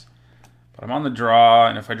 lands. But I'm on the draw,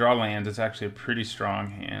 and if I draw lands, it's actually a pretty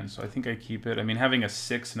strong hand. So I think I keep it. I mean, having a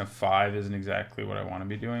 6 and a 5 isn't exactly what I want to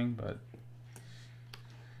be doing, but,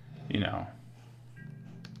 you know.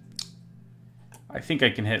 I think I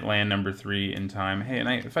can hit land number 3 in time. Hey, and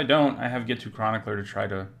if I don't, I have Get to Chronicler to try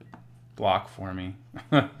to block for me.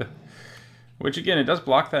 Which, again, it does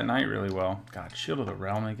block that knight really well. God, Shield of the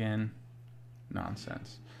Realm again.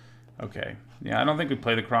 Nonsense. Okay. Yeah, I don't think we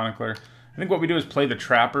play the Chronicler. I think what we do is play the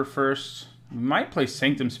Trapper first. We might play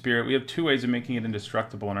Sanctum Spirit. We have 2 ways of making it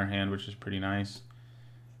indestructible in our hand, which is pretty nice.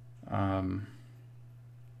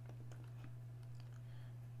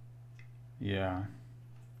 Yeah.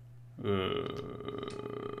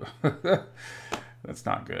 That's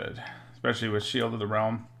not good. Especially with Shield of the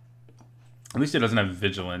Realm. At least it doesn't have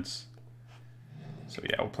Vigilance. So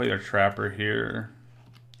yeah, we'll play our Trapper here.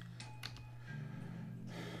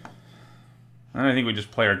 And I think we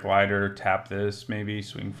just play our Glider, tap this, maybe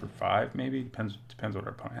swing for 5, maybe. Depends what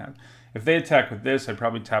our opponent has. If they attack with this, I'd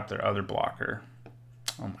probably tap their other blocker.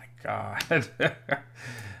 Oh my god.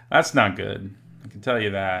 That's not good. I can tell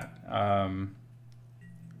you that.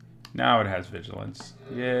 Now it has Vigilance.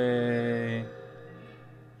 Yay.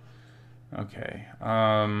 Okay.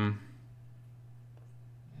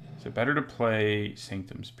 Is it better to play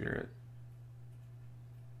Sanctum Spirit?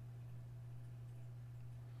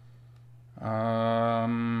 I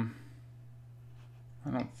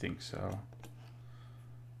don't think so.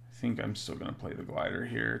 I think I'm still going to play the Glider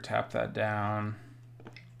here. Tap that down.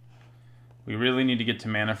 We really need to get to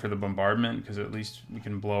mana for the Bombardment, because at least we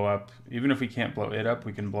can blow up. Even if we can't blow it up,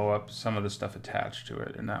 we can blow up some of the stuff attached to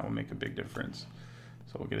it, and that will make a big difference.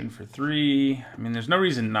 So we'll get in for 3. I mean, there's no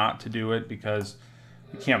reason not to do it, because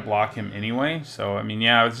we can't block him anyway. So, I mean,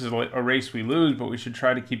 yeah, this is a race we lose, but we should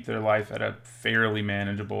try to keep their life at a fairly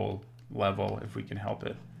manageable level if we can help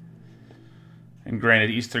it. And granted,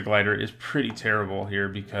 Easter Glider is pretty terrible here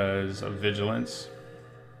because of Vigilance.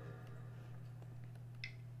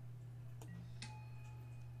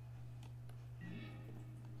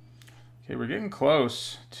 Okay, we're getting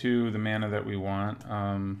close to the mana that we want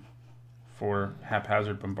for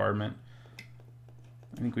Haphazard Bombardment.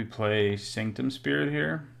 I think we play Sanctum Spirit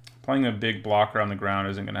here. Playing a big blocker on the ground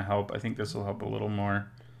isn't going to help. I think this will help a little more.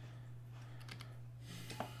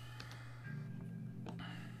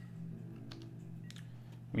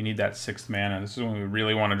 We need that 6th mana. This is when we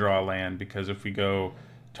really want to draw a land, because if we go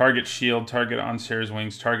target Shield, target On Sarah's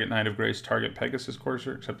Wings, target Knight of Grace, target Pegasus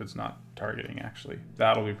Courser, except it's not targeting, actually.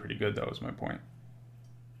 That'll be pretty good, though, is my point.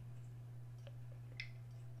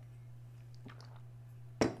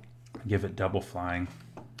 Give it double flying.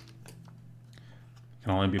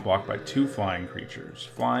 Can only be blocked by 2 flying creatures.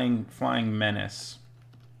 Flying Menace.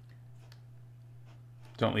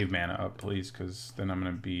 Don't leave mana up, please, because then I'm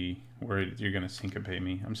going to be worried you're going to syncopate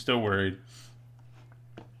me. I'm still worried.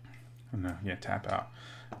 Oh, no, yeah, tap out.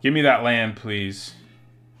 Give me that land, please.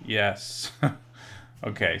 Yes.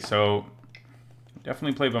 Okay, so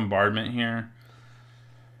definitely play Bombardment here.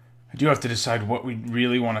 I do have to decide what we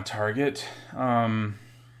really want to target. I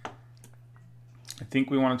think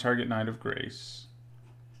we want to target Knight of Grace.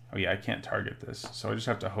 Oh, yeah, I can't target this, so I just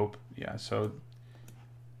have to hope. Yeah, so...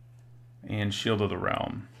 And Shield of the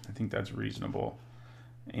Realm. I think that's reasonable.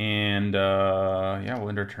 And, yeah, we'll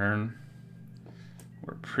end our turn.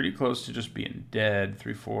 We're pretty close to just being dead.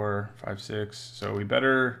 3, 4, 5, 6. So we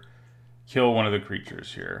better kill one of the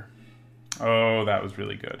creatures here. Oh, that was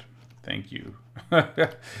really good. Thank you.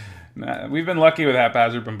 We've been lucky with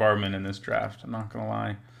Haphazard Bombardment in this draft. I'm not going to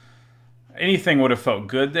lie. Anything would have felt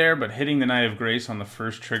good there, but hitting the Knight of Grace on the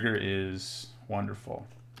first trigger is wonderful.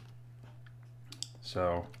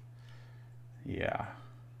 So... yeah.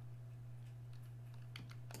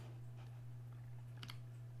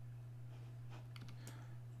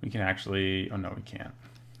 We can actually... oh, no, we can't.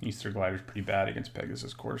 Easter Glider's pretty bad against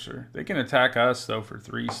Pegasus Courser. They can attack us, though, for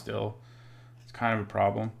 3 still. It's kind of a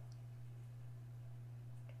problem.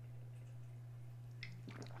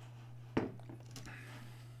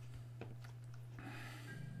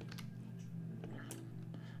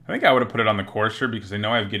 I think I would have put it on the Courser because I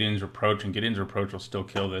know I have Gideon's Reproach, and Gideon's Reproach will still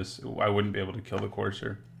kill this. I wouldn't be able to kill the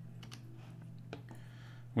Courser.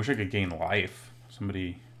 Wish I could gain life.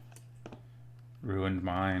 Somebody ruined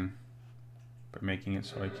mine by making it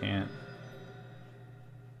so I can't.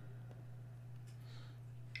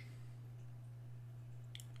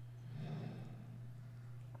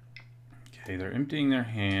 Okay, they're emptying their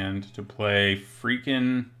hand to play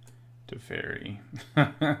freaking Teferi.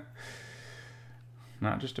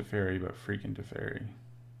 Not just Teferi, but freaking Teferi.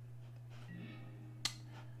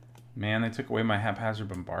 Man, they took away my haphazard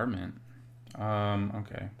bombardment.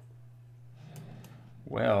 Okay.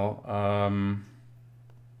 Well,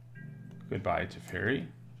 goodbye Teferi.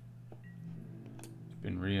 It's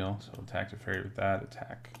been real, so attack Teferi with that,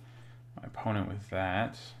 attack my opponent with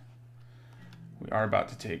that. We are about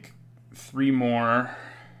to take 3 more.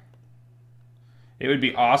 It would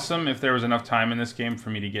be awesome if there was enough time in this game for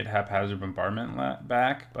me to get haphazard bombardment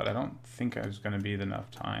back, but I don't think there's going to be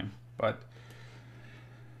enough time. But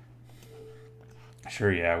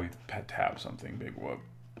sure, yeah, we had to have something. Big whoop.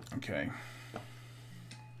 Okay.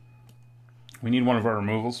 We need one of our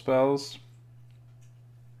removal spells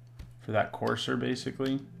for that courser,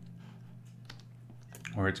 basically,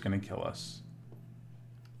 or it's going to kill us.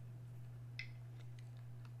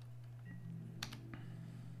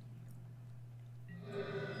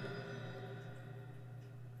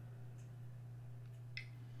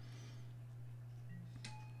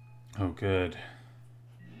 Oh, good.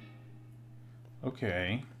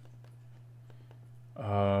 Okay.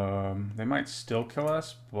 They might still kill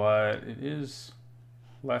us, but it is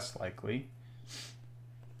less likely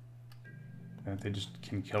that they just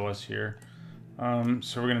can kill us here.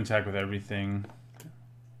 So we're going to attack with everything.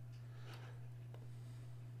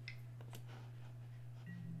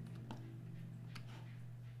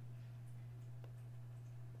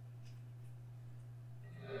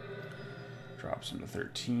 Drops him to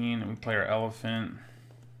 13, and we play our elephant.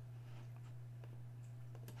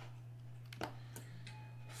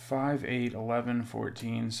 5, 8, 11,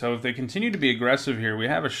 14. So if they continue to be aggressive here, we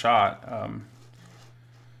have a shot.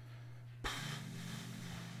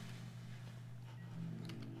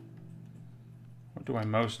 What do I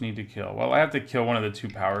most need to kill? Well, I have to kill one of the 2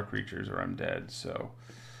 power creatures or I'm dead. So,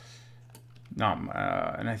 not.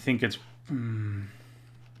 And I think it's.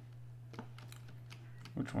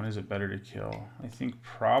 Which one is it better to kill? I think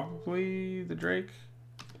probably the Drake.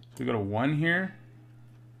 So we go to 1 here.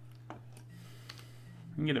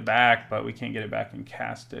 We can get it back, but we can't get it back and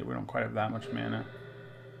cast it. We don't quite have that much mana.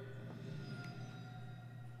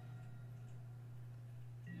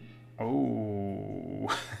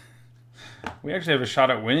 Oh. We actually have a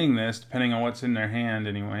shot at winning this, depending on what's in their hand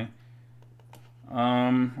anyway.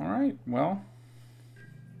 Alright, well.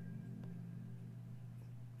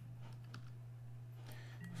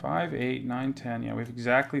 Five, 8, 9, 10. Yeah, we have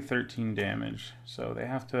exactly 13 damage. So they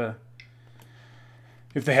have to...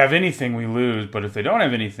 If they have anything, we lose. But if they don't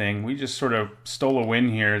have anything, we just sort of stole a win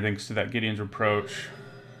here thanks to that Gideon's Reproach.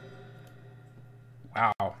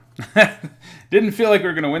 Wow. Didn't feel like we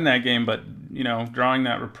were going to win that game, but, you know, drawing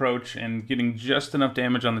that Reproach and getting just enough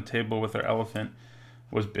damage on the table with our elephant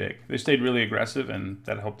was big. They stayed really aggressive, and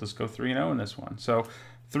that helped us go 3-0 in this one. So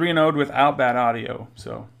 3-0 without bad audio.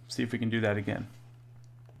 So see if we can do that again.